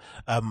System,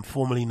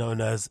 formerly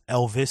known as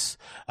Elvis,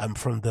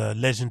 from the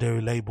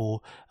legendary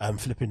label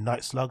Flipping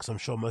Night Slugs. I'm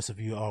sure most of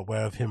you are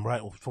aware of him,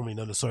 right? Or formerly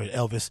known as,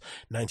 Elvis,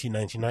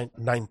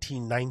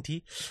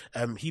 1990.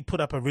 He put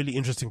up a really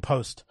interesting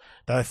post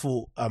that I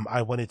thought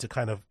I wanted to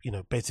kind of,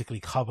 basically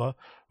cover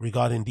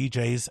regarding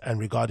DJs and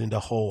regarding the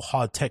whole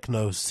hard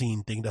techno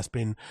scene thing that's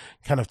been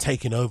kind of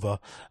taken over,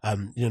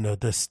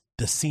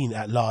 the scene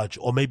at large,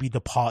 or maybe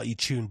the party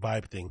tune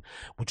vibe thing,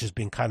 which has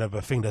been kind of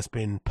a thing that's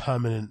been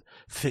permanent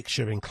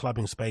fixture in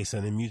clubbing space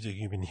and in music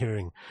you've been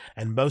hearing.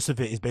 And most of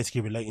it is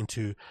basically relating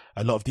to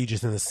a lot of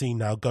DJs in the scene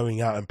now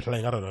going out and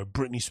playing, I don't know,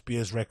 Britney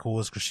Spears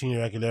records,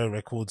 Christina Aguilera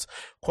records,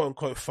 quote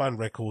unquote fun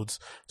records,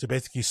 to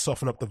basically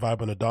soften up the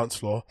vibe on the dance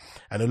floor.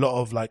 And a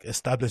lot of like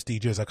established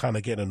DJs are kind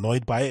of getting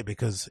annoyed by it,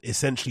 because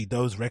essentially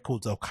those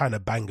records are kind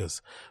of bangers,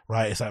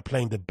 right? It's like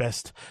playing the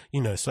best,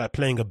 it's like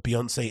playing a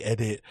Beyonce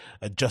edit,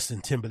 a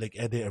Justin Timberlake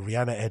edit, a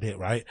Rihanna edit,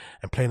 right?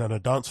 And playing on a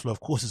dance floor. Of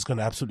course it's going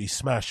to absolutely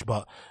smash,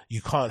 but you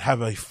can't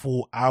have a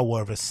full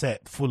hour of a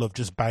set full of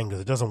just bangers.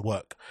 It doesn't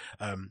work.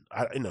 I'm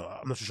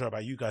not so sure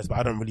about you guys, but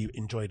I don't really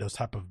enjoy those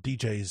type of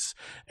DJs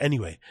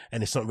anyway,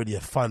 and it's not really a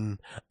fun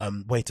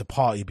way to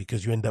party,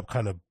 because you end up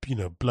kind of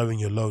blowing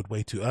your load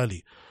way too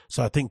early.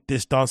 So I think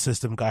this Dance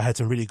System guy had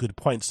some really good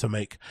points to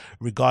make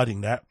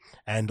regarding that,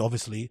 and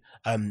obviously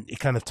it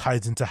kind of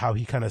ties into how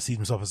he kind of sees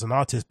himself as an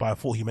artist, but I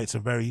thought he made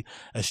some very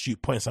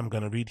astute points I'm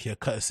going to read here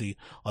courtesy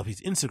of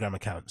his Instagram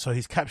account. So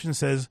his caption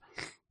says,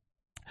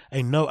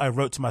 "A note I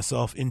wrote to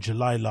myself in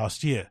July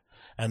last year,"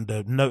 and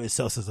the note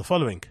itself says the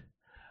following: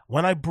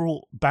 "When I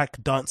brought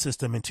back Dance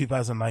System in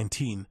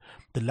 2019,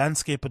 the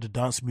landscape of the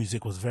dance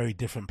music was a very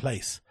different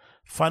place.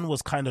 Fun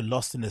was kind of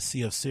lost in the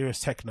sea of serious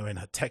techno and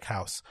tech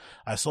house.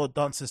 I saw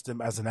Dance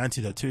System as an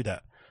antidote to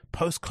that.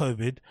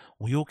 Post-COVID,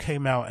 we all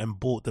came out and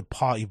bought the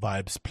party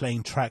vibes,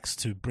 playing tracks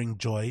to bring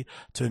joy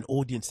to an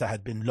audience that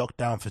had been locked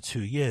down for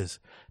 2 years.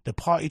 The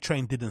party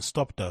train didn't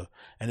stop though,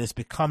 and it's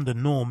become the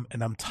norm,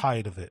 and I'm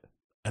tired of it."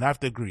 And I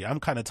have to agree, I'm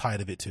kind of tired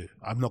of it too.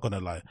 I'm not going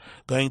to lie.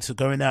 Going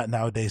out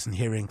nowadays and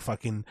hearing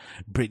fucking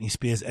Britney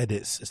Spears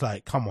edits, it's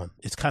like, come on.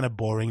 It's kind of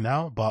boring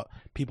now, but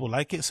people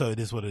like it, so it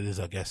is what it is,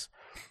 I guess.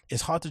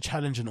 It's hard to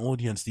challenge an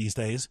audience these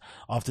days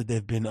after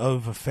they've been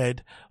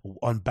overfed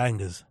on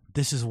bangers.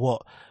 This is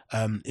what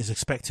is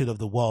expected of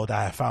the world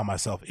I have found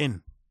myself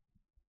in.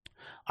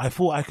 I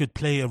thought I could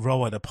play a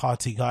role at a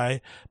party guy,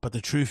 but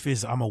the truth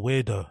is I'm a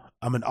weirdo.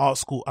 I'm a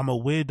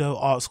weirdo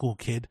art school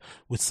kid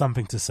with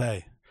something to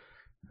say.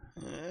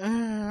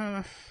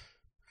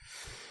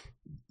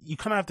 You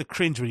kind of have to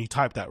cringe when you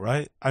type that,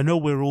 right? I know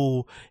we're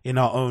all in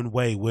our own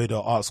way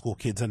weirdo art school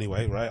kids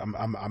anyway, right?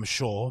 I'm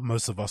sure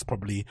most of us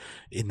probably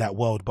in that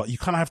world, but you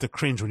kind of have to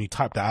cringe when you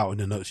type that out in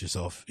the notes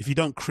yourself. If you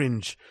don't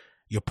cringe,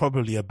 you're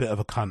probably a bit of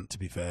a cunt, to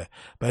be fair.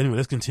 But anyway,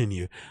 let's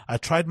continue. I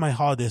tried my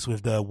hardest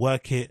with the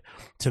work it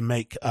to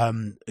make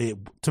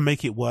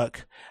it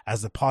work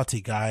as a party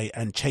guy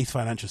and chase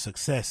financial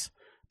success,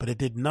 but it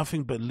did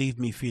nothing but leave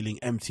me feeling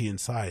empty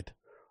inside.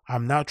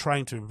 I'm now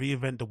trying to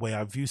reinvent the way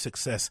I view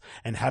success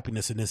and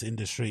happiness in this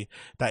industry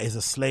that is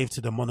a slave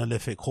to the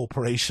monolithic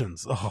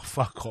corporations. Oh,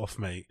 fuck off,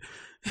 mate.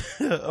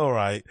 All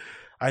right.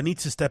 I need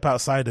to step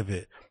outside of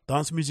it.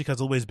 Dance music has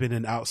always been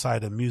an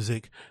outsider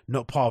music,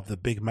 not part of the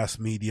big mass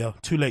media.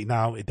 Too late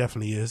now, it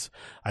definitely is.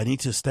 I need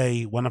to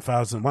stay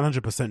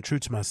 100% true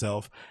to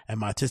myself and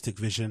my artistic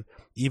vision,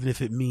 even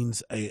if it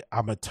means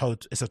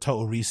it's a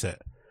total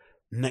reset.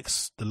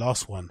 Next, the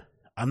last one.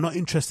 I'm not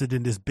interested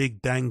in this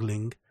big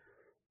dangling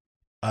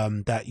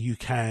that you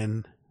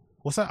can,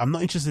 I'm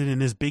not interested in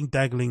this big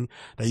dangling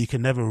that you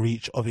can never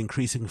reach of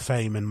increasing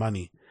fame and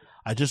money.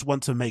 I just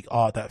want to make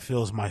art that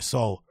fills my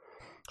soul,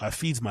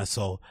 feeds my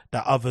soul,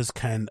 that others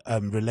can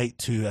relate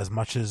to as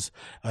much as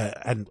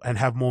and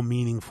have more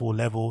meaningful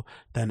level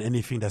than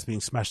anything that's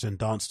being smashed and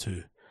danced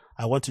to.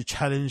 I want to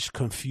challenge,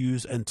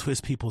 confuse, and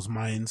twist people's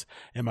minds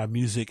in my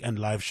music and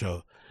live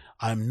show.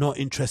 I'm not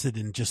interested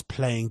in just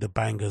playing the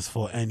bangers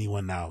for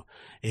anyone now.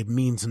 It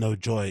means no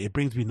joy. It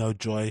brings me no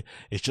joy.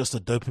 It's just a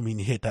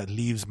dopamine hit that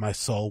leaves my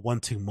soul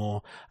wanting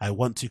more. I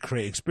want to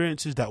create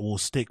experiences that will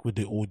stick with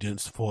the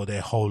audience for their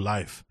whole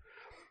life.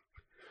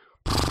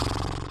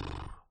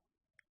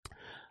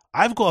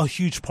 I've got a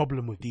huge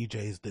problem with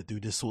DJs that do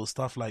this sort of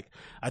stuff. Like,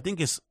 I think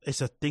it's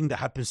a thing that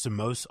happens to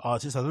most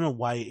artists. I don't know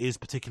why it is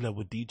particular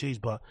with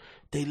DJs, but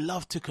they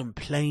love to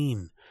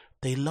complain.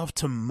 They love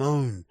to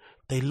moan.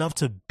 They love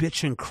to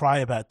bitch and cry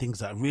about things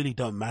that really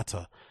don't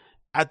matter.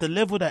 At the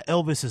level that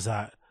Elvis is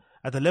at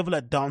the level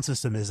that Dance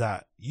System is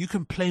at, you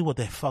can play what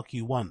the fuck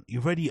you want.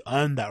 You've already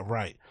earned that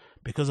right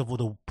because of all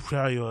the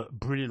prior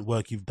brilliant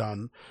work you've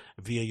done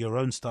via your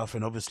own stuff,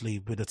 and obviously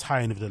with the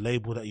tie-in of the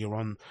label that you're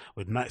on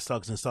with Night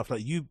Slugs and stuff.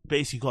 Like, you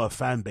basically got a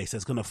fan base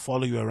that's going to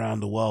follow you around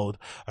the world,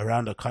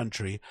 around the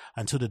country,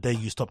 until the day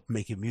you stop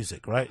making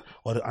music, right?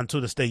 Or until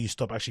the day you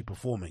stop actually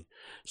performing.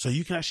 So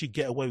you can actually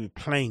get away with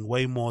playing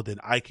way more than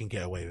I can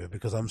get away with,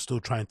 because I'm still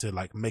trying to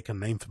like make a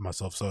name for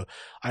myself. So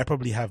I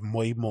probably have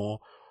way more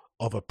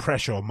of a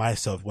pressure on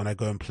myself when I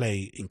go and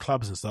play in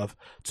clubs and stuff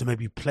to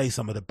maybe play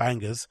some of the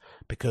bangers,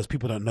 because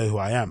people don't know who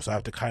I am. So I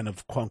have to kind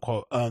of quote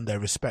unquote earn their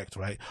respect,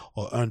 right?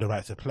 Or earn the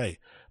right to play.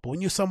 But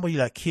when you're somebody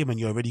like him and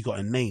you already got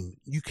a name,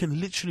 you can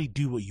literally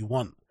do what you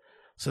want.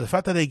 So the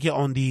fact that they get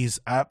on these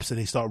apps and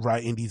they start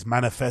writing these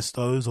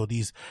manifestos or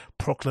these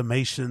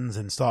proclamations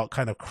and start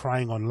kind of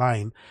crying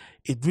online,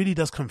 it really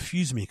does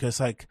confuse me, because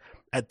like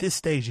at this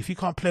stage, if you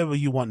can't play what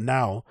you want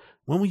now,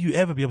 when will you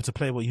ever be able to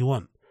play what you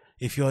want?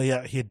 If you're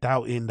out here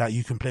doubting that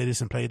you can play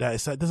this and play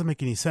that, it doesn't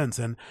make any sense.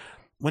 And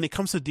when it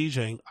comes to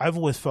DJing, I've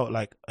always felt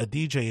like a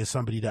DJ is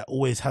somebody that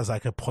always has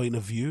like a point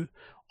of view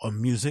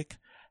on music,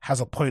 has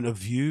a point of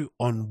view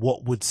on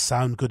what would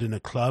sound good in a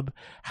club,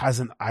 has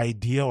an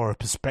idea or a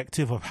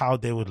perspective of how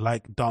they would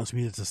like dance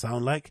music to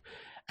sound like.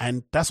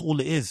 And that's all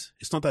it is.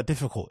 It's not that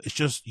difficult. It's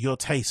just your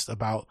taste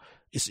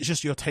it's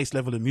just your taste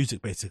level of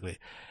music, basically.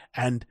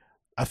 And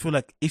I feel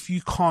like if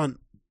you can't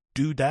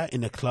do that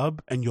in a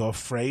club and you're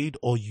afraid,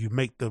 or you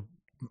make the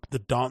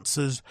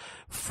dancers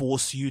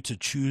force you to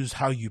choose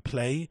how you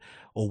play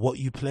or what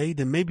you play,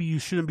 then maybe you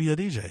shouldn't be a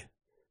DJ.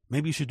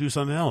 Maybe you should do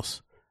something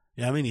else.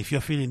 You know what I mean? If you're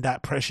feeling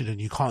that pressured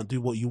and you can't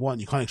do what you want,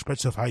 you can't express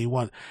yourself how you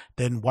want,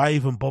 then why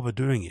even bother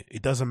doing it?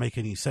 It doesn't make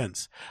any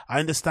sense. I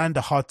understand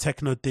the hard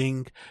techno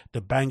thing,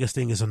 the bangers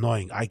thing is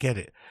annoying. I get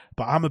it.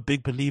 But I'm a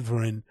big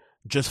believer in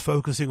just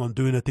focusing on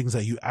doing the things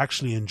that you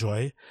actually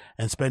enjoy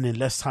and spending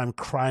less time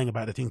crying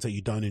about the things that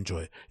you don't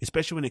enjoy,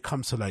 especially when it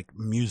comes to like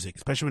music,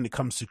 especially when it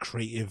comes to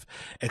creative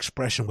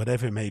expression,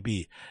 whatever it may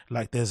be.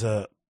 Like there's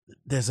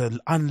an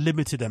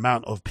unlimited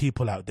amount of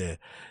people out there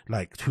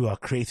like who are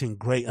creating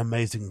great,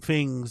 amazing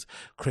things,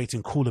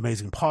 creating cool,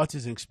 amazing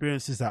parties and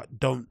experiences that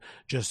don't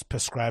just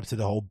prescribe to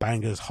the whole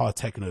bangers, hard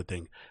techno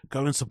thing.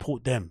 Go and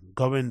support them.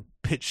 Go and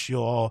pitch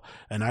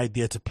an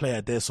idea to play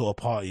at their sort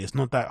of party. It's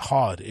not that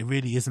hard. It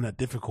really isn't that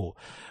difficult.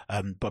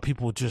 But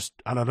people just,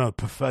 I don't know,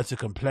 prefer to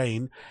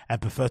complain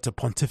and prefer to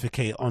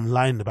pontificate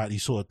online about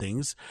these sort of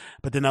things.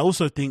 But then I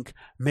also think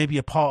maybe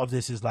a part of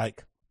this is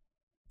like,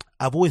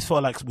 I've always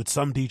felt like with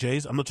some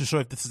DJs, I'm not too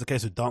sure if this is the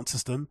case with Dance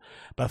System,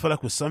 but I feel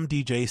like with some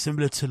DJs,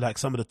 similar to like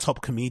some of the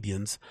top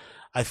comedians,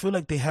 I feel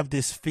like they have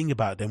this thing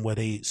about them where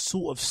they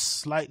sort of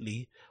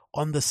slightly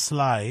on the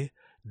sly,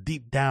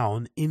 deep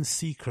down, in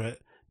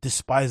secret,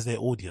 despise their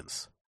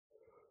audience.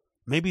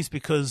 Maybe it's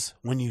because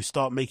when you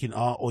start making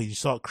art or you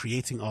start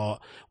creating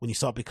art, when you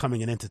start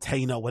becoming an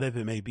entertainer, whatever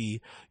it may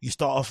be, you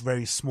start off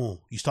very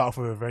small. You start off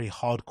with a very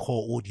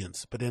hardcore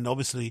audience. But then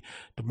obviously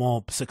the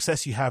more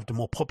success you have, the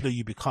more popular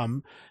you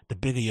become, the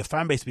bigger your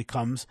fan base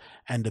becomes,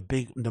 and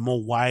the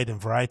more wide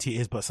and variety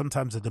it is. But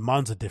sometimes the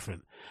demands are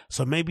different.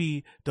 So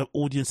maybe the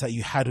audience that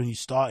you had when you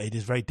started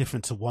is very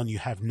different to one you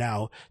have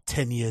now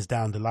 10 years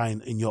down the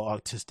line in your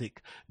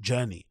artistic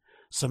journey.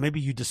 So maybe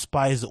you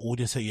despise the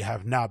audience that you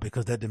have now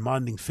because they're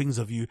demanding things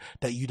of you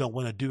that you don't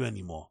want to do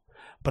anymore.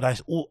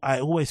 But I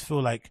always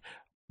feel like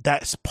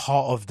that's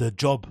part of the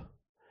job.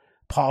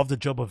 Part of the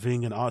job of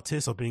being an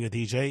artist or being a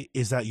DJ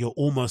is that you're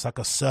almost like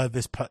a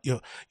service.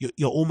 You're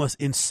almost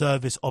in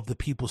service of the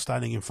people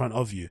standing in front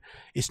of you.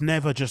 It's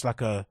never just like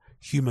a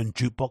human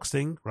jukebox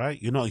thing,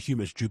 right? You're not a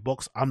human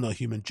jukebox. I'm not a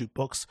human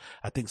jukebox.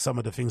 I think some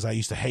of the things I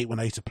used to hate when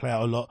I used to play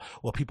out a lot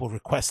were people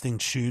requesting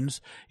tunes.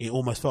 It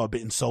almost felt a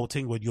bit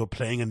insulting when you're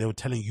playing and they were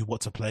telling you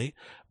what to play.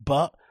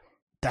 But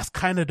that's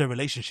kind of the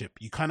relationship.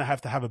 You kind of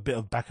have to have a bit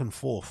of back and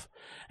forth.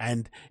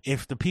 And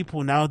if the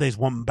people nowadays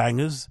want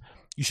bangers,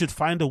 you should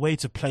find a way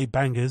to play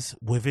bangers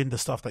within the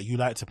stuff that you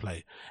like to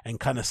play and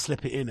kind of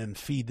slip it in and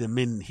feed them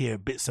in here,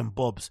 bits and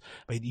bobs.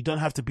 But you don't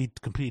have to be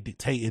completely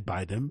dictated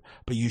by them,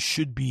 but you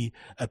should be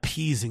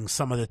appeasing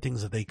some of the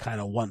things that they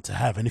kind of want to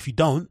have. And if you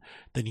don't,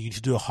 then you need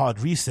to do a hard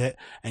reset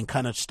and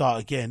kind of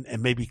start again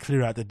and maybe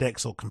clear out the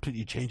decks or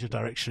completely change the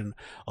direction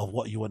of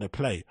what you want to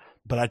play.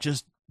 But I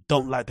just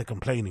don't like the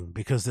complaining,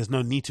 because there's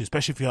no need to,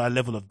 especially if you're at a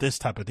level of this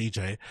type of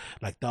DJ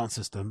like Dance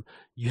System.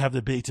 You have the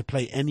ability to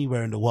play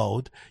anywhere in the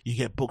world. You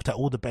get booked at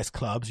all the best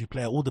clubs, you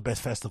play at all the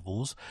best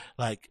festivals.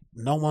 Like,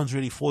 no one's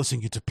really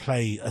forcing you to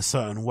play a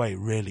certain way,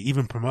 really.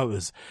 Even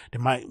promoters, they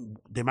might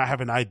have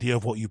an idea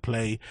of what you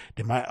play.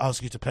 They might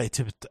ask you to play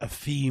a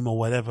theme or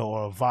whatever,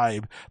 or a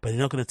vibe, but they're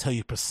not going to tell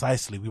you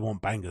precisely we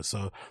want bangers.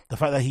 So the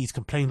fact that he's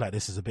complained like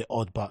this is a bit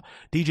odd, but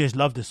DJs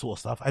love this sort of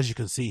stuff. As you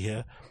can see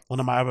here, one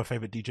of my other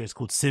favorite DJs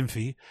called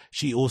Synthy,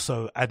 she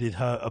also added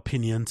her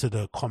opinion to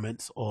the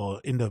comments,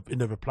 or in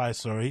the reply,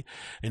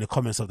 in the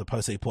comments of the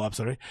post that he put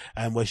up,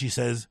 and where she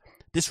says,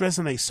 "This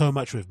resonates so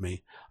much with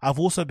me. I've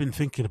also been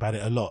thinking about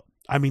it a lot.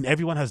 I mean,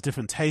 everyone has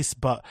different tastes,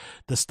 but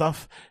this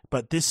hard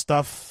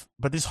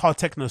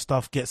techno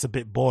stuff gets a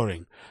bit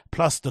boring.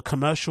 Plus, the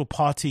commercial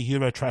party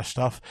Eurotrash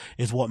stuff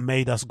is what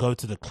made us go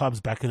to the clubs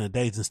back in the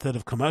days instead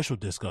of commercial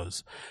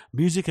discos.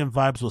 Music and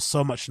vibes was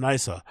so much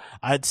nicer.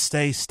 I'd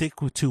stick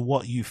to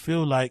what you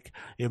feel like.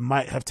 It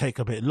might have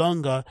taken a bit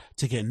longer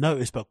to get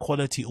noticed, but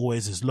quality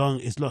always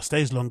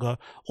stays longer.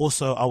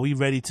 Also, are we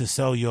ready to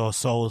sell your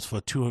souls for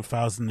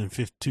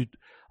 2050?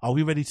 Are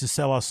we ready to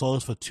sell our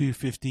souls for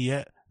 $250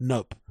 yet?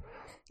 Nope."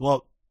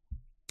 Well,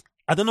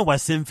 I don't know why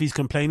Synthy's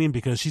complaining,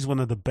 because she's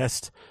one of the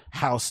best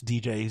house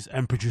DJs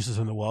and producers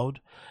in the world.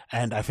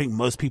 And I think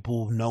most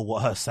people know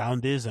what her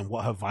sound is and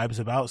what her vibe's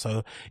about.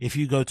 So if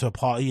you go to a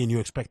party and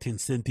you're expecting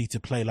Synthy to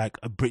play like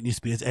a Britney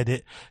Spears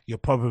edit, you're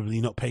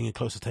probably not paying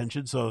close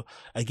attention. So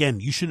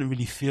again, you shouldn't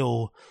really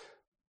feel,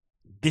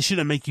 this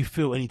shouldn't make you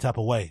feel any type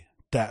of way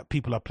that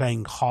people are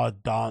playing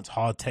hard dance,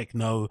 hard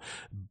techno,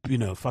 you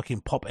know,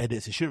 fucking pop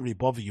edits. It shouldn't really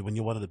bother you when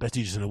you're one of the best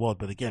DJs in the world.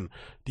 But again,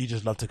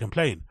 DJs love to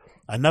complain.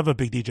 Another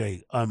big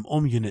DJ,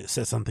 Unit,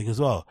 said something as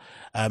well.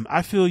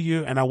 I feel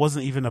you, and I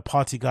wasn't even a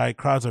party guy.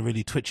 Crowds are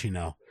really twitchy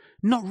now.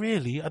 Not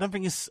really. I don't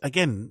think it's,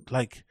 again,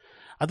 like,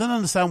 I don't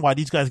understand why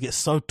these guys get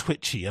so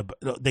twitchy.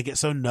 They get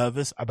so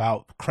nervous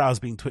about crowds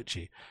being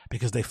twitchy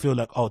because they feel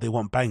like, oh, they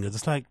want bangers.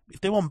 It's like,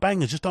 if they want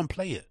bangers, just don't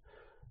play it.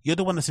 You're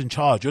the one that's in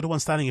charge. You're the one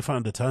standing in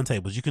front of the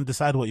turntables. You can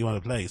decide what you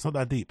want to play. It's not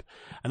that deep.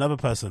 Another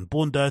person,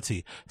 Born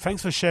Dirty.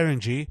 Thanks for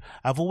sharing, G.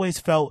 I've always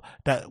felt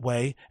that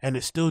way, and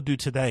it still do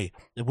today.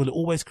 It will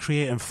always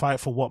create and fight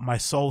for what my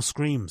soul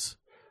screams.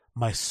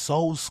 My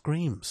soul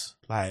screams.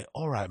 Like,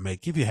 all right,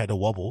 mate, give your head a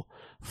wobble.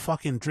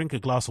 Fucking drink a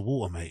glass of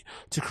water, mate.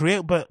 To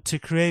create, but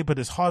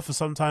it's hard for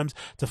sometimes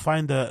to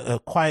find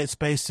a quiet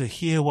space to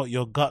hear what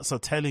your guts are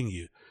telling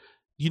you.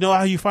 You know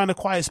how you find a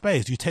quiet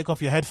space? You take off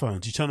your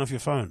headphones, you turn off your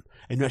phone,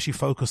 and you actually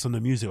focus on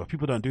the music. But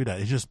people don't do that.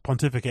 They just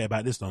pontificate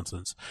about this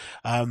nonsense.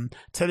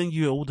 Telling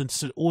you all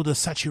the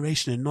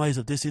saturation and noise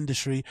of this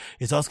industry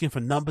is asking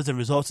for numbers and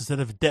results instead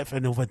of depth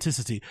and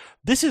authenticity.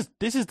 This is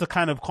the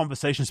kind of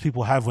conversations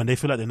people have when they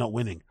feel like they're not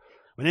winning.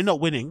 When they're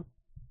not winning,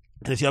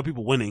 and they see other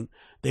people winning,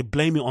 they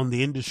blame it on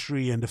the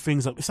industry and the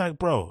things. It's like,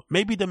 bro,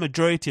 maybe the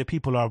majority of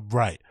people are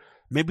right.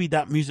 Maybe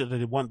that music that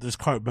they want at this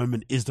current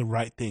moment is the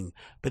right thing.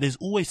 But there's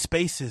always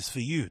spaces for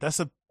you. That's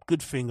a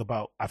good thing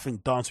about, I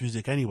think, dance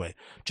music anyway.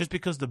 Just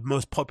because the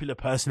most popular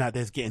person out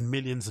there is getting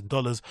millions of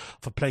dollars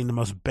for playing the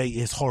most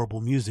baitist,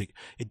 horrible music,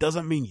 it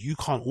doesn't mean you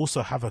can't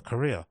also have a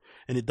career.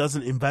 And it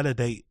doesn't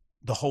invalidate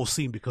the whole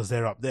scene because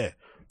they're up there.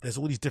 There's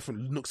all these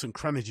different nooks and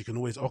crannies you can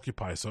always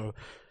occupy. So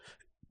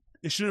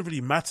it shouldn't really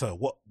matter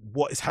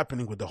what is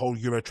happening with the whole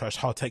Eurotrash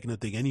hard techno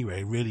thing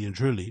anyway, really and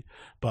truly.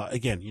 But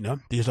again, you know,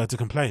 they just like to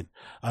complain.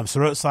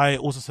 Sarotsai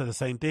also said the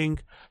same thing.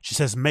 She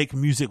says, make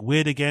music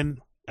weird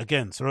again.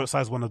 Again,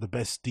 Sarotsai is one of the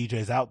best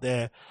DJs out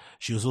there.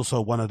 She was also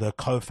one of the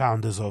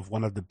co-founders of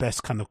one of the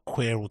best kind of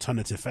queer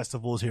alternative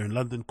festivals here in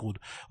London called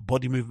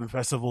Body Movement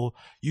Festival.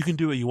 You can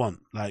do what you want.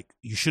 Like,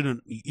 you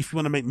shouldn't, if you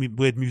want to make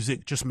weird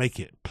music, just make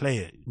it, play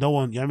it. No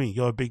one, you know what I mean?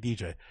 You're a big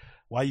DJ.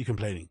 Why are you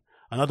complaining?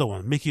 Another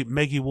one,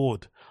 Maggie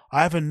Ward.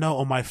 I have a note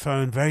on my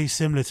phone very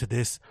similar to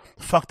this.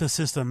 Fuck the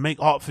system, make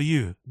art for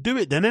you. Do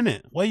it then,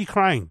 innit? Why are you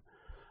crying?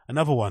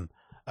 Another one,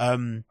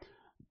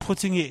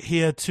 putting it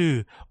here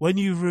too. When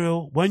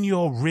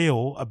you're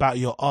real about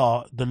your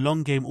art, the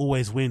long game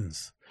always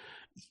wins.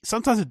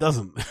 Sometimes it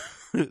doesn't.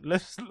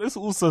 Let's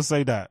also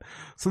say that.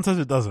 Sometimes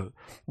it doesn't.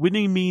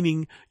 Winning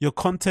meaning your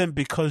content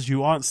because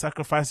you aren't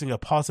sacrificing a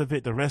part of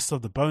it, the rest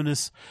of the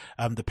bonus,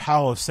 the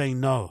power of saying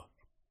no.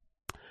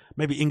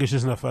 Maybe English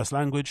isn't her first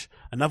language.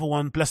 Another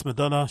one, Bless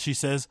Madonna. She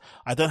says,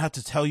 I don't have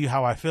to tell you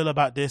how I feel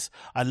about this.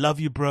 I love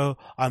you, bro.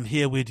 I'm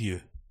here with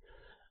you.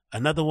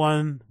 Another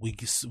one, we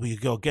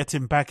go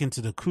getting back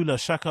into the Kula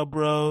Shaka,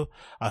 bro.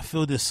 I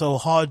feel this so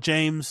hard,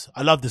 James.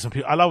 I love this.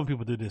 I love when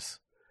people do this.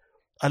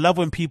 I love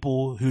when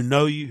people who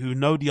know you, who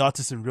know the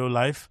artist in real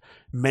life,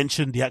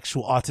 mention the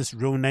actual artist's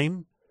real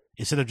name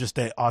instead of just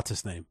their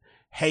artist name.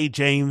 Hey,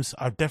 James,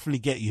 I definitely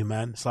get you,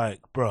 man. It's like,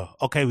 bro,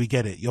 okay, we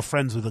get it. You're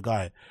friends with the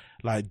guy.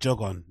 Like,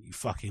 jog on, you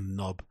fucking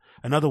knob.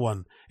 Another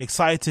one,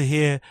 excited to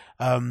hear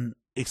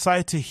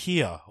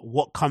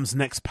what comes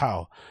next,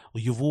 pal.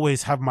 Well, you've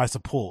always had my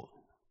support.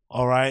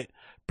 All right.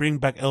 Bring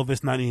back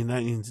Elvis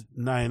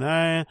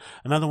 1999.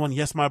 Another one,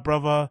 yes, my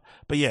brother.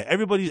 But yeah,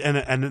 everybody,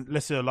 and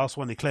let's say the last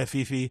one, Eclair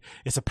Fifi.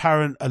 It's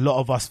apparent a lot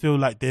of us feel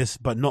like this,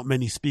 but not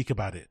many speak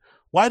about it.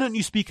 Why don't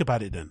you speak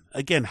about it then?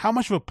 Again, how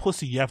much of a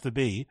pussy you have to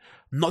be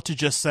not to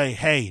just say,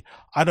 hey,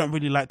 I don't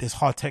really like this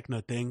hard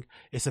techno thing.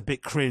 It's a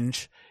bit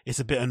cringe. It's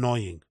a bit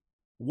annoying.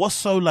 What's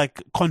so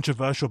like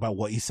controversial about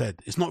what he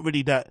said? It's not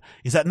really that.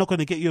 Is that not going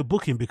to get you a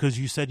booking because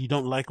you said you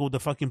don't like all the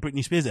fucking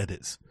Britney Spears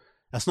edits?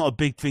 That's not a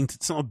big thing.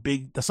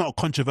 That's not a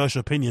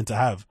controversial opinion to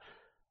have.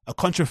 A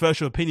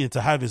controversial opinion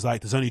to have is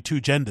like, there's only two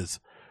genders.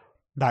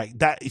 Like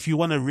that, if you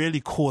want to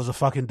really cause a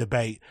fucking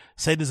debate,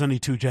 say there's only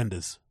two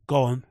genders.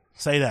 Go on.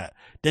 Say that.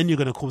 Then you're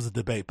going to cause a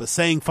debate. But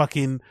saying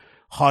fucking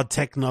hard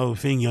techno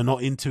thing, you're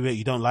not into it,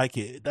 you don't like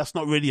it, that's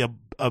not really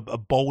a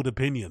bold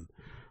opinion.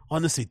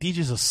 Honestly,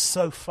 DJs are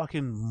so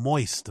fucking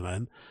moist,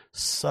 man.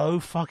 So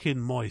fucking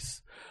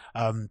moist.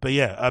 But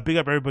yeah, big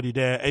up everybody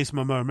there. Ace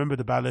Momo, remember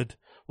the ballad?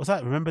 What's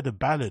that? Remember the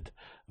ballad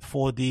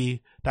for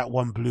that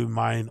one blew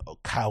mine. Oh,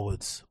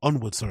 cowards.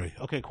 Onward, sorry.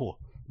 Okay, cool.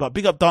 But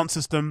big up Dance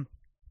System.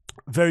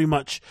 very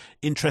much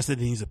interested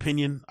in his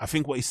opinion. I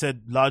think what he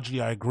said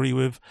largely I agree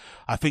with.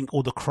 I think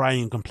all the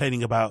crying and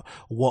complaining about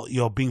what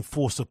you're being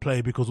forced to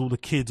play because all the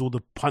kids, all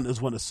the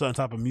punters want a certain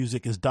type of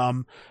music is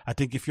dumb. I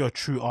think if you're a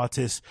true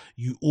artist,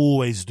 you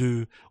always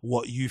do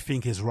what you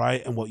think is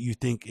right and what you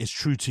think is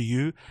true to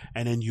you,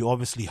 and then you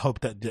obviously hope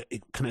that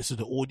it connects to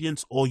the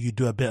audience, or you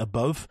do a bit of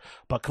both.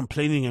 But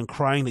complaining and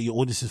crying that your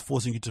audience is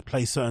forcing you to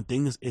play certain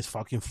things is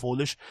fucking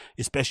foolish,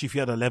 especially if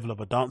you're at a level of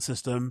a dance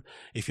system,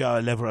 if you're at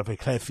a level of a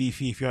Claire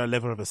Fifi, if you're at a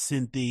level of a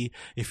Cynthia,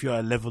 if you're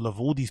at a level of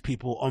all these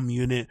people on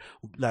unit,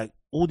 like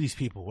all these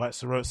people, right?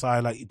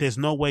 Sorosai, like there's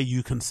no way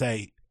you can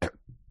say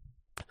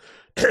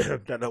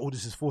that the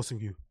audience is forcing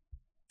you,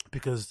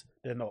 because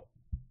they're not.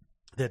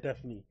 They're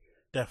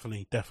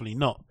definitely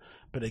not.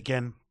 But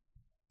again,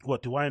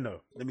 what do I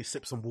know? Let me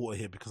sip some water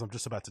here because I'm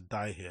just about to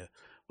die here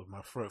with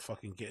my throat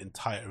fucking getting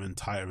tighter and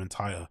tighter and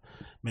tighter.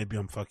 Maybe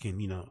I'm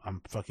fucking,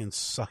 I'm fucking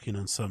sucking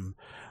on some,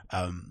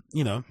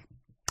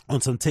 on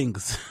some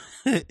things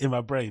in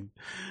my brain.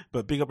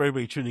 But big up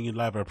everybody tuning in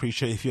live. I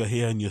appreciate if you're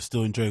here and you're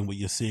still enjoying what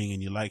you're seeing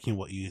and you're liking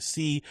what you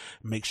see.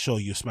 Make sure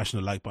you're smashing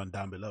the like button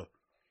down below.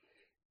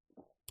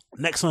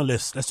 Next on the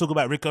list, let's talk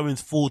about Rick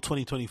Owens' Fall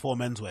 2024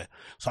 menswear.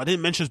 So I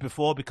didn't mention this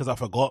before because I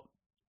forgot,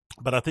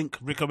 but I think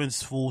Rick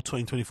Owens' Fall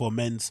 2024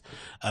 men's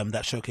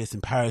that showcased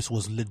in Paris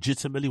was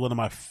legitimately one of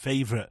my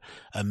favorite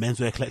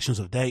menswear collections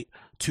to date.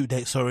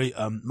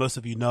 Most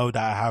of you know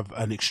that I have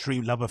an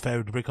extreme love affair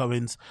with Rick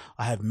Owens.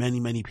 I have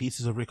many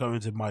pieces of Rick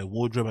Owens in my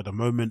wardrobe at the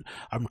moment.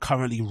 I'm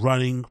currently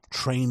running,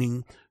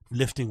 training,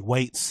 lifting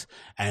weights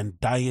and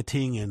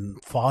dieting and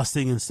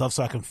fasting and stuff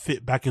so I can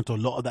fit back into a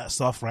lot of that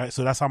stuff, right?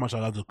 So that's how much I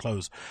love the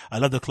clothes. I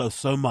love the clothes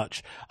so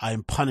much I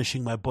am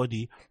punishing my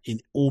body in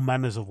all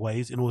manners of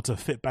ways in order to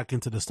fit back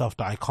into the stuff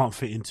that I can't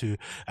fit into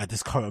at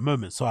this current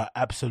moment. So I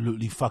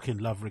absolutely fucking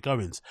love Rick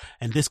Owens,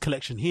 and this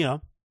collection here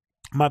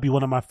might be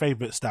one of my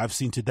favorites that I've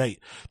seen to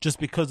date, just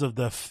because of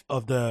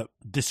the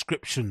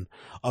description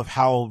of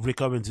how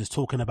Rick Owens is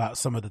talking about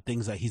some of the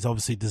things that he's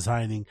obviously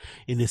designing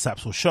in this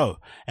actual show.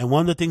 And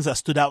one of the things that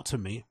stood out to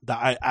me that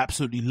I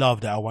absolutely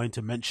loved that I wanted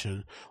to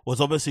mention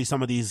was obviously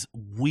some of these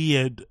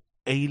weird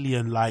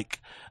alien-like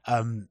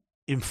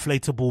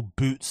inflatable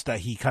boots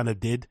that he kind of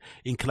did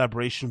in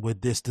collaboration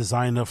with this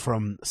designer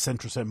from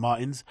Central St.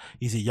 Martin's.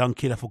 He's a young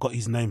kid, I forgot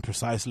his name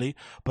precisely,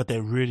 but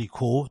they're really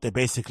cool. They're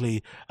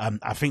basically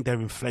I think they're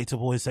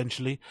inflatable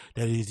essentially.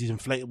 There is these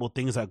inflatable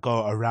things that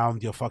go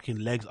around your fucking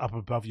legs up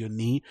above your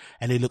knee,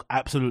 and they look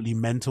absolutely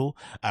mental.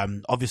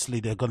 Obviously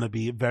they're gonna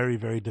be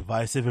very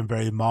divisive and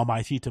very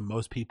marmitey to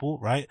most people,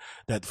 right,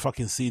 that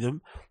fucking see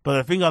them. But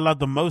the thing I love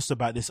the most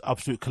about this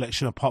absolute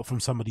collection, apart from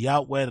some of the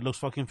outwear that looks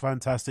fucking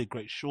fantastic,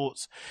 great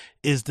shorts,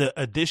 is the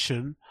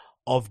addition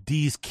of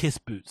these Kiss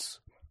boots.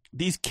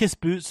 These Kiss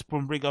boots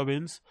from Rick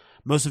Owens,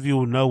 most of you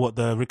will know what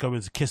the Rick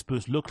Owens Kiss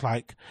boots look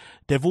like.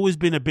 They've always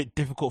been a bit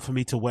difficult for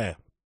me to wear,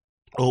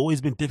 or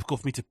always been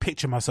difficult for me to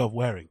picture myself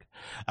wearing,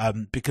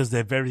 because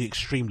they're very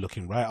extreme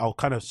looking, right? I'll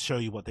kind of show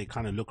you what they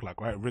kind of look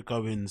like, right? Rick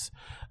Owens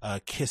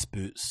Kiss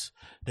boots,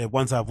 they're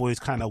ones I've always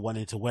kind of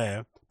wanted to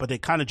wear, but they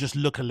kind of just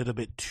look a little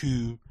bit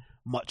too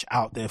much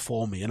out there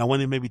for me, and I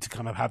wanted maybe to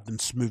kind of have them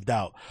smoothed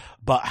out.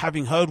 But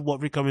having heard what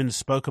Rick Owens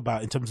spoke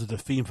about in terms of the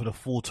theme for the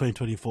Fall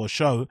 2024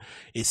 show,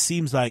 it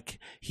seems like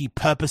he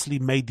purposely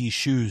made these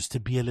shoes to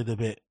be a little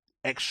bit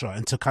extra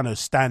and to kind of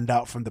stand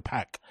out from the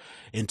pack,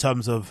 in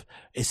terms of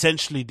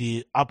essentially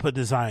the upper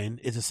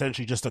design is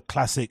essentially just a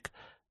classic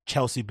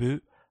Chelsea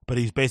boot, but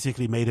he's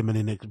basically made him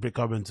in a Rick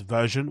Owens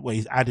version where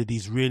he's added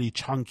these really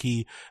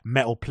chunky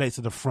metal plates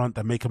at the front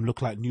that make him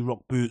look like New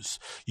Rock boots.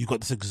 You've got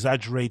this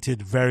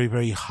exaggerated,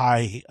 very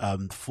high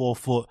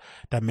forefoot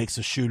that makes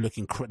the shoe look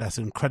that's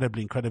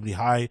incredibly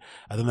high.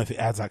 I don't know if it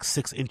adds like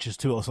 6 inches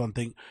to it or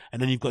something.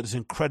 And then you've got this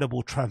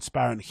incredible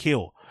transparent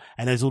heel,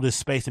 and there's all this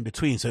space in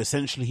between. So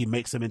essentially he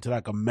makes them into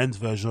like a men's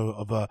version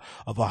of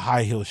a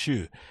high heel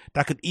shoe.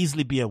 That could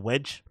easily be a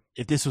wedge.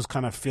 If this was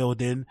kind of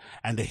filled in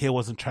and the heel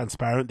wasn't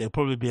transparent, they'd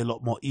probably be a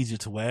lot more easier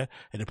to wear,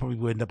 and it probably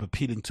would end up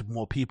appealing to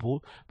more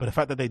people. But the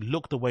fact that they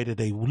look the way that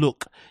they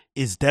look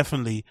is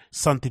definitely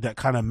something that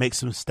kind of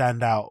makes them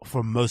stand out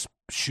from most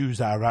shoes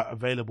that are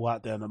available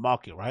out there in the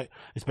market, right?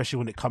 Especially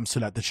when it comes to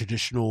like the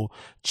traditional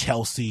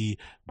Chelsea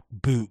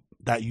boot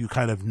that you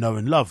kind of know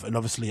and love. And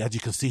obviously, as you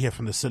can see here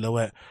from the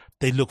silhouette,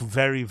 they look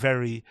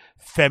very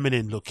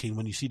feminine looking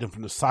when you see them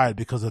from the side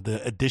because of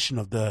the addition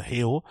of the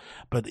heel,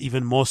 but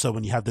even more so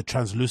when you have the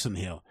translucent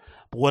heel.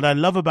 But what I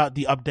love about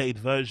the updated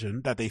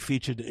version that they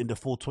featured in the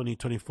Fall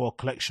 2024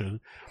 collection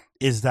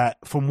is that,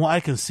 from what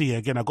I can see,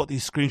 again, I got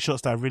these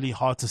screenshots that are really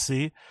hard to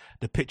see.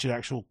 The picture, the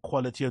actual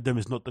quality of them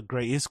is not the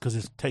greatest because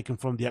it's taken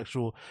from the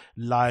actual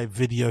live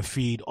video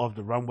feed of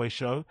the runway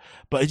show.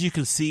 But as you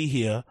can see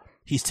here,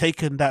 he's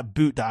taken that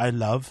boot that I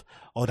love,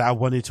 or that I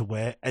wanted to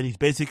wear, and he's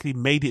basically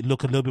made it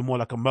look a little bit more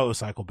like a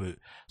motorcycle boot.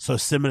 So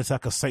similar to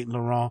like a Saint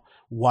Laurent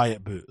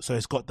Wyatt boot. So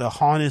it's got the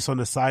harness on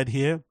the side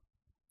here.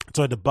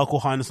 Sorry, the buckle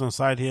harness on the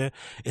side here.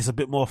 It's a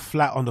bit more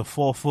flat on the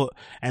forefoot,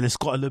 and it's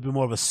got a little bit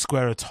more of a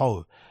squarer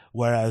toe,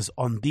 Whereas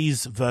on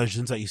these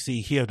versions that you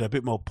see here, they're a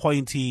bit more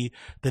pointy.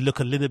 They look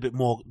a little bit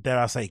more, dare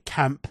I say,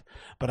 camp.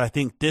 But I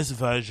think this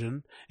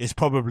version is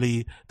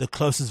probably the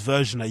closest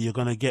version that you're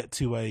going to get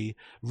to a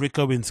Rick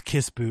Owens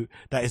Kiss boot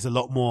that is a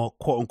lot more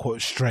quote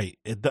unquote straight.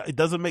 It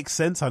doesn't make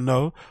sense, I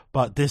know,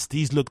 but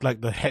these look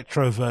like the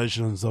hetero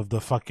versions of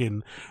the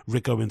fucking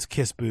Rick Owens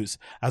Kiss boots,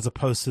 as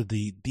opposed to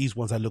these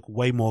ones that look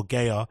way more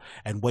gayer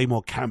and way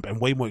more camp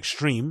and way more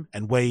extreme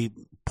and way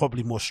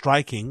probably more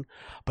striking.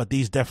 But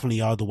these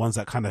definitely are the ones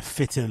that kind of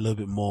fit in a little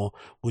bit more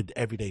with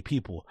everyday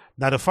people.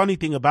 Now, the funny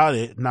thing about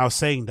it, now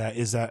saying that,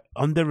 is that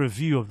on the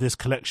review of this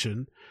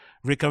collection,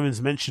 Rick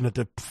Owens mentioned that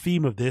the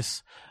theme of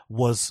this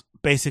was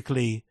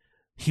basically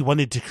he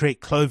wanted to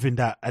create clothing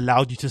that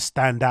allowed you to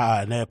stand out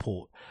at an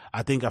airport.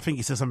 I think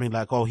he said something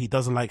like, oh, he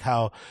doesn't like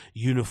how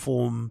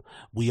uniform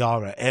we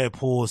are at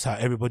airports, how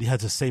everybody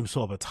has the same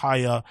sort of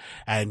attire.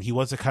 And he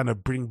wants to kind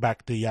of bring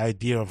back the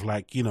idea of,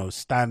 like, you know,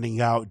 standing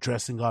out,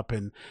 dressing up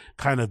and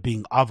kind of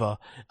being other,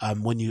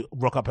 when you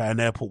rock up at an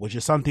airport, which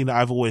is something that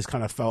I've always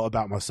kind of felt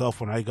about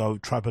myself when I go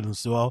traveling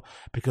as well,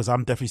 because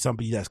I'm definitely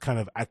somebody that's kind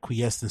of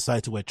acquiesced and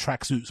decided to wear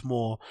tracksuits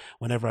more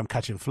whenever I'm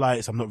catching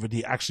flights. I'm not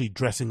really actually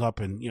dressing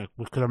up. And, you know,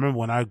 because I remember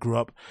when I grew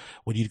up,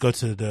 when you'd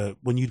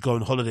go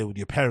on holiday with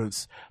your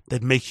parents,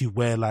 they'd make you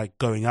wear like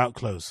going out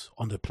clothes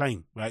on the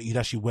plane, right? You'd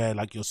actually wear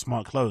like your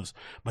smart clothes.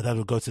 My dad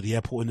would go to the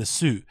airport in a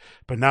suit.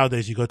 But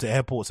nowadays you go to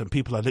airports and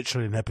people are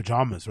literally in their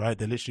pajamas, right?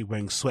 They're literally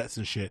wearing sweats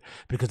and shit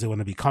because they want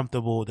to be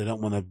comfortable. They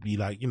don't want to be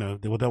like, you know,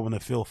 they don't want to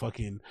feel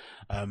fucking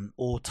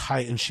all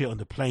tight and shit on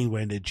the plane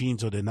wearing their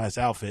jeans or their nice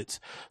outfits.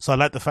 So I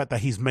like the fact that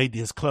he's made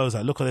these clothes.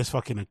 Like, look at this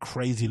fucking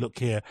crazy look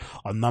here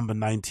on number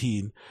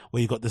 19,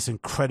 where you got this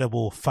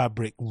incredible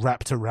fabric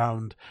wrapped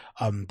around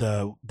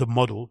the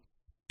model.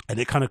 And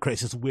it kind of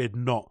creates this weird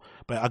knot,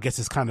 but I guess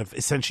it's kind of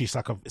essentially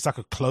it's like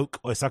a cloak,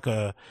 or it's like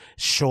a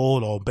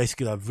shawl, or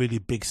basically a really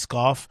big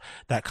scarf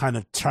that kind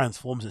of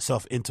transforms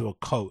itself into a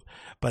coat.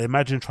 But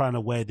imagine trying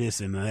to wear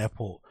this in an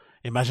airport.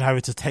 Imagine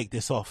having to take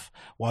this off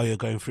while you're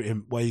going through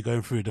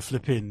the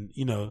flipping,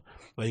 you know,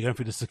 while you're going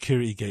through the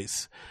security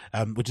gates,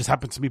 which has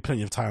happened to me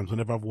plenty of times.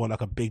 Whenever I've worn like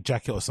a big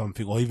jacket or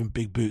something, or even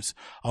big boots,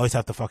 I always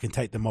have to fucking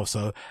take them off.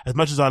 So as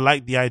much as I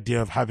like the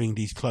idea of having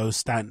these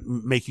clothes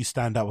make you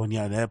stand out when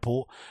you're at an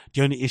airport,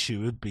 the only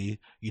issue would be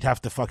you'd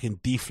have to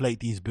fucking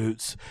deflate these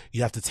boots.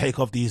 You'd have to take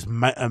off these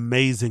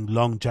amazing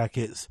long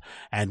jackets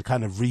and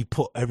kind of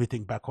re-put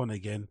everything back on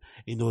again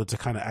in order to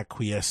kind of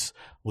acquiesce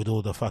with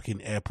all the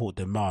fucking airport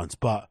demands.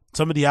 But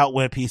some of the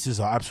outwear pieces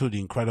are absolutely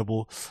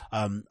incredible.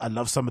 I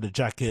love some of the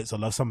jackets. I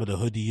love some of the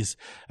hoodies.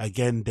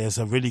 Again, there's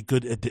a really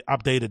good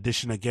update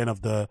edition again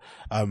of the,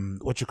 the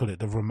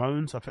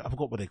Ramones. I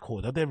forgot what they're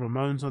called. Are they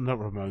Ramones or not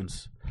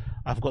Ramones?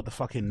 I forgot the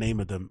fucking name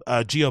of them.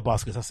 Geo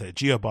baskets, I said.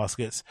 Geo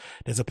baskets.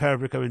 There's a pair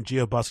of Rick Owens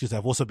Geo baskets that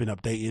have also been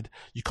updated.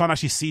 You can't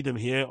actually see them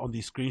here on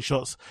these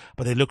screenshots,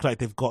 but they look like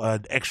they've got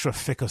an extra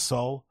thicker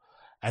sole.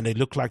 And they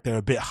look like they're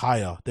a bit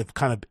higher. They've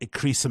kind of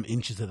increased some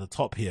inches at the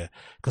top here,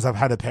 because I've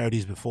had a pair of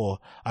these before.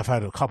 I've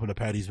had a couple of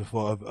pair of these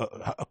before,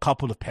 a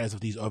couple of pairs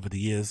of these over the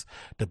years,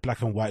 the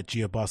black and white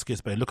Geo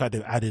baskets. But it look like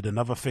they've added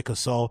another thicker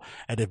sole,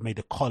 and they've made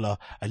the collar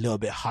a little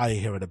bit higher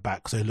here at the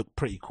back. So they look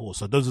pretty cool.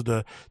 So those are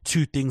the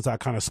two things that I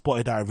kind of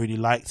spotted that I really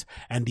liked.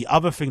 And the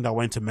other thing that I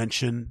wanted to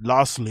mention,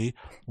 lastly,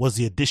 was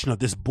the addition of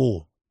this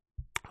ball.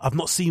 I've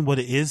not seen what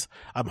it is.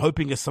 I'm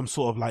hoping it's some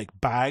sort of like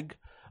bag.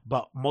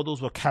 But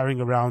models were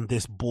carrying around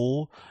this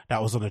ball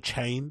that was on a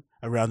chain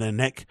around their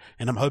neck,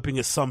 and I'm hoping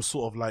it's some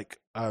sort of like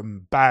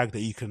bag that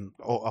you can,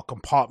 or a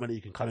compartment that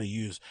you can kind of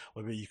use,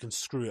 where you can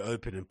screw it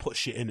open and put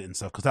shit in it and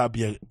stuff, because that would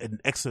be an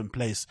excellent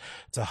place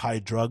to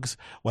hide drugs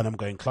when I'm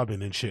going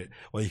clubbing and shit,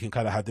 where you can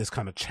kind of have this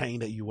kind of chain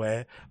that you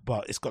wear,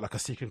 but it's got like a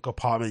secret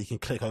compartment you can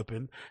click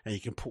open, and you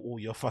can put all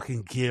your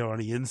fucking gear on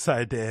the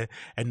inside there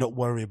and not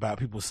worry about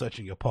people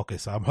searching your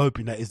pockets. So I'm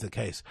hoping that is the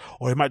case,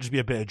 or it might just be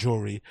a bit of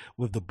jewelry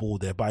with the ball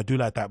there. But I do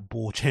like that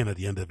ball chain at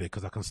the end of it,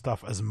 because I can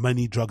stuff as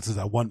many drugs as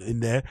I want in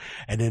there,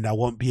 and then I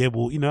won't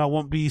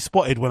be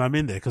spotted when I'm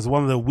in there. Because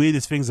one of the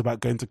weirdest things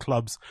about going to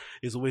clubs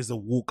is always the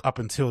walk up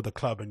until the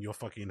club, and you're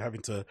fucking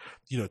having to,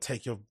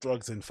 take your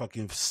drugs and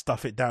fucking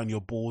stuff it down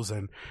your balls.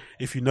 And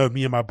if you know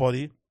me and my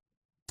body,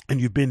 and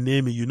you've been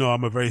near me,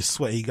 I'm a very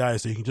sweaty guy,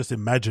 so you can just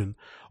imagine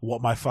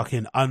what my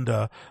fucking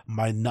under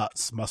my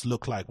nuts must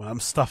look like when I'm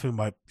stuffing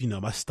my,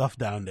 my stuff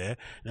down there,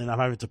 and then I'm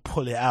having to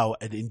pull it out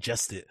and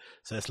ingest it.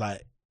 So it's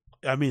like,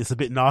 it's a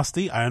bit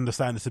nasty. I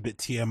understand it's a bit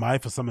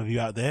TMI for some of you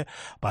out there,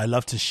 but I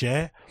love to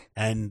share,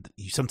 and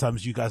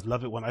sometimes you guys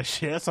love it when I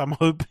share. So I'm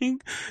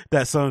hoping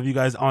that some of you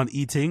guys aren't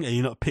eating and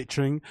you're not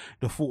picturing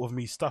the thought of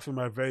me stuffing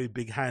my very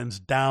big hands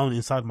down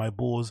inside my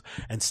balls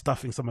and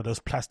stuffing some of those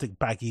plastic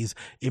baggies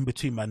in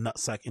between my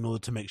nutsack in order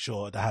to make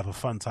sure that I have a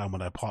fun time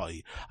when I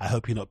party. I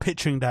hope you're not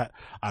picturing that.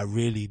 I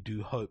really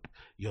do hope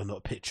you're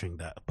not picturing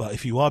that. But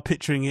if you are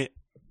picturing it,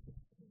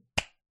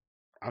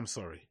 I'm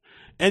sorry.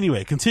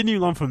 Anyway,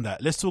 continuing on from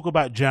that, let's talk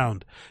about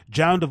JJJound.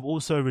 JJJound have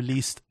also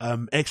released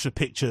extra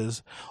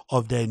pictures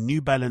of their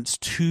New Balance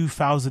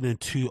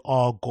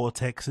 2002R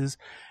Gore-Texes,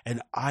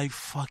 and I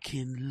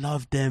fucking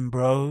love them,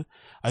 bro.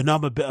 I know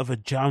I'm a bit of a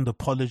Jound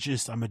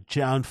apologist. I'm a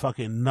Jound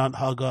fucking nut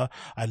hugger.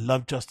 I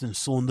love Justin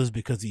Saunders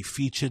because he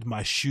featured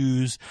my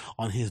shoes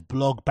on his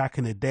blog back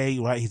in the day,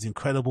 right? His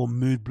incredible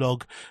mood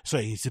blog.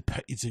 Sorry,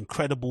 his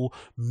incredible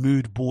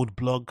mood board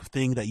blog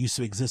thing that used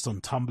to exist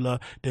on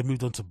Tumblr. They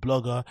moved on to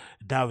Blogger.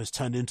 Now it's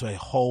turned into a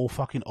whole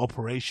fucking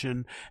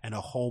operation and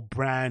a whole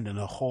brand and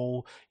a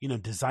whole,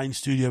 design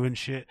studio and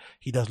shit.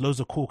 He does loads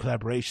of cool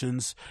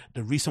collaborations.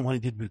 The recent one he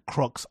did with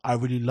Crocs, I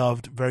really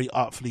loved. Very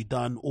artfully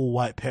done. All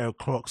white pair of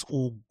Crocs,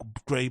 all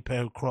grey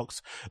pair of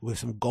Crocs with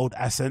some gold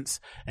accents.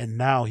 And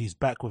now he's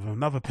back with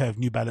another pair of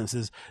New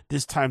Balances,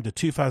 this time the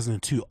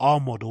 2002 R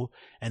model,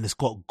 and it's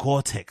got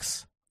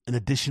Gore-Tex, an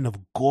addition of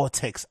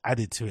Gore-Tex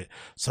added to it.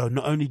 So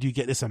not only do you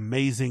get this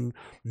amazing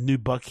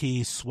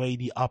nubucky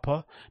suede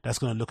upper that's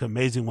going to look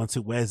amazing once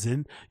it wears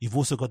in, you've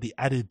also got the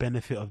added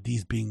benefit of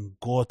these being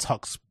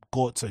Gore-Tex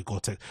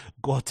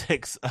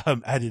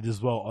added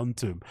as well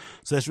onto them.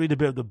 So let's read a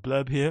bit of the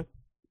blurb here.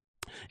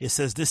 It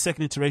says, this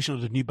second iteration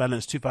of the New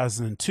Balance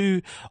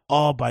 2002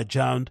 R by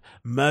Jound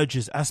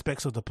merges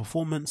aspects of the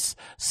performance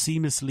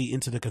seamlessly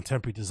into the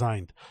contemporary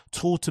design.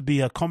 Taught to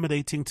be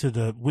accommodating to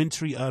the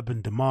wintry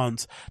urban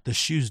demands, the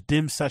shoe's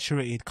dim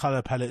saturated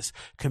color palettes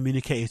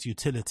communicate its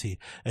utility.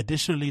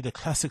 Additionally, the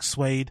classic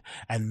suede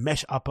and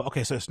mesh upper,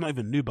 okay, so it's not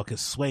even nubuck,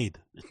 it's suede.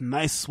 It's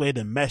nice suede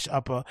and mesh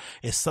upper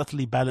is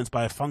subtly balanced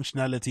by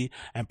functionality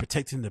and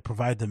protecting to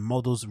provide the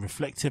model's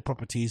reflective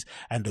properties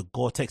and the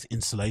Gore-Tex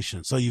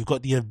insulation. So you've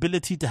got the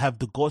ability to have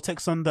the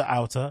Gore-Tex on the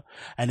outer,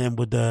 and then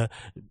with the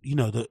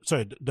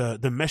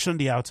mesh on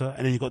the outer,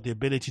 and then you've got the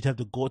ability to have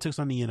the Gore-Tex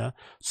on the inner,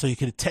 so you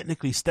can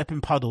technically step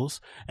in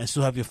puddles and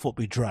still have your foot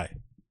be dry.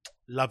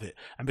 Love it.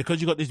 And because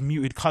you got these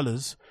muted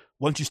colors,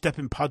 once you step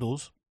in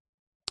puddles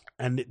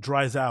and it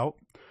dries out,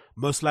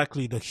 most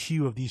likely the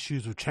hue of these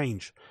shoes will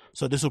change.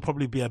 So this will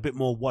probably be a bit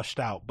more washed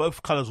out.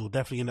 Both colors will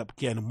definitely end up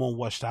getting more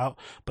washed out,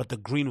 but the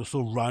green will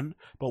still run.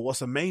 But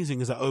what's amazing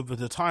is that over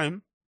the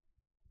time,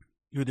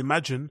 you would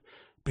imagine,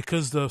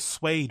 because the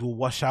suede will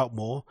wash out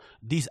more,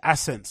 these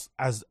accents,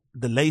 as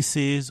the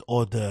laces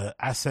or the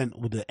accent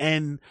with the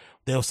N,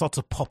 they'll start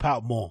to pop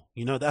out more.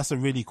 That's a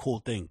really cool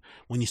thing.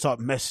 When you start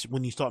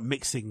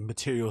mixing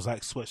materials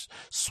like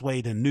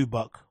suede and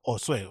nubuck, or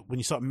when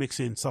you start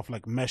mixing stuff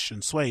like mesh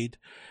and suede,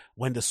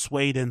 when the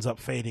suede ends up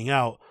fading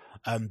out,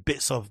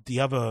 bits of the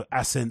other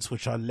accents,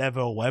 which are leather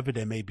or whatever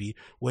they may be,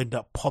 will end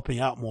up popping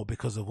out more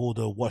because of all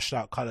the washed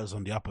out colors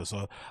on the upper.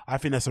 So I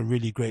think that's a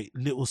really great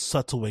little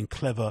subtle and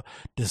clever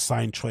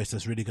design choice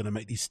that's really going to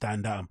make these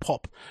stand out and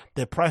pop.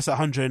 They're priced at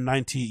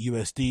 $190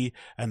 USD,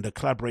 and the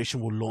collaboration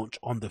will launch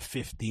on the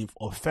 15th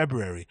of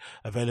February,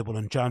 available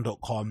on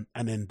Jound.com,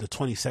 and then the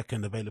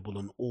 22nd available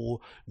on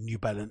all New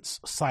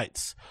Balance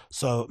sites.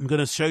 So I'm going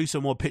to show you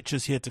some more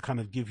pictures here to kind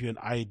of give you an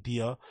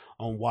idea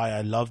on why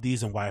I love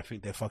these and why I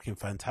think they're fucking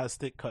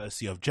fantastic,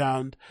 courtesy of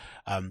Jound.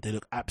 They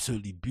look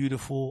absolutely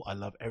beautiful. I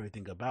love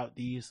everything about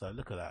these.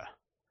 Look at that.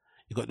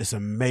 You got this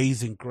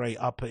amazing grey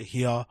upper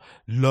here,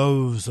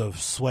 loads of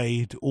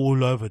suede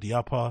all over the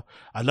upper.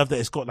 I love that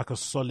it's got like a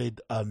solid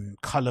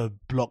color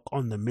block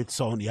on the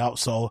midsole and the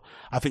outsole.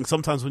 I think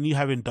sometimes when you're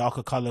having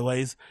darker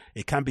colorways,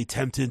 it can be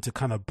tempting to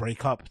kind of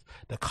break up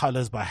the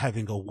colors by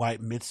having a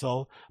white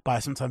midsole, but I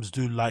sometimes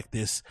do like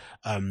this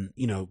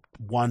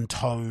one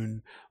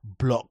tone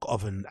block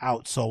of an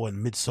outsole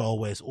and midsole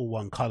where it's all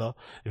one color,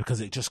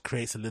 because it just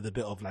creates a little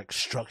bit of like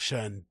structure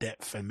and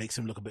depth and makes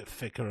them look a bit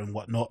thicker and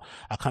whatnot.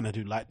 I kind of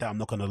do like that,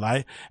 I'm not gonna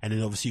lie. And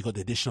then obviously you got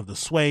the addition of the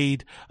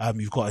suede.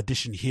 You've got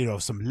addition here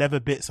of some leather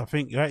bits, I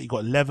think, right? You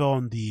got leather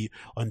on the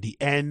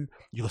end,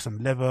 you got some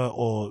leather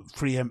or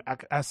 3M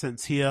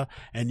accents here,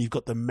 and you've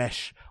got the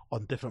mesh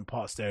on different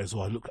parts there as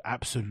well. Look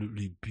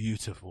absolutely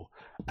beautiful.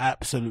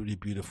 Absolutely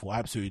beautiful. I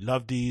absolutely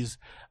love these.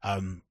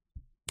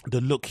 The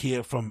look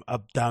here from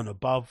up down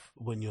above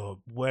when you're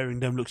wearing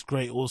them looks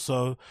great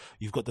also.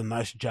 You've got the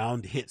nice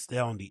Jound hits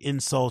there on the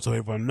insole, so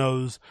everyone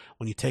knows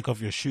when you take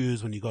off your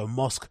shoes, when you go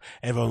mosque,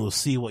 everyone will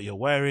see what you're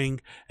wearing.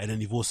 And then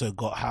you've also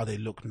got how they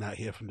look now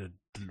here from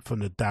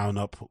the down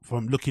up,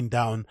 from looking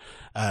down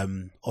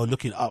or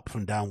looking up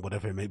from down,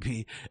 whatever it may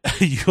be.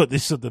 You got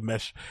this sort of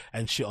mesh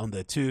and shit on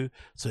there too,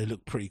 so they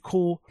look pretty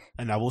cool.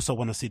 And I also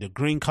want to see the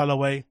green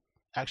colorway.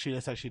 Actually,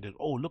 let's actually do,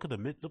 look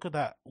at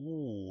that.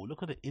 Ooh,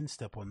 look at the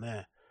instep on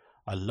there.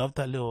 I love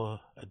that little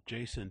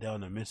adjacent there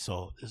on the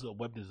midsole. This little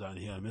web design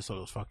here on the midsole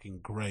looks fucking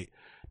great.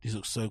 These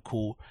look so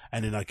cool.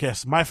 And then I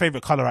guess my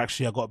favorite color,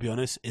 actually, I gotta be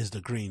honest, is the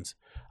greens.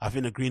 I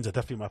think the greens are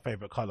definitely my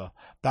favorite color.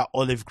 That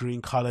olive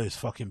green color is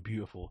fucking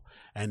beautiful.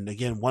 And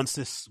again, once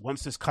this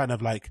kind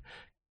of like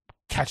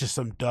catches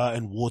some dirt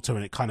and water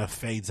and it kind of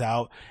fades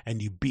out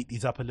and you beat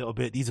these up a little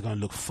bit, these are gonna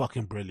look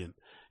fucking brilliant.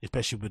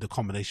 Especially with the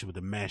combination with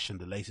the mesh and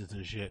the laces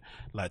and shit.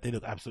 Like, they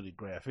look absolutely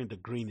great. I think the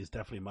green is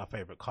definitely my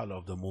favorite color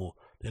of them all.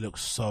 They look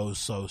so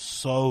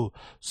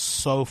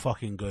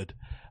fucking good.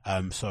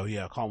 So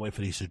yeah, I can't wait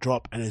for these to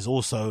drop. And there's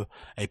also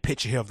a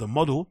picture here of the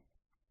model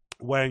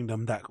wearing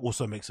them that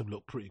also makes them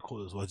look pretty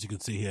cool as well. As you can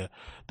see here,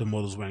 the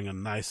model's wearing a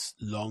nice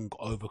long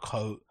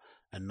overcoat,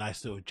 a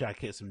nice little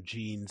jacket, some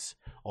jeans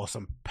or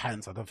some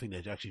pants. I don't think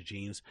they're actually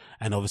jeans,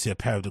 and obviously a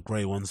pair of the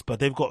grey ones. But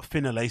they've got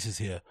thinner laces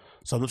here,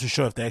 so I'm not too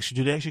sure if they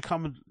actually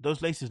come.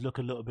 Those laces look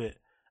a little bit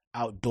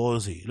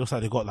outdoorsy. It looks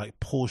like they've got like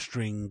pull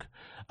string,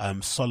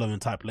 Solomon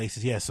type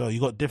laces. Yeah, so you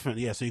got different.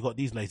 Yeah, so you got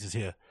these laces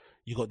here.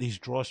 You got these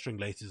drawstring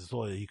laces as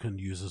well that you can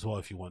use as well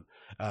if you want.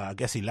 I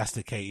guess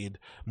elasticated,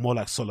 more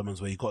like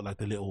Solomon's, where you got like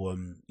the little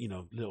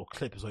little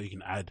clip as well you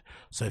can add.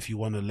 So if you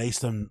want to lace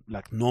them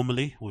like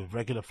normally with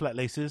regular flat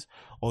laces,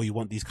 or you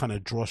want these kind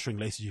of drawstring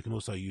laces, you can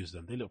also use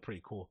them. They look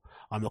pretty cool,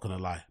 I'm not gonna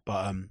lie.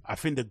 But I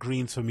think the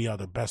greens for me are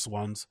the best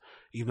ones,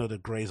 even though the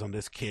greys on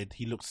this kid,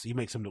 he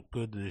makes him look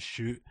good in his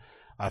shoot.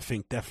 I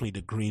think definitely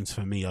the greens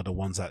for me are the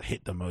ones that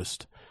hit the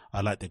most.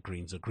 I like the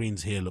greens. The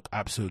greens here look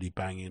absolutely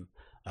banging.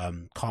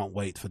 Can't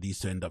wait for these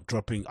to end up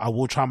dropping. I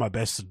will try my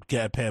best to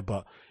get a pair,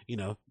 but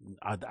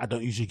I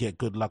don't usually get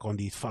good luck on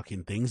these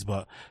fucking things,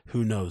 but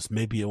who knows,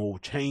 maybe it will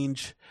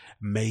change.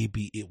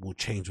 Maybe it will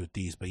change with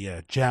these. But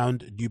yeah,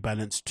 Jound New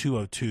Balance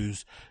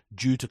 202s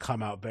due to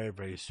come out very,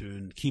 very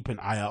soon. Keep an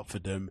eye out for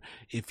them.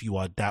 If you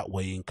are that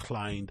way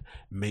inclined,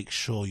 make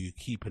sure you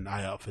keep an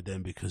eye out for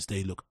them, because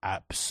they look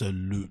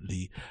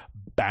absolutely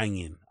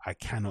banging. I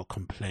cannot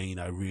complain.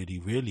 I really,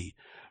 really,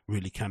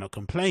 really cannot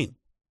complain.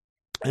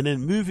 And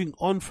then moving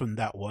on from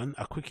that one,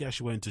 I quickly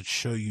actually wanted to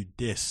show you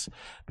this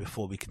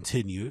before we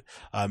continue,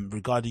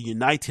 regarding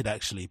United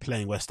actually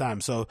playing West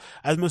Ham. So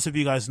as most of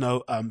you guys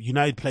know,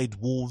 United played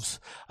Wolves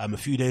a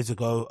few days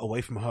ago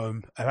away from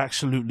home. An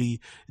absolutely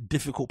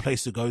difficult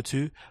place to go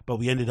to, but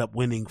we ended up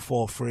winning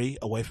 4-3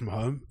 away from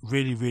home.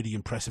 Really, really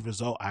impressive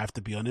result, I have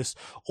to be honest.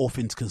 All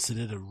things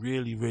considered, a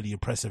really, really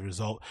impressive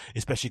result,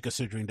 especially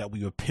considering that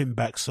we were pinned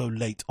back so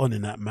late on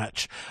in that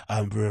match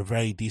with a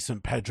very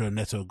decent Pedro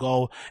Neto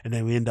goal, and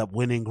then we end up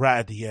winning right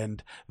at the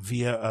end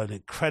via an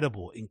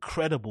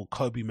incredible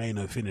Kobe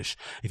Mainoo finish.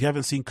 If you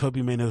haven't seen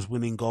Kobe Mainoo's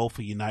winning goal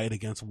for United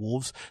against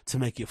Wolves to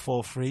make it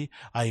 4-3,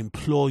 I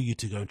implore you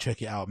to go and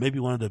check it out. Maybe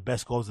one of the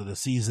best goals of the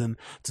season,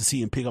 to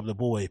see him pick up the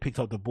ball. He picked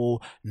up the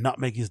ball,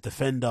 nutmeg his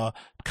defender,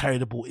 carry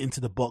the ball into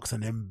the box,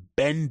 and then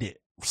bend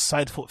it,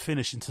 side foot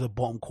finish into the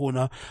bottom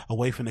corner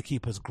away from the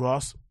keeper's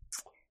grasp.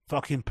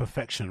 Fucking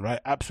perfection,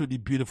 right? Absolutely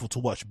beautiful to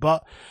watch.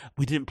 But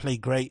we didn't play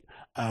great.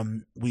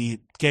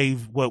 We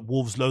gave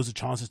Wolves loads of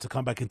chances to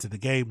come back into the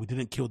game. We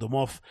didn't kill them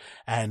off,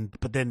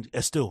 but then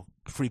still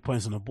 3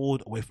 points on the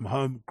board away from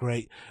home.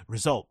 Great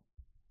result.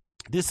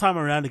 This time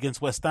around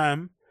against West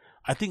Ham,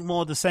 I think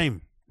more of the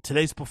same.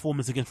 Today's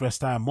performance against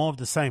West Ham, more of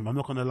the same. I'm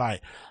not going to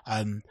lie.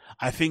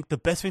 I think the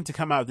best thing to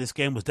come out of this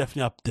game was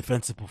definitely our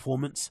defensive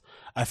performance.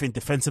 I think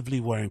defensively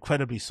we're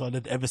incredibly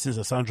solid ever since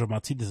Alessandro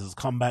Martinez has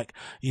come back,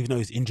 even though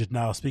he's injured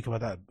now. I'll speak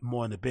about that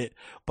more in a bit.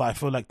 But I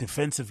feel like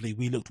defensively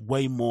we looked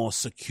way more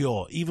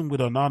secure, even with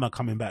Onana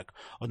coming back.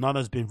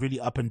 Onana's been really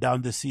up and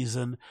down this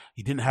season.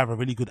 He didn't have a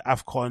really good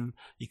AFCON.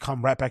 He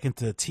come right back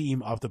into the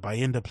team after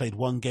Bayenda played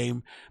one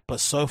game, but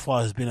so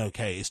far has been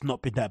okay. It's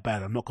not been that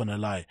bad, I'm not going to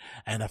lie.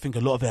 And I think a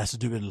lot of it has to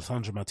do with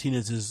Alessandro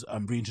Martinez's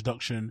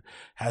reintroduction,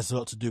 has a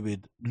lot to do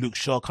with Luke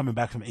Shaw coming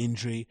back from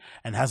injury,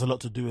 and has a lot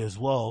to do as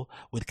well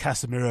with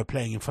Casemiro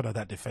playing in front of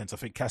that defense. I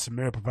think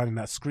Casemiro providing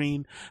that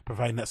screen,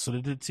 providing that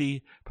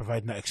solidity,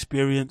 providing that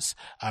experience,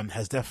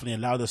 has definitely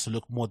allowed us to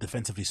look more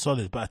defensively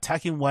solid. But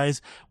attacking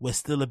wise, we're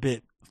still a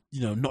bit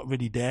not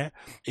really there.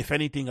 If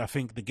anything, I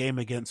think the game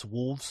against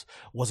Wolves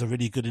was a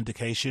really good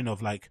indication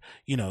of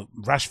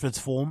Rashford's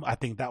form. I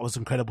think that was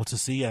incredible to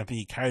see. I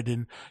think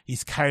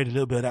he's carried a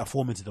little bit of that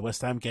form into the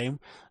West Ham game.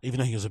 Even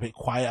though he was a bit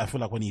quiet, I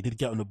feel like when he did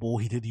get on the ball,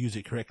 he did use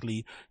it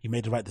correctly. He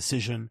made the right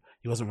decision.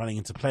 He wasn't running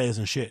into players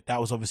and shit. That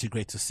was obviously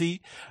great to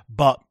see.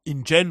 But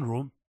in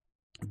general,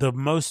 the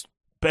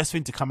best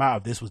thing to come out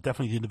of this was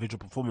definitely the individual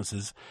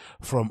performances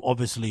from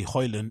obviously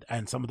Højlund,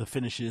 and some of the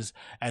finishes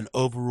and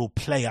overall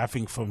play, I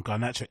think, from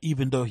Garnacho,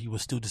 even though he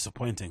was still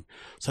disappointing.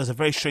 So it's a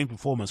very strange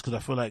performance, because I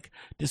feel like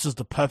this was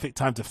the perfect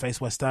time to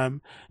face West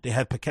Ham. They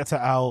had Paqueta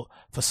out.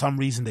 For some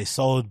reason, they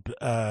sold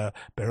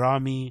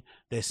Berami.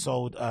 They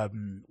sold,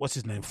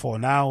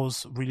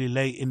 Fornals really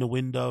late in the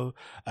window.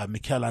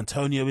 Mikel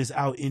Antonio is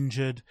out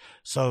injured.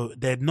 So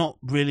they're not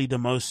really the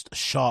most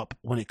sharp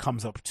when it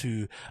comes up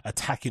to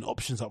attacking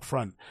options up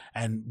front.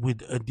 And with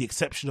the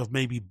exception of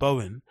maybe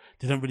Bowen,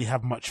 they don't really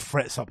have much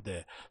threats up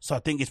there. So I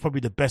think it's probably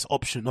the best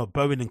option. No,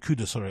 Bowen and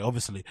Kudus,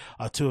 obviously,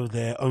 are two of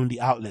their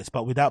only outlets.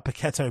 But without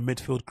Paqueta in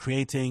midfield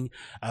creating,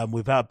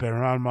 without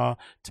Benrahma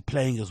to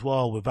playing as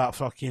well, without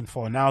fucking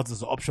Fornals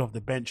as an option off the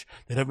bench,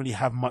 they don't really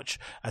have much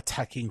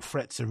attacking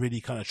threat to really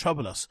kind of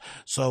trouble us.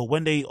 So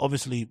when they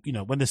obviously,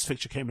 when this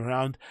fixture came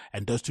around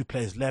and those two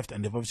players left,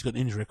 and they've obviously got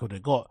the injury record they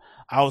got,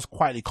 I was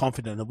quietly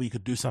confident that we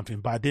could do something,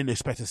 but I didn't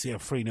expect to see a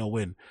 3-0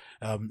 win.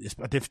 I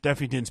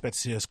definitely didn't expect to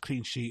see us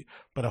clean sheet,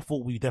 but I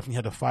thought we definitely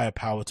had the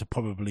firepower to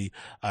probably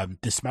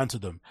dismantle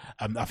them.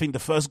 I think the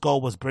first goal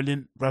was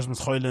brilliant.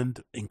 Rasmus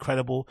Højlund,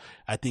 incredible.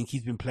 I think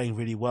he's been playing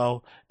really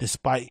well,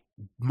 despite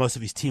most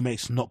of his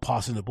teammates not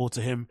passing the ball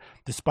to him,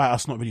 despite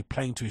us not really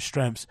playing to his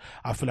strengths.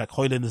 I feel like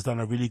Højlund has done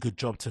a really good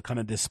job to kind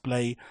of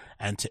display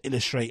and to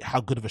illustrate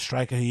how good of a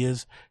striker he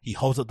is. He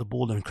holds up the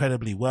ball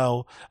incredibly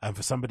well, and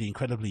for somebody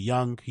incredibly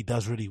young, he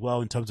does really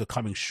well in terms of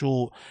coming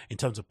short, in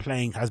terms of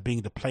playing, has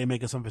being the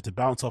playmaker, something to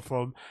bounce off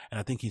from. And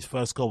I think his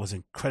first goal was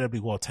incredibly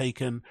well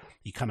taken.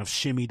 He kind of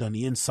shimmied on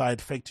the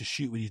inside, faked to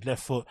shoot with his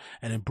left foot,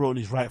 and then brought on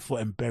his right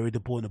foot and buried the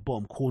ball in the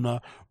bottom corner.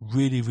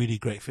 Really, really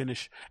great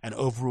finish. And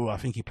overall, I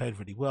think he played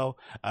really well.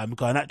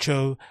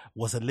 Garnacho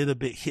was a little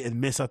bit hit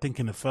and miss, I think,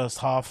 in the first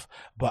half.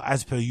 But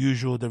as per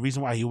usual, the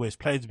reason why he always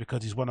plays is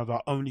because he's one of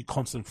our only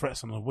constant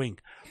threats on the wing.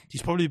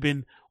 He's probably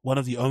been one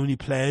of the only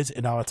players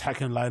in our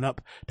attacking lineup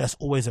that's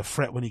always a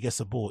threat when he gets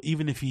the ball.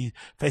 Even if he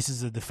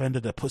faces a defender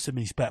that puts him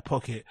in his back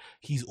pocket,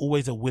 he's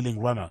always a willing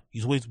runner.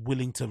 He's always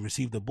willing to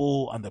receive the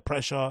ball under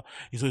pressure.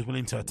 He's always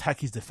willing to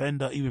attack his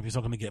defender, even if he's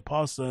not going to get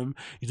past them.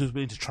 He's always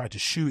willing to try to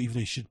shoot, even though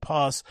he should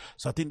pass.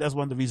 So I think that's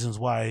one of the reasons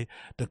why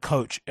the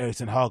coach, Erik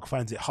ten Hag,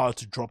 finds it hard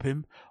to drop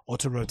him or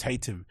to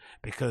rotate him,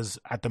 because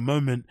at the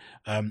moment,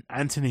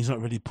 Anthony's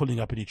not really pulling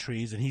up any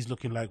trees, and he's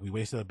looking like we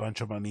wasted a bunch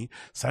of money.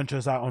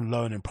 Sancho's out on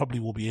loan and probably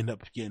will be end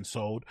up getting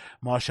sold.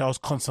 Martial's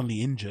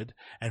constantly injured,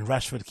 and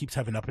Rashford keeps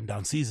having up and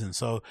down seasons.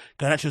 So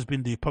Garnacho's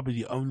been probably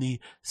the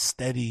only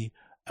steady,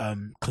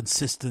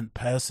 consistent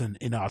person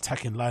in our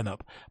attacking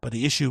lineup. But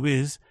the issue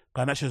is,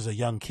 Garnacho's a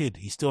young kid.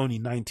 He's still only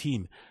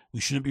 19. We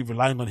shouldn't be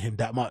relying on him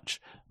that much,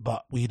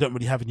 but we don't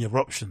really have any other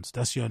options.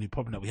 That's the only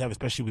problem that we have,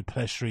 especially with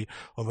Pellistri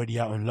already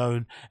out on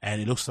loan.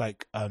 And it looks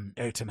like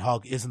Erik ten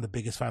Hag isn't the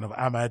biggest fan of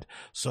Ahmad,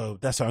 so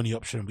that's the only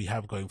option we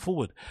have going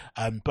forward.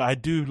 But I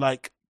do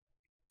like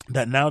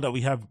that now that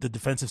we have the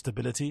defensive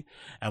stability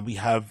and we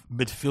have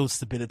midfield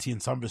stability in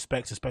some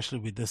respects, especially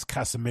with this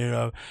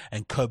Casemiro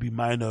and Kobe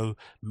Mino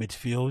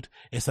midfield,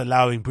 it's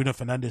allowing Bruno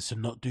Fernandes to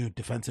not do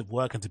defensive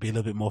work and to be a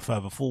little bit more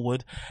further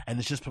forward. And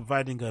it's just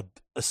providing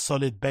a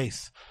solid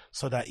base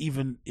so that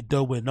even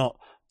though we're not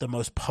the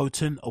most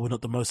potent or we're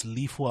not the most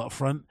lethal up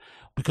front,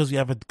 because we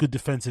have a good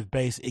defensive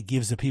base, it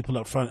gives the people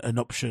up front an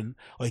option,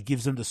 or it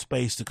gives them the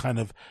space to kind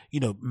of,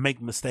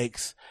 make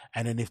mistakes,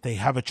 and then if they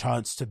have a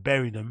chance to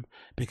bury them,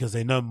 because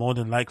they know more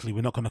than likely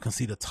we're not going to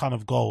concede a ton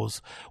of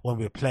goals when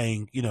we're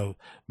playing,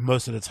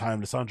 most of the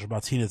time, Lisandro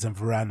Martinez and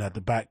Varane at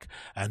the back,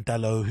 and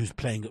Dalot,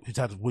 who's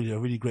had a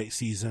really great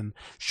season.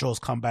 Shaw's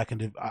come back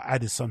and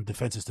added some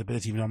defensive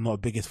stability, even though I'm not the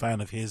biggest fan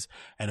of his,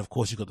 and of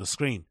course you've got the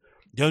screen.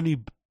 The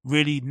only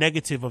really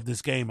negative of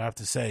this game, I have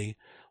to say,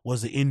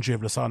 was the injury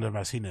of Lisandro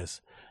Martinez.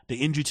 The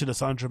injury to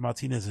Lisandro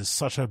Martinez is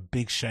such a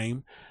big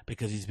shame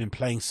because he's been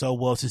playing so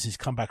well since he's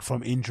come back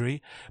from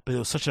injury, but it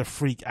was such a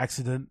freak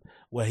accident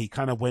where he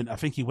kind of went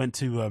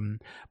to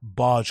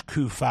barge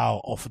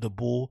Kufau off of the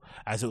ball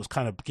as it was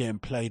kind of getting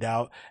played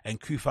out,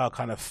 and Kufau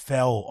kind of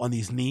fell on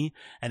his knee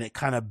and it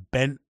kind of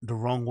bent the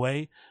wrong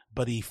way,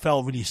 but he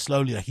fell really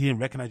slowly, like he didn't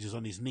recognize it was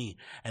on his knee,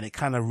 and it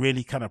kind of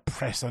really kind of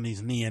pressed on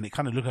his knee, and it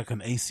kind of looked like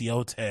an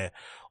ACL tear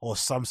or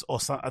some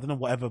I don't know,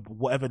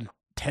 whatever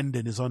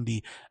tendon is on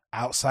the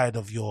outside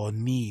of your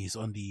knees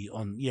on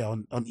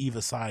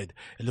either side.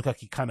 It looked like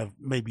he kind of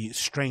maybe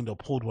strained or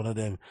pulled one of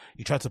them.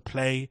 He tried to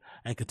play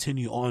and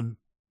continue on.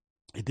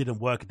 It didn't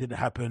work. It didn't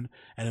happen.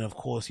 And then, of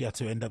course, he had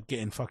to end up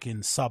getting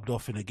fucking subbed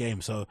off in the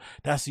game. So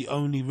that's the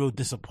only real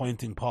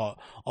disappointing part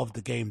of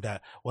the game,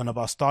 that one of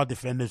our star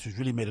defenders who's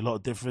really made a lot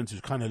of difference,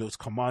 who kind of looks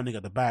commanding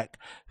at the back,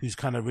 who's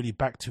kind of really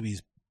back to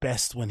his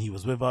best when he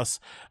was with us,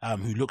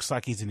 who looks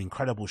like he's in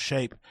incredible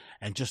shape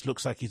and just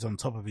looks like he's on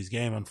top of his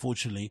game,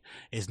 unfortunately,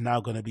 is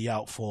now going to be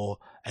out for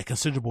a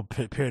considerable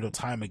period of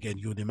time again,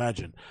 you would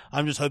imagine.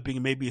 I'm just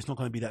hoping maybe it's not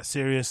going to be that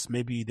serious.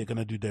 Maybe they're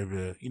going to do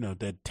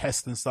their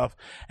tests and stuff,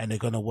 and they're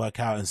going to work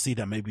out and see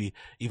that maybe,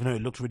 even though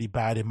it looked really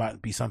bad, it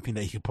might be something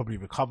that he could probably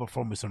recover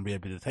from with some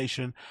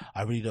rehabilitation.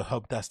 I really do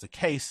hope that's the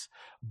case,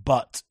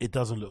 but it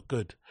doesn't look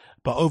good.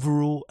 But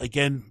overall,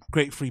 again,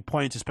 great 3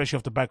 points, especially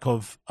off the back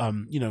of,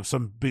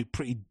 some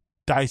pretty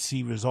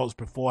dicey results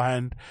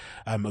beforehand.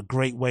 A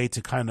great way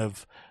to kind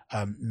of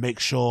make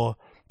sure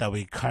that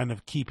we're kind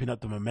of keeping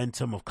up the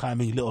momentum of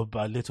climbing little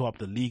by little up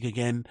the league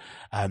again,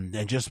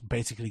 and just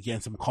basically getting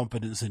some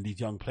confidence in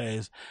these young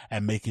players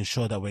and making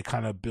sure that we're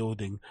kind of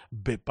building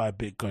bit by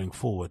bit going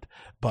forward.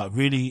 But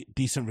really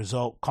decent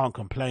result, can't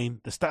complain.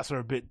 The stats are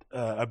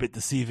a bit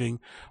deceiving.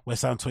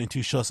 West Ham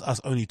 22 shots,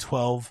 us only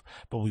 12,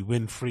 but we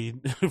win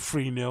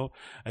 3-0.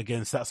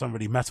 Again, stats don't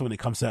really matter when it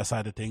comes to that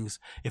side of things.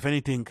 If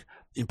anything,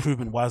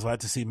 improvement wise, I'd like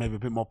to see maybe a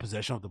bit more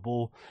possession of the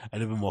ball, a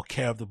little bit more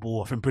care of the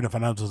ball. I think Bruno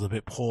Fernandes was a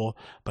bit poor,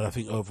 but I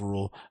think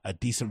overall a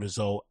decent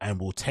result, and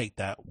we'll take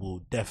that.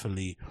 We'll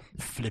definitely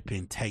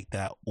flipping take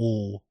that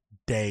all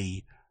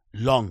day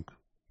long.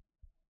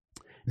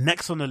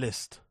 Next on the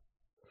list,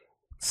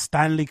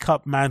 Stanley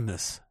Cup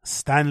madness.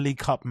 Stanley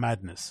Cup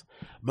madness.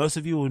 Most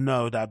of you will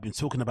know that I've been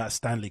talking about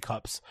Stanley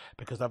Cups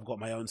because I've got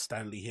my own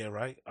Stanley here,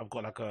 right? I've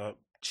got like a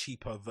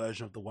cheaper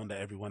version of the one that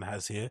everyone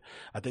has here.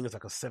 I think it's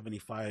like a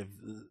 75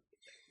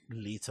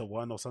 liter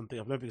one or something.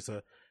 I don't know if it's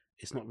a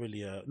It's not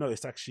really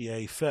it's actually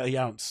a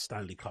 30-ounce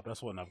Stanley Cup.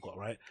 That's what I've got,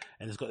 right?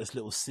 And it's got this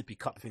little sippy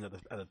cup thing at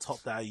the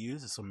top that I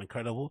use. It's something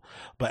incredible.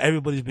 But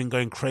everybody's been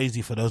going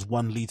crazy for those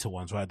 1 liter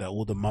ones, right? That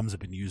all the mums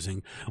have been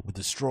using with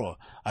the straw.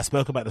 I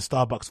spoke about the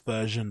Starbucks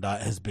version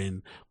that has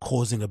been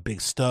causing a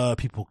big stir,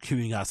 people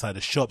queuing outside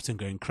the shops and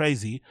going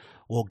crazy.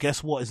 Well,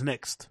 guess what is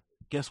next?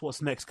 Guess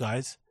what's next,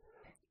 guys?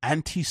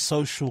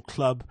 Anti-Social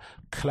Club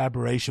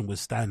collaboration with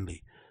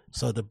Stanley.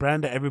 So the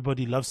brand that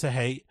everybody loves to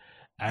hate,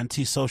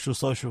 Anti-Social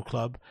Social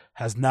Club,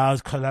 has now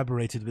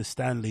collaborated with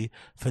Stanley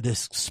for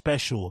this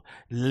special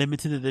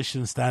limited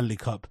edition Stanley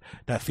Cup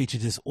that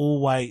features this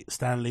all-white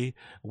Stanley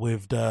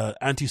with the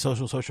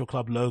Anti-Social Social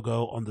Club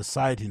logo on the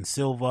side in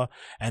silver,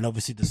 and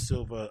obviously the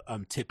silver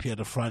tip here at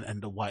the front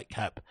and the white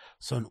cap.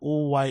 So an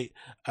all-white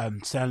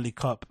Stanley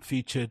Cup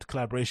featured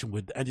collaboration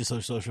with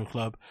Anti-Social Social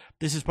Club.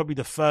 This is probably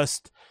the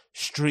first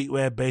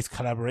streetwear-based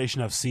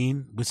collaboration I've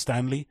seen with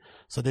Stanley.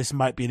 So this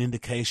might be an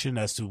indication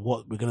as to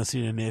what we're going to see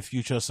in the near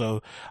future.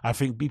 So I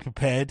think be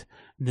prepared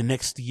in the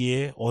next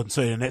year, or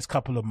sorry, the next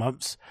couple of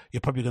months.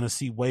 You're probably going to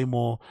see way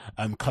more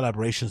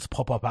collaborations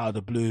pop up out of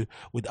the blue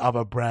with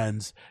other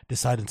brands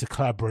deciding to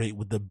collaborate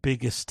with the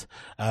biggest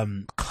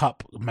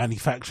cup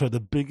manufacturer, the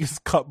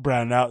biggest cup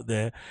brand out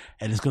there.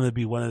 And it's going to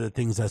be one of the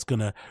things that's going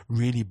to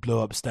really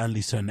blow up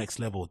Stanley to the next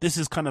level. This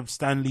is kind of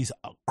Stanley's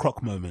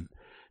Croc moment.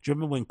 Do you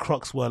remember when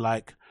Crocs were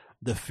like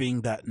the thing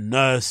that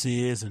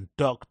nurses and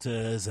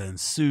doctors and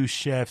sous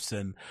chefs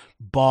and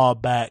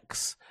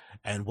barbacks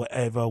and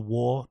whatever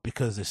wore,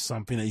 because it's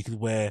something that you could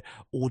wear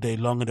all day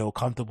long and they were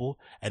comfortable,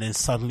 and then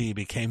suddenly it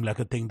became like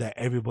a thing that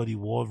everybody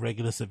wore,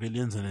 regular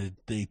civilians, and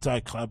they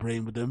started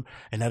collaborating with them,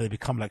 and now they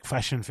become like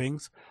fashion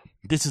things.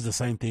 This is the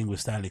same thing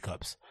with Stanley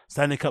Cups.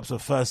 Stanley Cups were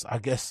first, I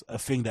guess, a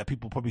thing that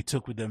people probably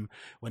took with them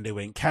when they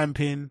went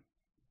camping,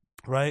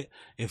 right?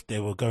 If they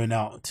were going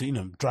out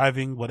to,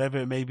 driving, whatever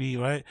it may be,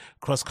 right?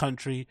 Cross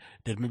country,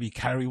 they'd maybe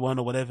carry one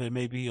or whatever it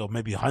may be, or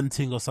maybe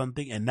hunting or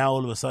something. And now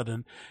all of a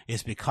sudden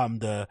it's become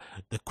the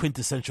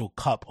quintessential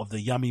cup of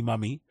the yummy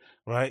mummy,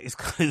 right?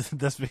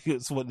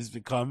 That's what it's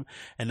become.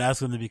 And now it's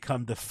going to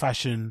become the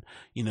fashion,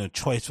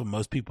 choice for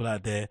most people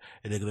out there.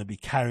 And they're going to be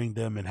carrying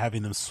them and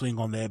having them swing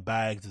on their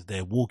bags as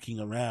they're walking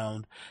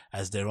around,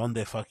 as they're on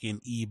their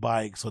fucking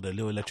e-bikes or their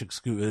little electric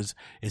scooters.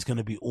 It's going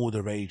to be all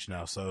the rage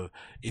now. So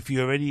if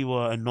you already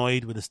were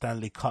annoyed with the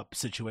Stanley Cup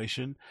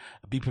situation,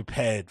 be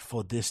prepared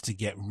for this to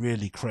get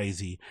really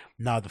crazy.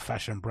 Now the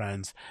fashion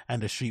brands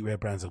and the streetwear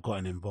brands have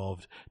gotten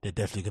involved. They're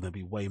definitely going to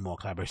be way more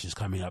collaborations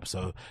coming up.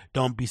 So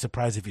don't be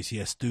surprised if you see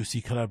a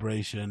Stussy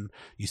collaboration,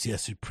 you see a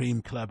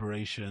Supreme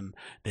collaboration.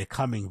 They're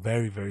coming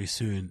very, very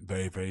soon,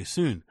 very, very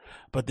soon.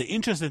 But the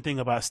interesting thing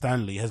about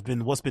Stanley has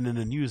been what's been in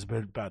the news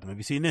about them. Have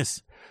you seen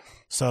this?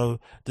 So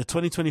the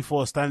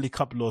 2024 Stanley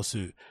Cup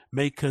lawsuit,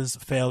 makers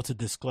fail to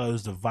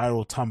disclose the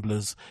viral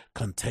tumblers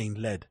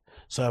contain lead.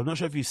 So I'm not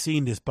sure if you've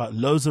seen this, but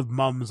loads of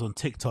mums on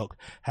TikTok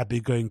have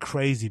been going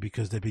crazy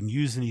because they've been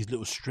using these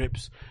little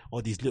strips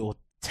or these little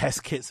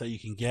test kits that you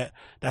can get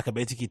that can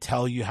basically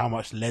tell you how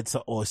much lead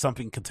or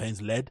something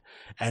contains lead.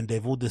 And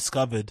they've all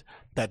discovered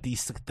that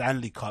these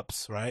Stanley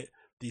Cups, right?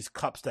 These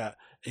cups that,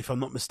 if I'm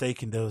not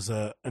mistaken, there was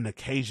an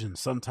occasion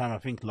sometime, I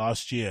think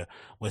last year,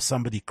 where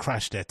somebody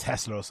crashed their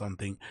Tesla or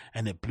something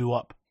and it blew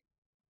up.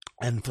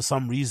 And for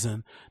some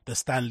reason, the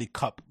Stanley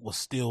Cup was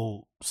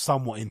still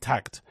somewhat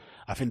intact.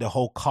 I think the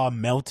whole car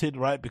melted,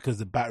 right? Because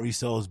the battery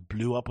cells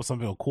blew up or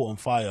something, or caught on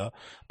fire.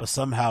 But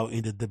somehow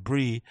in the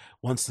debris,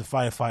 once the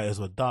firefighters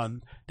were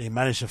done, they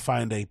managed to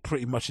find a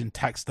pretty much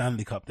intact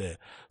Stanley Cup there.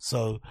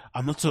 So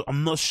I'm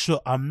not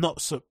sure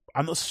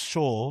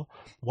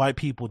why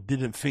people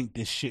didn't think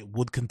this shit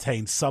would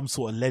contain some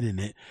sort of lead in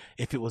it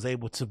if it was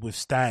able to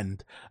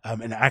withstand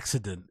an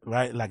accident,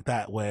 right? Like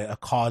that, where a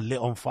car lit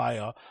on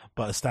fire,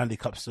 but a Stanley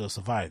Cup still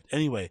survived.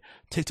 Anyway,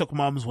 TikTok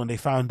mums, when they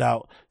found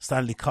out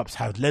Stanley Cups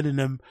had lead in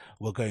them,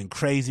 were going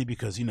crazy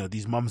because,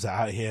 these mums are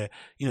out here,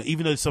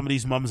 even though some of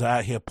these mums are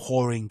out here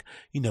pouring,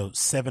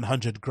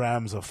 700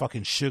 grams of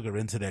fucking sugar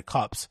into their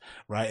cups,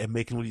 right? And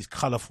making all these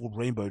colorful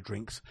rainbow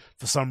drinks.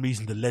 For some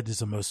reason, the lead is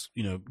the most,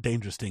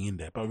 dangerous thing in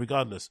there. But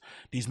regardless,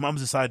 these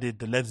mums decided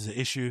the lead is an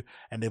issue,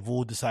 and they've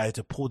all decided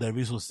to pull their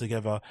resources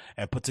together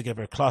and put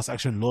together a class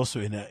action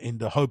lawsuit in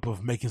the hope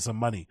of making some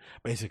money,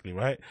 basically,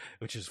 right?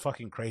 Which is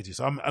fucking crazy.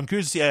 So I'm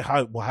curious to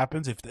see what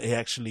happens if they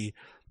actually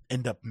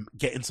end up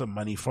getting some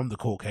money from the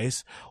court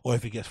case, or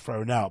if it gets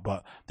thrown out.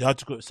 But the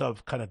article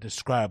itself kind of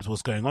describes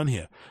what's going on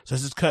here. So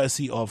this is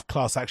courtesy of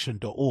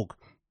classaction.org.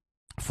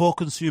 4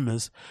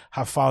 consumers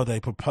have filed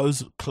a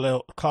proposed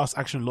class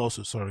action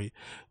lawsuit,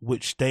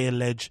 which they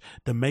allege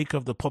the maker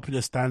of the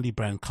popular Stanley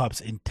brand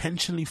cups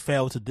intentionally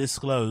failed to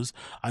disclose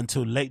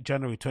until late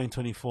January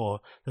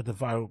 2024 that the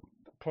viral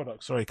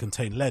product,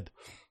 contained lead.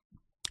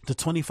 The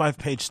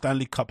 25-page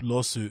Stanley Cup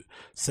lawsuit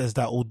says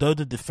that although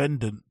the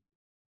defendant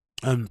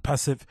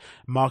Pacific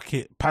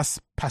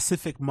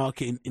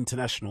Marketing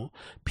International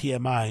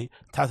 (PMI)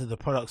 touted the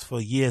products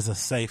for years as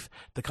safe.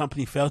 The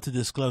company failed to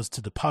disclose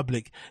to the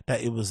public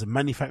that it was a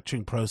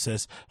manufacturing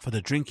process for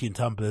the drinking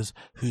tumblers,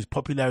 whose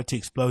popularity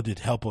exploded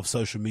help of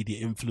social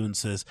media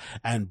influencers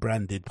and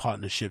branded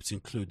partnerships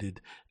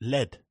included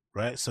lead.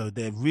 Right, so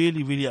they're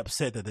really, really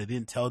upset that they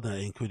didn't tell them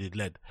it included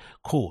lead.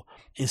 Cool.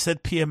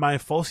 Instead, PMI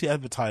falsely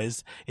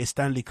advertised its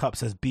Stanley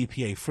Cups as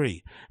BPA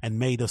free and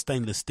made of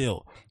stainless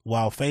steel,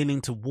 while failing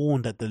to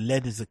warn that the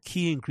lead is a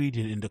key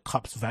ingredient in the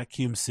cup's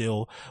vacuum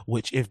seal,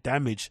 which, if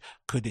damaged,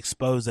 could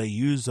expose a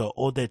user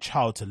or their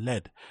child to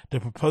lead. The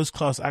proposed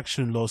class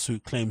action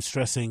lawsuit claims,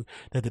 stressing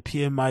that the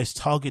PMI's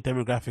target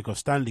demographic of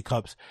Stanley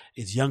Cups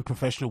is young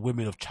professional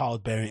women of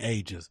childbearing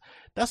ages.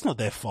 That's not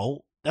their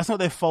fault. That's not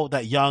their fault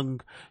that young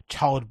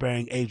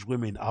childbearing age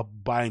women are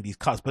buying these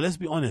cups. But let's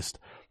be honest,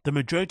 the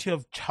majority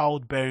of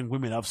childbearing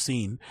women I've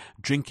seen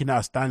drinking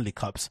out Stanley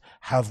Cups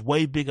have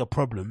way bigger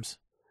problems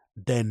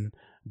than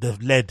the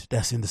lead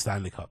that's in the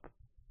Stanley Cup.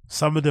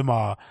 Some of them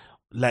are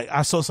like,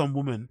 I saw some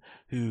woman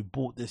who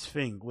bought this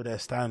thing with their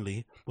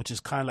Stanley, which is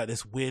kind of like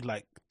this weird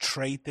like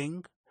tray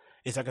thing.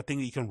 It's like a thing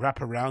that you can wrap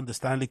around the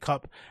Stanley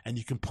Cup and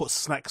you can put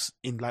snacks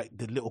in like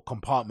the little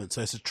compartment.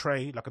 So it's a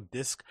tray, like a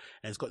disc,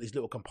 and it's got these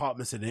little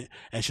compartments in it.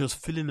 And she was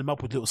filling them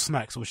up with little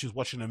snacks while she was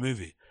watching a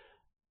movie.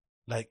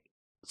 Like,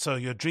 so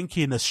you're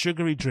drinking a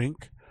sugary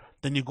drink,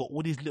 then you've got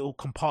all these little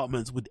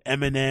compartments with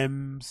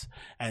M&Ms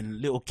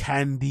and little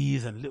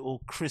candies and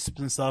little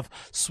crisps and stuff,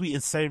 sweet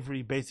and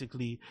savory,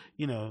 basically,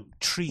 you know,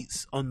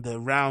 treats on the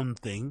round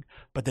thing.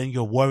 But then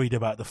you're worried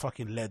about the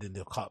fucking lead in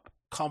the cup.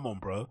 Come on,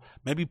 bro.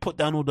 Maybe put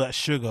down all that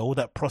sugar, all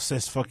that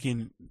processed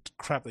fucking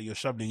crap that you're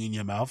shoving in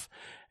your mouth,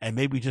 and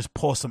maybe just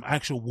pour some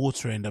actual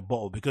water in the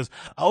bottle. Because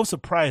I was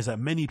surprised that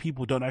many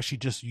people don't actually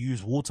just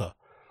use water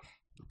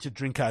to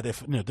drink out of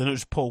their, you know, they don't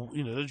just pour,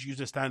 you know, they don't use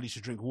their Stanleys to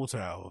drink water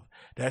out of.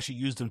 They actually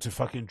use them to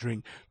fucking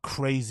drink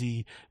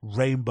crazy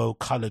rainbow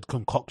colored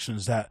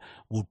concoctions that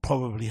would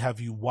probably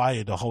have you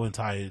wired the whole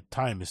entire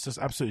time. It's just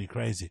absolutely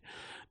crazy.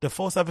 The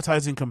false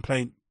advertising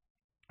complaint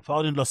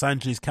filed in Los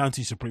Angeles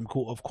County Supreme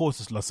Court, of course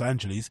it's Los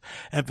Angeles,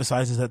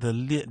 emphasizes that the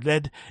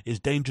lead is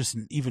dangerous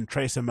in even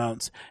trace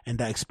amounts and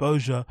that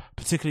exposure,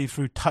 particularly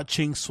through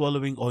touching,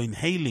 swallowing, or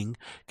inhaling,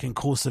 can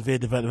cause severe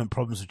development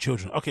problems with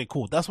children. Okay,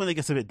 cool. That's when it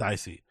gets a bit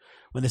dicey.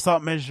 When they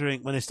start mentioning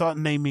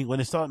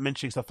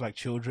stuff like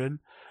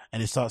children,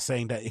 and they start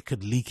saying that it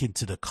could leak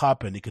into the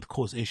cup and it could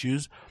cause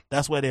issues,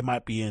 that's where they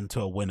might be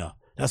into a winner.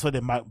 That's where they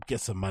might get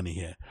some money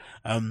here.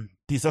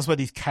 That's where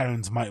these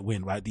Karens might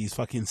win, right? These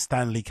fucking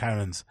Stanley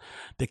Karens.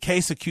 The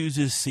case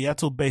accuses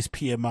Seattle-based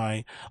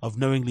PMI of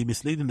knowingly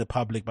misleading the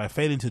public by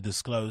failing to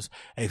disclose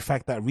a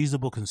fact that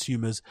reasonable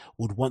consumers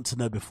would want to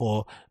know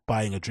before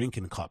buying a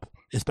drinking cup,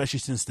 especially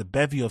since the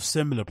bevy of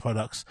similar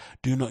products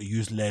do not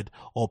use lead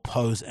or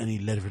pose any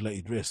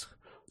lead-related risk.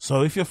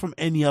 So if you're from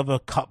any other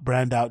cup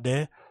brand out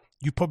there,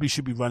 you probably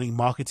should be running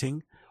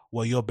marketing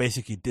where you're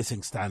basically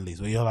dissing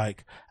Stanleys, where you're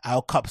like,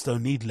 our cups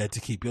don't need lead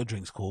to keep your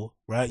drinks cool,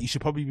 right? You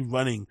should probably be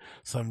running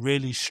some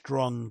really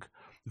strong,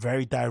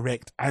 very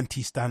direct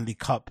anti-Stanley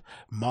Cup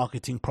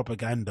marketing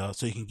propaganda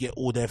so you can get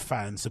all their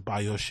fans to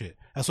buy your shit.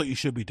 That's what you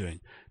should be doing.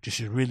 You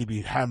should really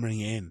be hammering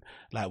it in.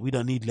 Like, we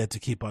don't need lead to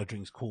keep our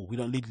drinks cool. We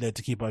don't need lead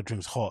to keep our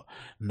drinks hot.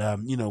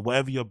 And, you know,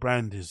 whatever your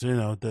brand is, you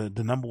know, the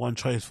number one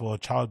choice for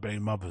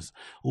childbearing mothers,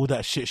 all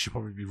that shit should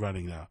probably be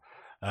running now.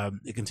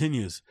 It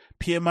continues.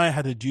 PMI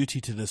had a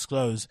duty to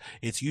disclose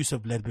its use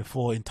of lead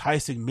before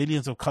enticing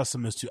millions of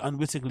customers to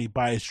unwittingly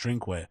buy its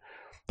drinkware.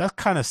 That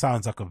kind of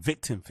sounds like a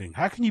victim thing.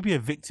 How can you be a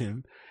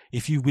victim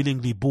if you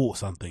willingly bought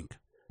something?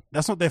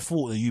 That's not their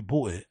fault that you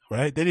bought it,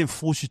 right? They didn't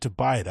force you to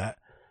buy that.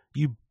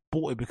 You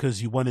bought it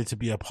because you wanted to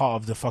be a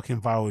part of the fucking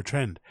viral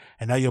trend.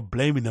 And now you're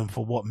blaming them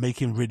for what?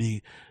 Making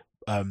really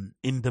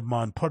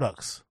in-demand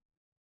products.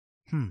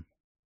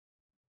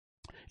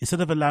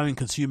 Instead of allowing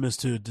consumers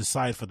to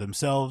decide for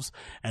themselves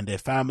and their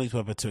families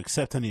whether to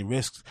accept any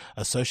risks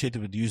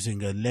associated with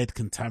using a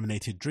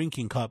lead-contaminated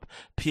drinking cup,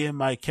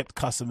 PMI kept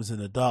customers in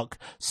the dark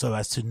so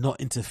as to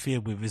not interfere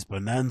with this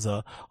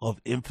bonanza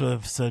of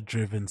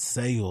influencer-driven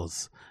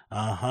sales.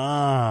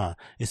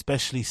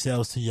 Especially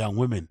sales to young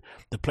women.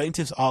 The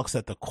plaintiffs asked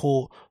that the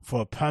court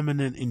for a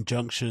permanent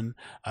injunction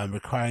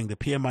requiring the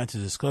PMI to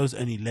disclose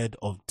any lead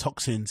of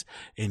toxins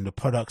in the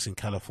products in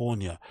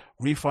California,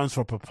 refunds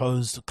for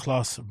proposed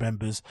class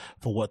members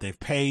for what they've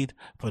paid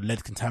for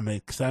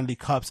lead-contaminated Stanley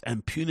Cups,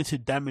 and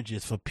punitive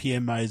damages for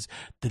PMI's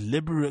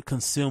deliberate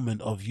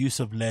concealment of use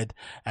of lead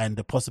and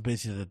the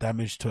possibility that the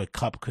damage to a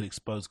cup could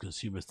expose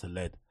consumers to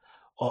lead.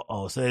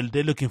 So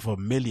they're looking for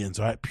millions,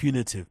 right?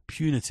 Punitive.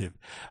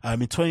 In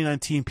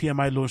 2019,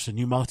 PMI launched a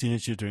new marketing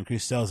initiative to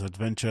increase sales of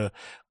Adventure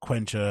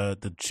Quencher,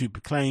 the super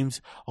claims.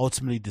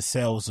 Ultimately, the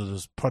sales of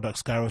those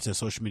products skyrocketed.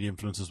 Social media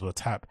influencers will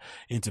tap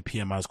into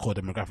PMI's core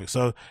demographic.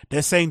 So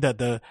they're saying that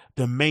the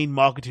main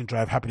marketing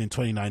drive happened in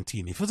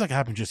 2019. It feels like it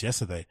happened just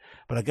yesterday,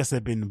 but I guess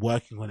they've been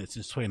working on it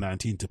since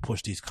 2019 to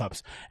push these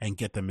cups and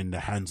get them in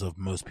the hands of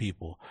most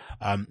people.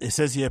 It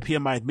says here,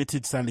 PMI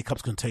admitted Stanley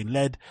Cups contain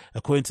lead.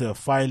 According to a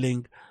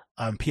filing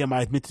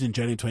PMI admitted in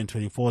January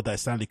 2024 that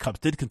Stanley Cups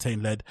did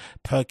contain lead.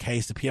 Per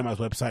case, the PMI's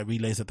website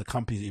relays that the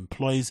company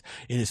employs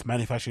in its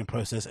manufacturing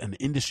process an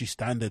industry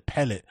standard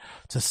pellet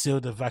to seal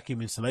the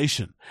vacuum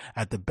insulation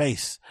at the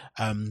base.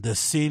 The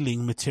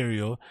sealing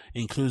material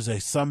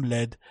includes some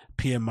lead.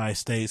 PMI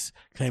states,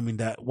 claiming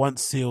that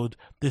once sealed,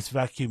 this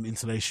vacuum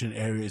insulation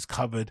area is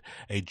covered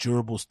a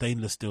durable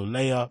stainless steel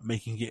layer,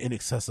 making it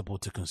inaccessible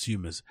to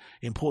consumers.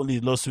 Importantly,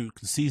 the lawsuit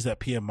concedes that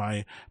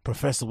PMI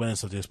professed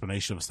awareness of the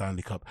explanation of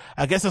Stanley Cup.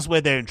 I guess that's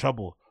where they're in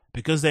trouble,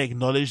 because they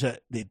acknowledge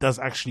that it does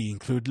actually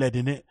include lead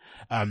in it,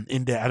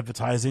 in their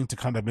advertising, to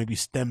kind of maybe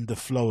stem the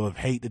flow of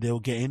hate that they'll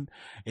get in.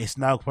 It's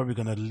now probably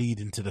going to lead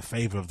into the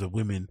favor of the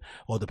women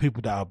or the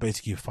people that are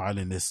basically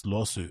filing this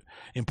lawsuit.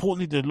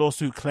 Importantly, the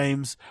lawsuit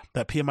claims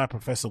that PMI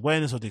professed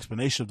awareness of the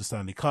explanation of the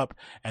Stanley Cup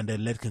and their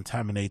lead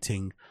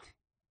containing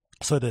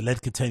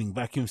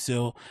vacuum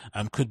seal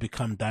could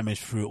become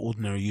damaged through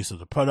ordinary use of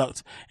the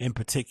product, in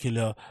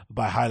particular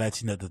by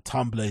highlighting that the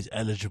tumbler is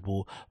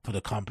eligible for the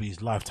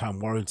company's lifetime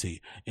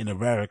warranty. In a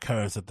rare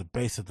occurrence that the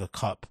base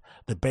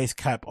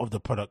cap of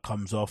the product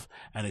comes off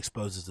and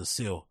exposes the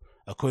seal.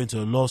 According to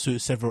the lawsuit,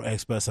 several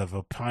experts have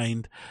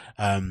opined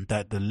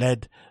that the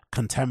lead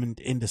contaminant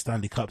in the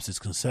Stanley Cups is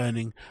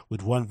concerning,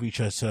 with one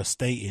researcher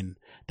stating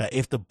that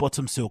if the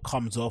bottom seal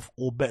comes off,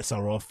 all bets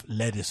are off.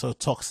 Lead is so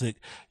toxic,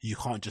 you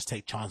can't just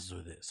take chances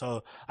with it.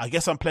 So I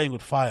guess I'm playing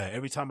with fire.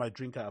 Every time I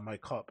drink out of my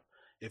cup,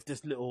 if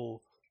this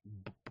little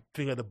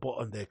thing at the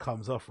bottom there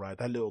comes off, right, if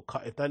that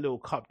little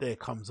cup there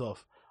comes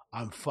off,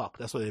 I'm fucked.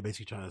 That's what they're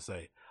basically trying to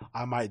say.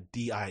 I might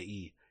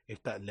DIE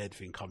if that lead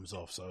thing comes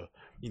off. So,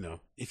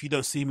 if you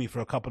don't see me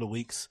for a couple of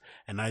weeks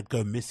and I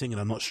go missing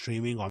and I'm not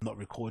streaming or I'm not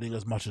recording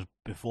as much as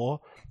before,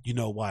 you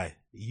know why.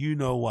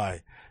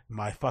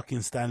 My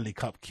fucking Stanley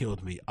Cup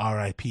killed me.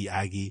 R.I.P.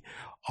 Aggie.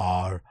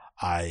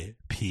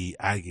 R.I.P.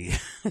 Aggie.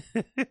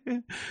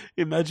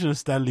 Imagine a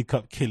Stanley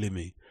Cup killing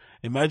me.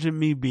 Imagine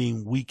me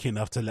being weak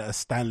enough to let a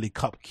Stanley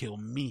Cup kill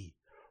me.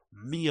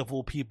 Me of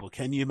all people.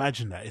 Can you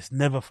imagine that? It's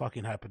never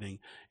fucking happening.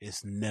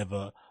 It's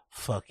never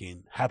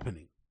fucking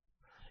happening.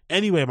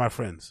 Anyway, my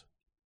friends,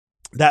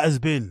 that has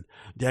been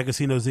the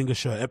Agostinho Zinga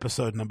Show,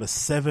 episode number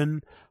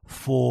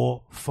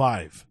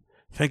 745.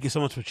 Thank you so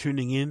much for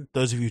tuning in.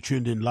 Those of you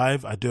tuned in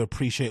live, I do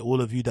appreciate all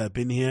of you that have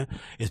been here.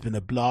 It's been a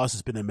blast.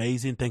 It's been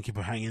amazing. Thank you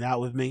for hanging out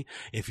with me.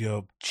 If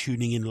you're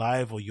tuning in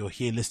live or you're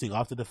here listening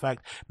after the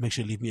fact, make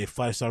sure you leave me a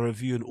 5-star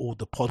review in all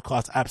the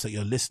podcast apps that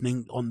you're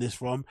listening on this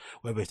from,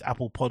 whether it's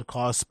Apple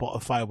Podcasts,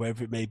 Spotify,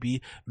 wherever it may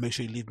be. Make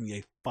sure you leave me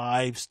a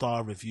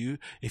 5-star review.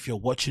 If you're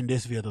watching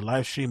this via the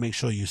live stream, make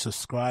sure you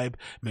subscribe.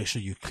 Make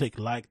sure you click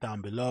like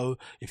down below.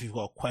 If you've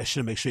got a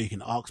question, make sure you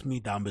can ask me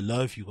down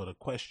below if you've got a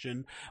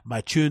question. My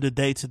tune of the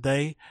day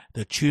today,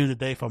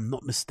 if I'm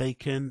not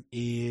mistaken,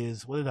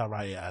 is, what did I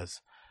write it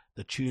as?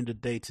 The tune of the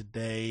day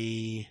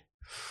today,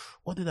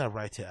 what did I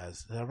write it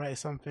as? Did I write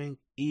something?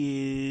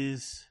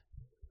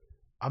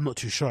 I'm not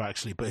too sure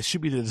actually, but it should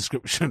be in the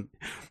description.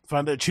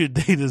 Find out tune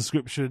day in the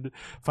description.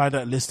 Find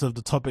out a list of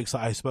the topics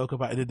that I spoke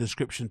about in the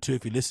description too.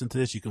 If you listen to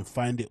this, you can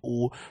find it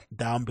all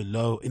down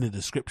below in the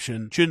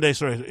description. Tune day, it's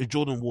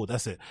Jordan Ward.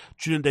 That's it.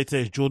 Tune day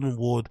today is Jordan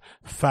Ward,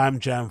 Fam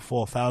Jam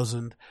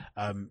 4000.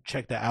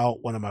 Check that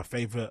out. One of my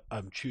favorite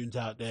tunes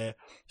out there.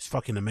 It's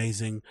fucking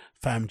amazing.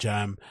 Fam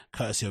Jam,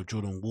 courtesy of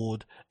Jordan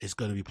Ward, is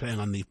going to be playing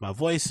underneath my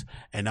voice,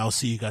 and I'll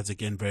see you guys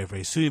again very,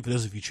 very soon. For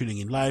those of you tuning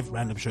in live,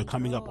 random show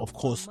coming up, of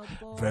course,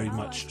 very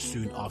much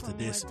soon after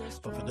this.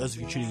 But for those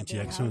of you tuning into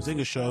the Agostinho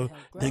Zinga Show,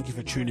 thank you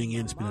for tuning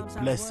in. It's been a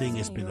blessing.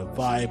 It's been a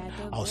vibe.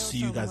 I'll see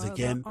you guys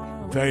again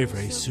very,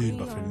 very soon.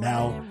 But for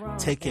now,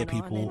 take care,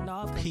 people.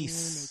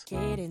 Peace.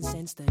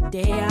 Since the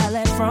day I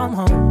left from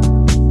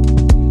home.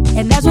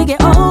 And as we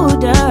get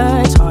older,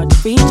 it's hard to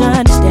reach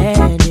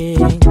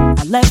understanding.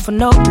 I left for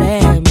no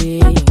plan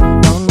B.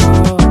 Oh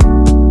no.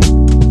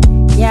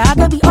 Yeah, I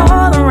could be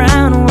all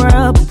around the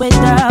world, but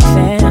without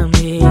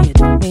family, it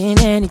don't mean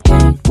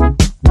anything.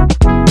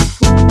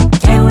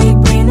 Can we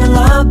bring the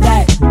love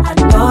back? I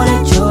know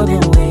that you've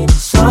been waiting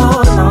so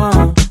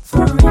long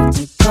for it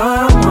to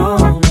come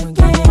home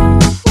again.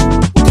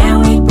 Can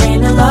we bring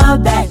the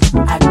love back?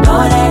 I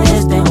know that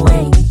it's been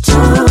way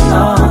too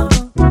long.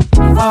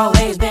 You've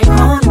always been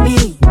home to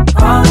me,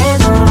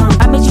 always home.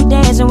 I miss you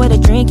dancing with a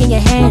drink in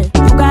your hand.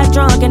 You got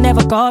drunk and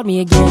never called me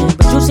again,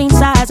 but you seen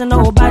sights and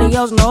nobody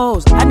else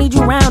knows. I need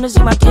you around to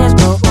see my kids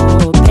grow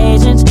old.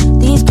 Patience,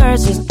 these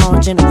curses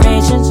on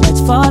generations.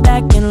 Let's fall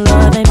back in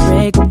love and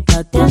break them.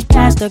 Nothing's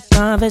past the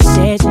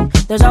conversation.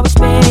 There's always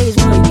space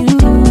for you.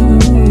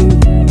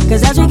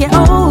 Cause as we get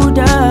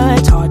older,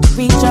 it's hard to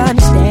reach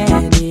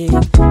understanding.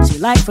 See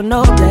life for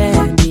no blame.